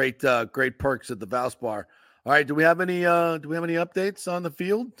 One of the great perks at the Valspar. All right, do we have any updates on the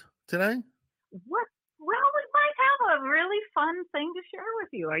field today? What? Well, we might have a really fun thing to share with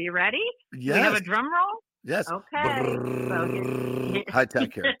you. Are you ready? Yes. We have a drum roll? Yes. Okay. High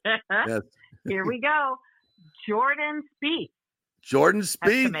tech here. Yes. Here we go. Jordan Spieth. Jordan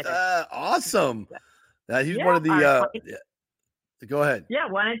Spieth. Awesome. He's one of the go ahead. Yeah,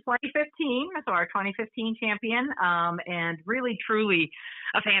 won in 2015. So our 2015 champion, and really, truly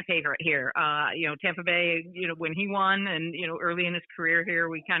a fan favorite here. Tampa Bay, when he won, and, early in his career here,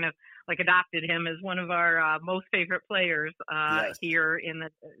 we kind of adopted him as one of our most favorite players here in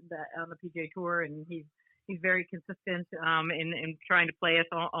on the PGA Tour, and he's very consistent in trying to play us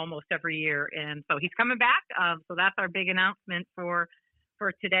almost every year, and so he's coming back. So that's our big announcement for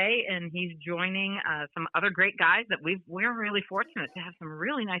today, and he's joining some other great guys that we're really fortunate to have some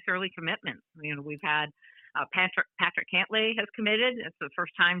really nice early commitments. We've had Patrick Cantlay has committed. It's the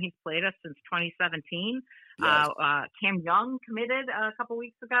first time he's played us since 2017. Yes. Cam Young committed a couple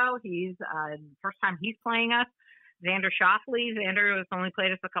weeks ago. He's first time he's playing us. Xander Schauffele. Xander has only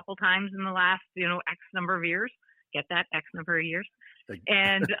played us a couple times in the last X number of years. Get that? X number of years.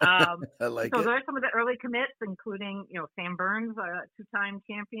 And I so those are some of the early commits, including Sam Burns, two-time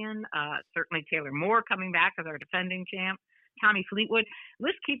champion. Certainly Taylor Moore coming back as our defending champ. Tommy Fleetwood.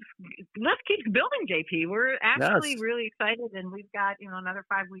 List keeps building, JP. We're actually really excited, and we've got another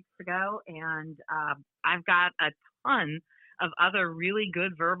 5 weeks to go, and I've got a ton of other really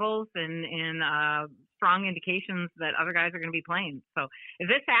good verbals and strong indications that other guys are going to be playing. So if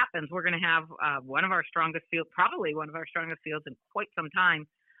this happens, we're going to have one of our strongest fields in quite some time.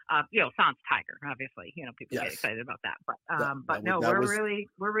 Sans Tiger, obviously. People get excited about that, but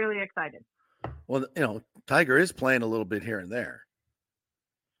we're really excited. Well, Tiger is playing a little bit here and there.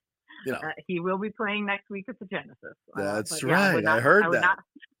 He will be playing next week at the Genesis. That's right. I heard that.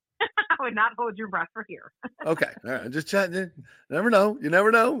 I would not hold your breath for here. Okay. All right. Just chatting. Never know. You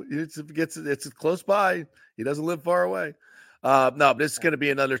never know. It's close by. He doesn't live far away. No, but this is going to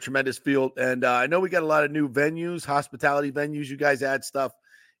be another tremendous field. And I know we got a lot of new venues, hospitality venues. You guys add stuff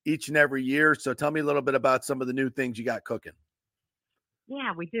each and every year. So tell me a little bit about some of the new things you got cooking.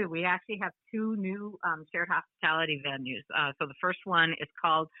 Yeah, we do. We actually have two new shared hospitality venues. So the first one is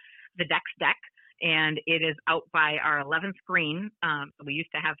called the Deck's Deck, and it is out by our 11th green. We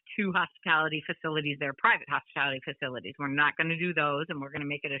used to have two hospitality facilities there, private hospitality facilities. We're not going to do those, and we're going to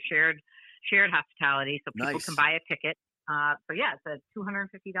make it a shared hospitality, so people can buy a ticket. It's a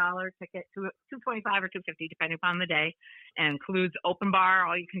 $250 ticket, $225 or $250 depending upon the day, and includes open bar,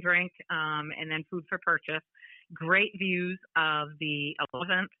 all you can drink, and then food for purchase. Great views of the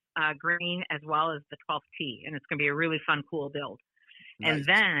 11th green as well as the 12th tee, and it's going to be a really fun, cool build. Nice. And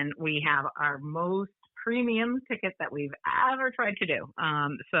then we have our most premium ticket that we've ever tried to do.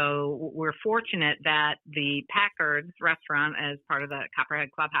 So we're fortunate that the Packard's restaurant, as part of the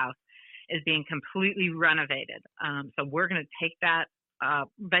Copperhead Clubhouse, is being completely renovated. So we're going to take that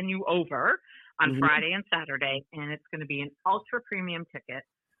venue over on Friday and Saturday, and it's going to be an ultra premium ticket.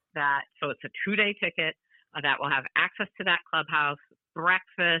 So it's a 2-day ticket that will have access to that clubhouse,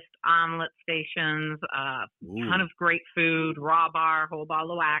 breakfast, omelet stations, ton of great food, raw bar, whole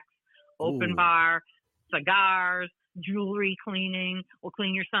ball of wax, open bar, cigars, jewelry cleaning. We'll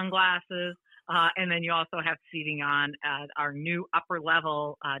clean your sunglasses. And then you also have seating on our new upper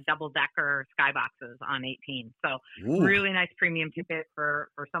level double-decker skyboxes on 18. So really nice premium ticket for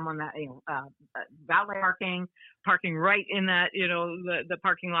someone that, valet parking right in that, the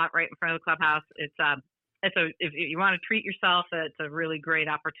parking lot right in front of the clubhouse. If you want to treat yourself, it's a really great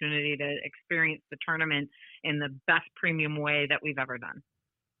opportunity to experience the tournament in the best premium way that we've ever done.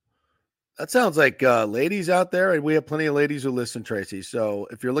 That sounds like ladies out there, and we have plenty of ladies who listen, Tracy. So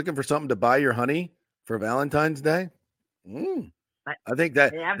if you're looking for something to buy your honey for Valentine's Day, I think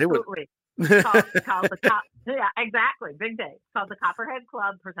that absolutely. Called the Cop. Yeah, exactly. Big day. It's called the Copperhead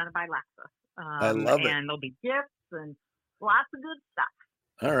Club, presented by Lexus. I love it. And there'll be gifts and lots of good stuff.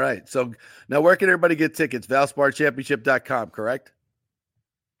 All right. So now where can everybody get tickets? ValsparChampionship.com, correct?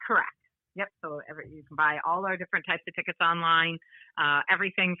 Correct. Yep. So you can buy all our different types of tickets online.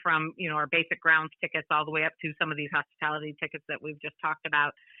 Everything from, our basic grounds tickets all the way up to some of these hospitality tickets that we've just talked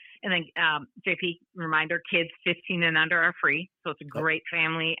about. And then, JP, reminder, kids 15 and under are free. So it's a great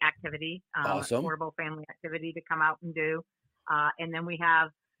family activity, awesome. Affordable family activity to come out and do. And then we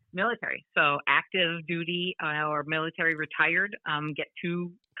have military. So active duty or military retired get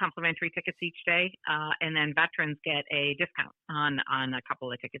 2 complimentary tickets each day. And then veterans get a discount on a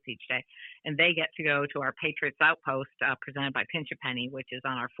couple of tickets each day. And they get to go to our Patriots Outpost presented by Pinch a Penny, which is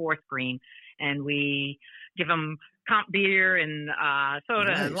on our 4th green. And we give them comp beer and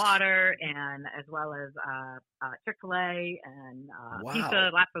soda and water, and as well as Chick-fil-A and pizza,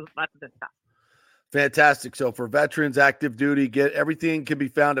 lots of good stuff. Fantastic. So for veterans, active duty, get everything can be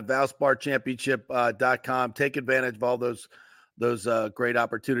found at ValsparChampionship.com. Take advantage of all those great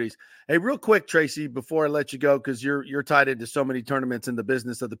opportunities. Hey, real quick, Tracy, before I let you go, because you're tied into so many tournaments in the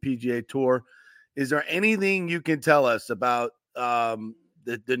business of the PGA Tour, is there anything you can tell us about the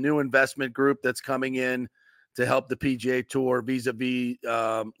new investment group that's coming in to help the PGA Tour vis-a-vis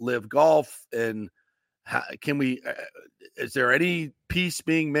Live Golf? And how, is there any piece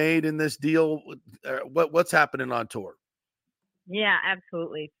being made in this deal? What's happening on tour? Yeah,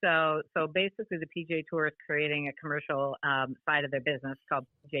 absolutely. So basically the PGA Tour is creating a commercial side of their business called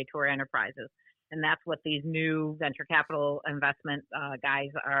PGA Tour Enterprises. And that's what these new venture capital investment guys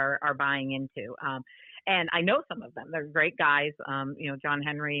are buying into. And I know some of them. They're great guys, John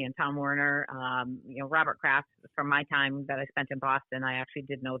Henry and Tom Werner, Robert Kraft. From my time that I spent in Boston, I actually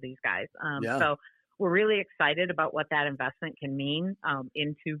did know these guys. So we're really excited about what that investment can mean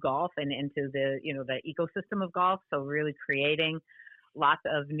into golf and into the ecosystem of golf. So really creating lots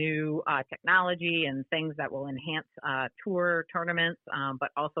of new technology and things that will enhance tour tournaments,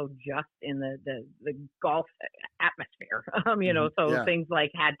 but also just in the golf atmosphere. Things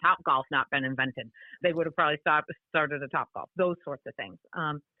like had Topgolf not been invented, they would have probably started a Topgolf, those sorts of things.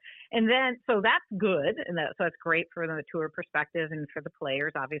 And then, so that's good. And so that's great for the tour perspective and for the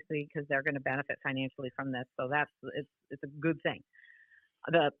players, obviously, because they're going to benefit financially from this. So it's a good thing.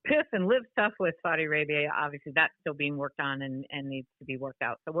 The PIF and Live stuff with Saudi Arabia, obviously that's still being worked on and needs to be worked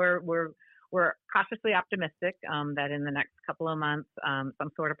out. So we're cautiously optimistic that in the next couple of months,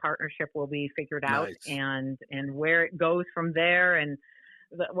 some sort of partnership will be figured out, and where it goes from there, and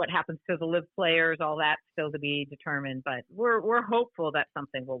what happens to the Live players, all that still to be determined. But we're hopeful that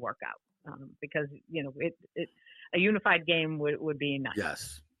something will work out because a unified game would be nice.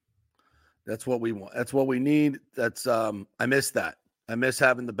 Yes, that's what we want. That's what we need. That's I miss that. I miss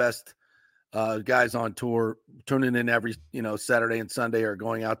having the best guys on tour, tuning in every Saturday and Sunday, or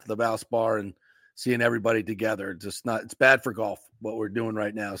going out to the Valspar and seeing everybody together. It's bad for golf what we're doing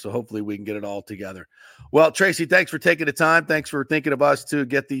right now. So hopefully we can get it all together. Well, Tracy, thanks for taking the time. Thanks for thinking of us to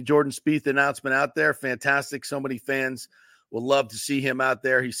get the Jordan Spieth announcement out there. Fantastic. So many fans will love to see him out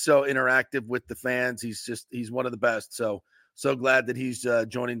there. He's so interactive with the fans. He's one of the best. So glad that he's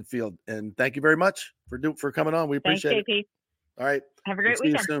joining the field. And thank you very much for coming on. We appreciate it. All right. Have a great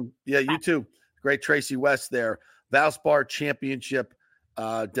weekend. See you soon. Yeah, you too. Great Tracy West there.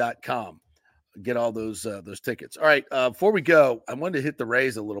 ValsparChampionship.com. Get all those tickets. All right. Before we go, I wanted to hit the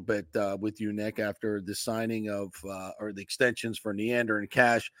Rays a little bit with you, Nick, after the signing of or the extensions for Neander and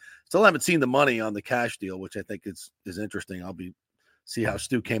Cash. Still haven't seen the money on the Cash deal, which I think is interesting. See how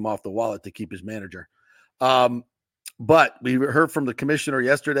Stu came off the wallet to keep his manager. But we heard from the commissioner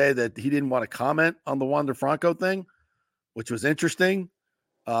yesterday that he didn't want to comment on the Wander Franco thing, which was interesting.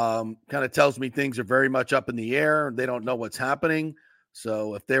 Kind of tells me things are very much up in the air. They don't know what's happening.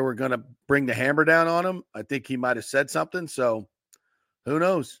 So if they were going to bring the hammer down on him, I think he might have said something. So who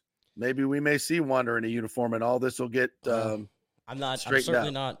knows? Maybe we may see Wander in a uniform, and all this will get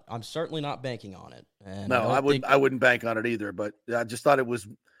I'm certainly not banking on it. And no, I wouldn't bank on it either. But I just thought it was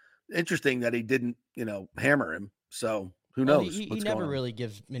interesting that he didn't, hammer him. So who knows? He never really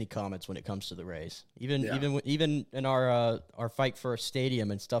gives many comments when it comes to the Rays. Even in our fight for a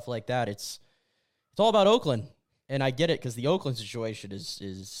stadium and stuff like that, it's all about Oakland. And I get it because the Oakland situation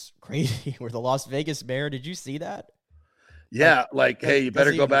is crazy. Where the Las Vegas mayor, did you see that? Yeah, hey, you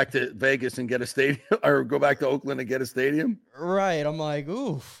better go back to Vegas and get a stadium, or go back to Oakland and get a stadium. Right. I'm like,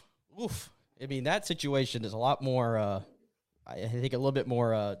 oof. I mean, that situation is a lot more, I think a little bit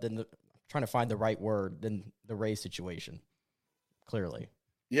more than trying to find the right word than the Rays situation, clearly.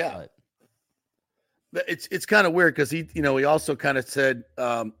 Yeah. But it's kind of weird because he also kind of said,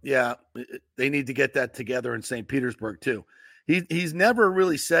 they need to get that together in St. Petersburg too. He's never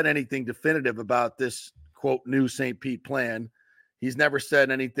really said anything definitive about this, quote, new St. Pete plan. He's never said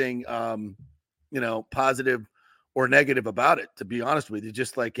anything, positive or negative about it, to be honest with you.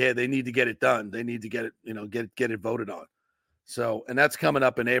 Just like, hey, they need to get it done. They need to get it, get it voted on. So, and that's coming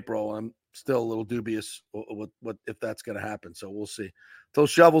up in April. I'm still a little dubious what if that's going to happen. So we'll see. Those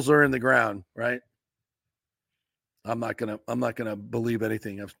shovels are in the ground, right? I'm not gonna believe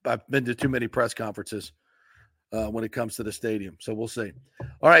anything. I've been to too many press conferences when it comes to the stadium. So we'll see.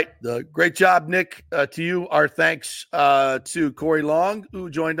 All right. Great job, Nick. To you, our thanks to Corey Long, who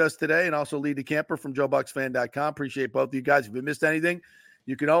joined us today, and also Lee DeCamper from JoeBucksFan.com. Appreciate both of you guys. If you missed anything,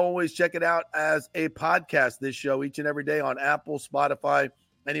 you can always check it out as a podcast, this show, each and every day on Apple, Spotify,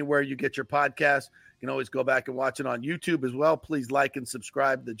 anywhere you get your podcast. You can always go back and watch it on YouTube as well. Please like and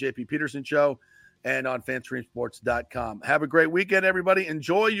subscribe to the JP Peterson Show and on FanStreamSports.com. Have a great weekend, everybody.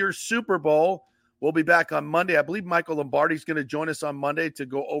 Enjoy your Super Bowl. We'll be back on Monday. I believe Michael Lombardi's going to join us on Monday to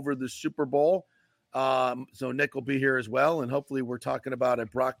go over the Super Bowl. So Nick will be here as well, and hopefully we're talking about a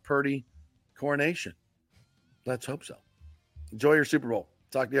Brock Purdy coronation. Let's hope so. Enjoy your Super Bowl.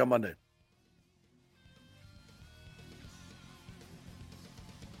 Talk to you on Monday.